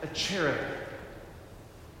 a cherub,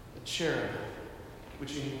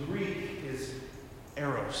 which in Greek is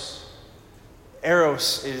Eros.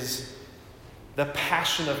 Eros is the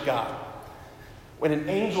passion of God. When an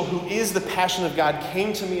angel who is the passion of God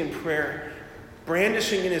came to me in prayer,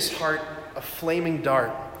 brandishing in his heart a flaming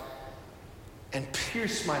dart, and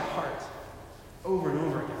pierced my heart over and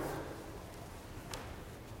over again.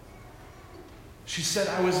 She said,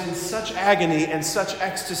 I was in such agony and such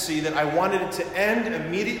ecstasy that I wanted it to end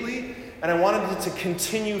immediately and I wanted it to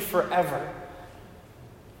continue forever.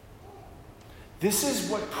 This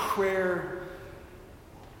is what prayer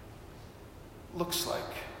looks like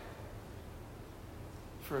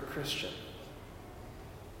for a Christian.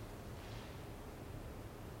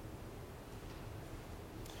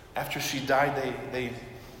 After she died, they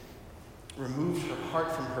removed her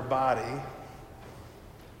heart from her body,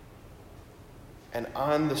 and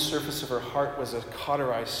on the surface of her heart was a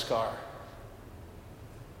cauterized scar.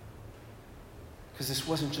 Because this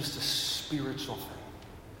wasn't just a spiritual thing.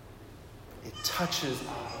 It touches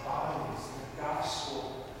our bodies. The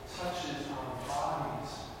gospel touches our bodies.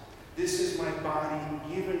 This is my body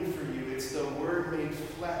given for you. It's the Word made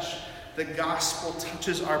flesh. The gospel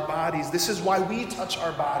touches our bodies. This is why we touch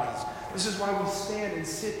our bodies. This is why we stand and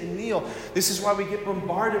sit and kneel. This is why we get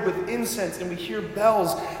bombarded with incense and we hear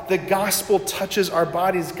bells. The gospel touches our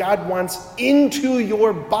bodies. God wants into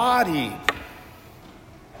your body.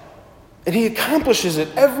 And He accomplishes it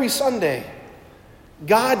every Sunday.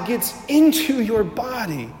 God gets into your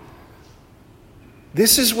body.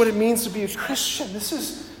 This is what it means to be a Christian. This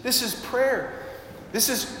is prayer. This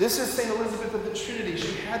is St. Elizabeth of the Trinity.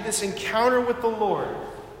 She had this encounter with the Lord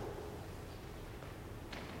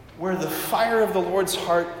where the fire of the Lord's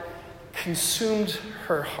heart consumed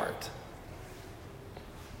her heart.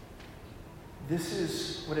 This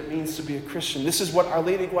is what it means to be a Christian. This is what Our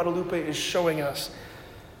Lady Guadalupe is showing us.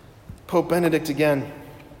 Pope Benedict again.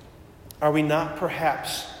 Are we not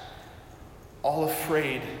perhaps all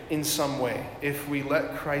afraid in some way if we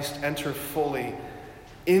let Christ enter fully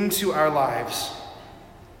into our lives?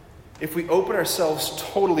 If we open ourselves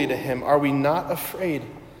totally to Him, are we not afraid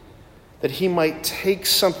that He might take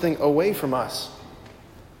something away from us?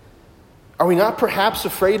 Are we not perhaps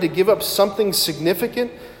afraid to give up something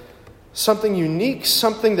significant, something unique,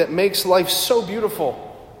 something that makes life so beautiful?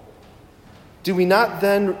 Do we not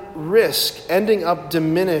then risk ending up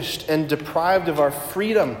diminished and deprived of our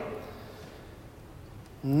freedom?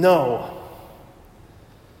 No.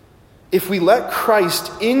 If we let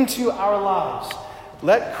Christ into our lives,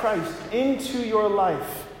 let Christ into your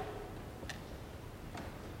life,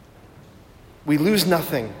 we lose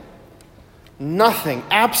nothing. Nothing,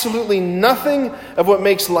 absolutely nothing of what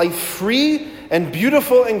makes life free and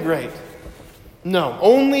beautiful and great. No,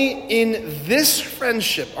 only in this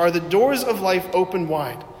friendship are the doors of life open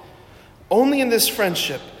wide. Only in this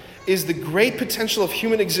friendship is the great potential of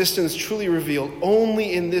human existence truly revealed.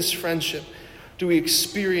 Only in this friendship do we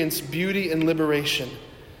experience beauty and liberation.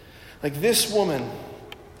 Like this woman,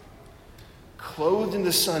 clothed in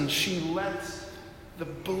the sun, she let the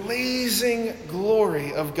blazing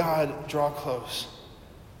glory of God draw close.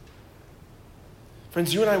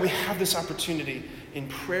 Friends, you and I, we have this opportunity. In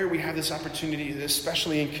prayer, we have this opportunity,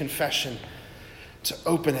 especially in confession, to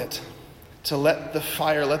open it, to let the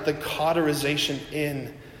fire, let the cauterization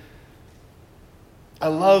in. I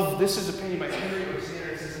love, this is a painting by Henry Alexander.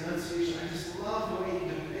 It says Annunciation. I just love the way he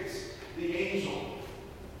depicts the angel.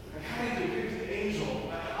 Like how he depicts the angel.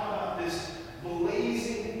 Like how about this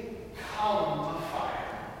blazing column of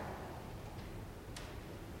fire?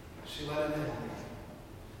 She let it in.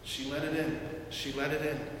 She let it in. She let it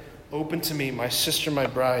in. Open to me, my sister, my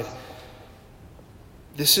bride.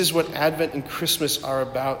 This is what Advent and Christmas are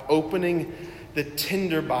about. Opening the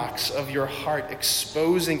tinderbox of your heart,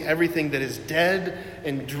 exposing everything that is dead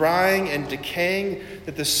and drying and decaying,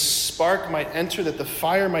 that the spark might enter, that the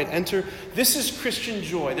fire might enter. This is Christian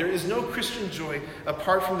joy. There is no Christian joy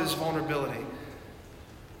apart from this vulnerability.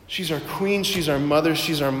 She's our queen, she's our mother,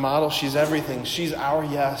 she's our model, she's everything. She's our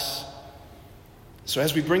yes. So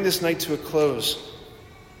as we bring this night to a close,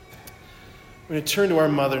 we're going to turn to our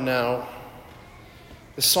mother now.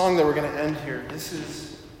 The song that we're going to end here, this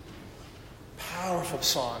is a powerful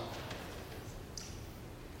song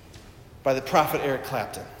by the prophet Eric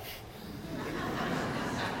Clapton,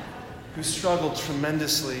 who struggled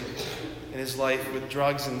tremendously in his life with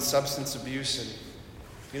drugs and substance abuse. And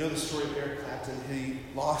you know the story of Eric Clapton. He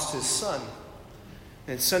lost his son,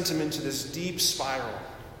 and it sent him into this deep spiral,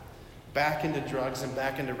 back into drugs and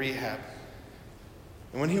back into rehab.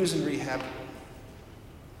 And when he was in rehab,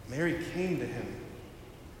 Mary came to him,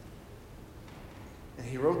 and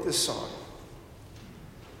he wrote this song.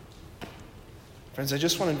 Friends, I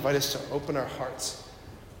just want to invite us to open our hearts.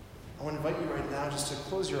 I want to invite you right now just to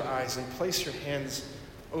close your eyes and place your hands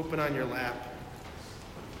open on your lap.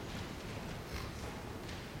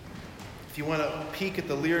 If you want to peek at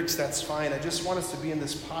the lyrics, that's fine. I just want us to be in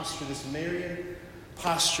this posture, this Marian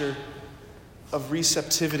posture of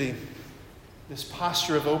receptivity, this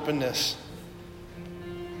posture of openness.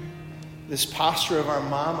 this posture of our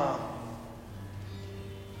mama,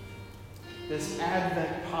 this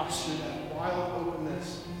Advent posture, that wild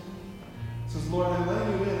openness. It says, Lord, I'm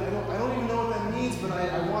letting you in. I don't even know what that means, but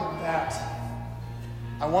I want that.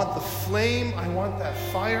 I want the flame. I want that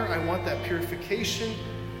fire. I want that purification.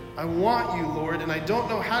 I want you, Lord, and I don't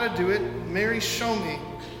know how to do it. Mary, show me.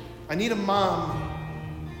 I need a mom.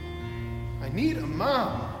 I need a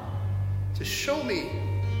mom to show me.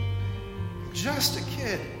 I'm just a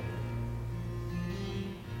kid.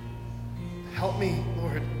 Help me,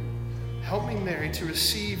 Lord. Help me, Mary, to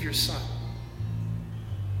receive your Son.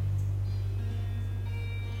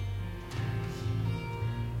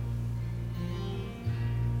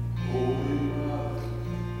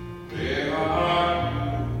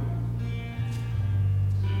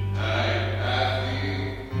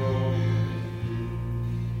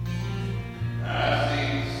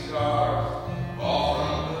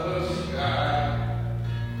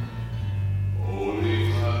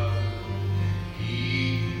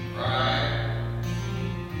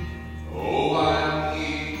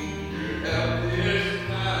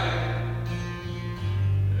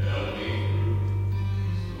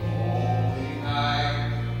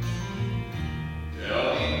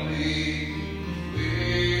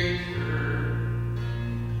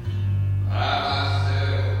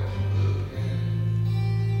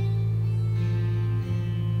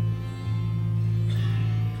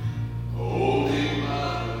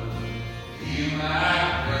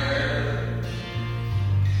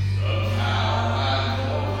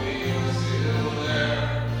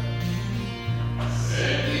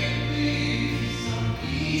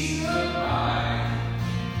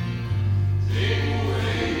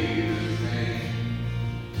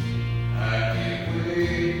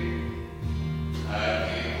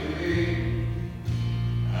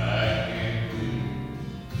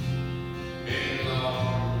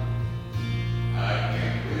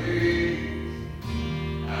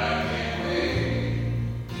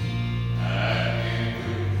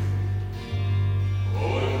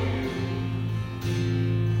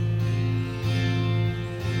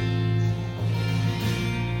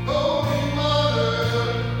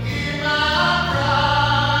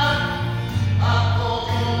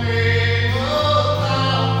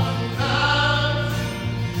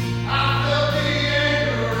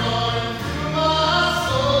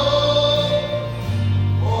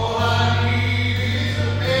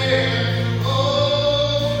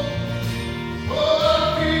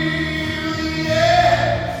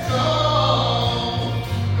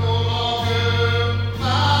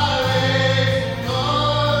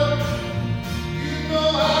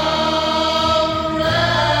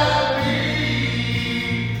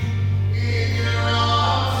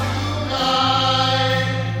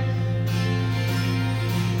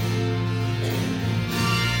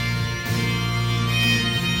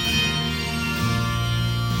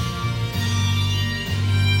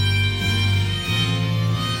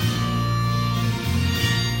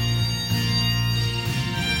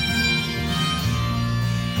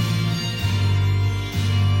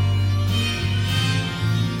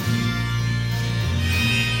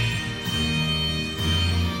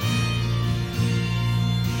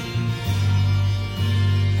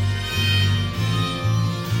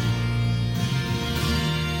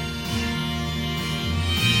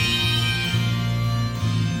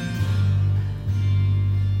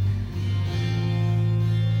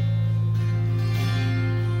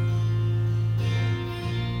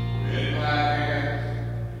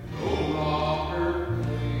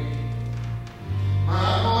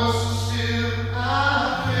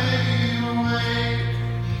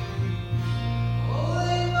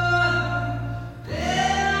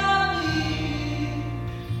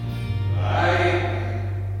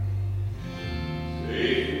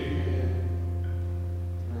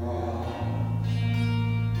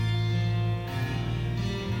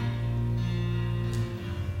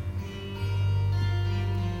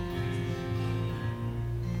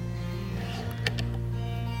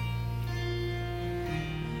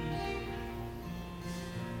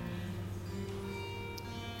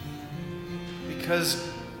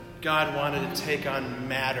 Because God wanted to take on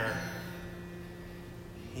matter,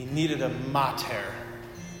 he needed a mater,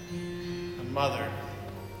 a mother.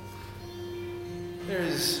 There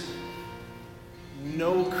is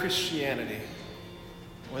no Christianity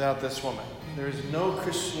without this woman. There is no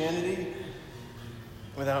Christianity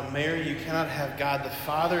without Mary. You cannot have God the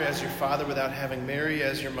Father as your father without having Mary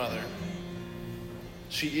as your mother.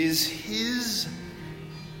 She is his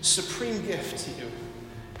supreme gift to you.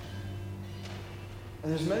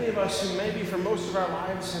 And there's many of us who maybe for most of our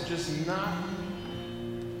lives have just not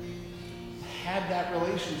had that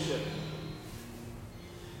relationship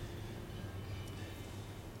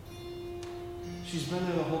She's been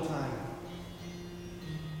there the whole time.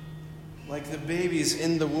 Like the babies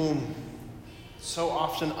in the womb, so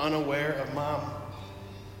often unaware of mom.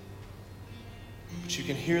 But you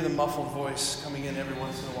can hear the muffled voice coming in every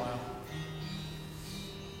once in a while.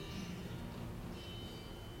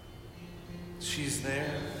 She's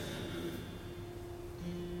there.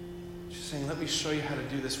 She's saying, let me show you how to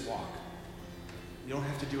do this walk. You don't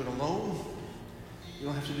have to do it alone. You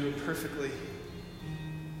don't have to do it perfectly.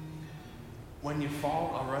 When you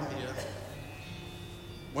fall, I'll run to you.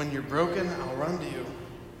 When you're broken, I'll run to you.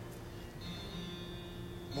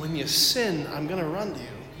 When you sin, I'm going to run to you.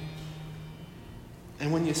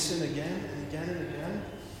 And when you sin again and again and again,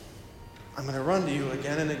 I'm going to run to you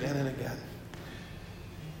again and again and again.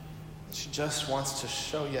 She just wants to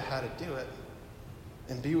show you how to do it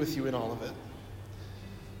and be with you in all of it.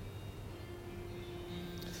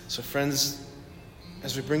 So friends,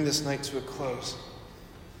 as we bring this night to a close,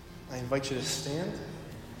 I invite you to stand.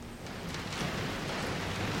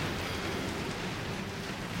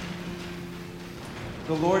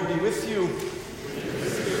 The Lord be with you.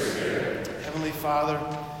 Heavenly Father,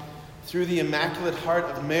 through the Immaculate Heart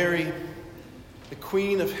of Mary, the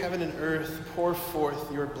Queen of heaven and earth, pour forth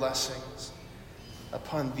your blessings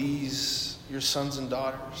upon these, your sons and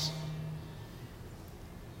daughters.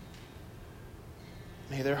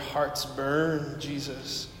 May their hearts burn,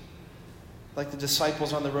 Jesus. Like the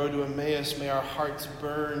disciples on the road to Emmaus, may our hearts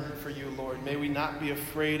burn for you, Lord. May we not be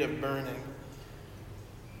afraid of burning.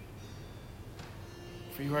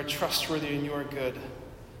 For you are trustworthy and you are good.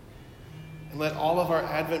 And let all of our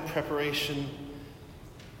Advent preparation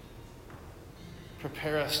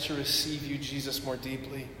prepare us to receive you, Jesus, more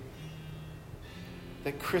deeply.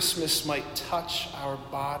 That Christmas might touch our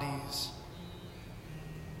bodies.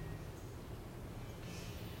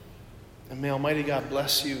 And may Almighty God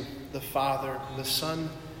bless you, the Father, the Son,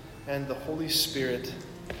 and the Holy Spirit.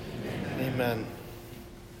 Amen.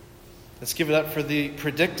 Let's give it up for the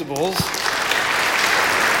predictables.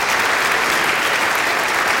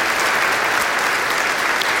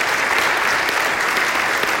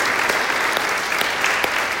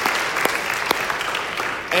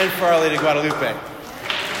 And for Our Lady of Guadalupe.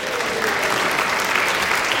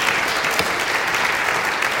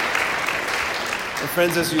 And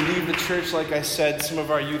friends, as you leave the church, like I said, some of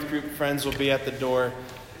our youth group friends will be at the door.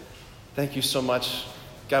 Thank you so much.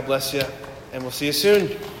 God bless you, and we'll see you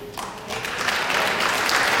soon.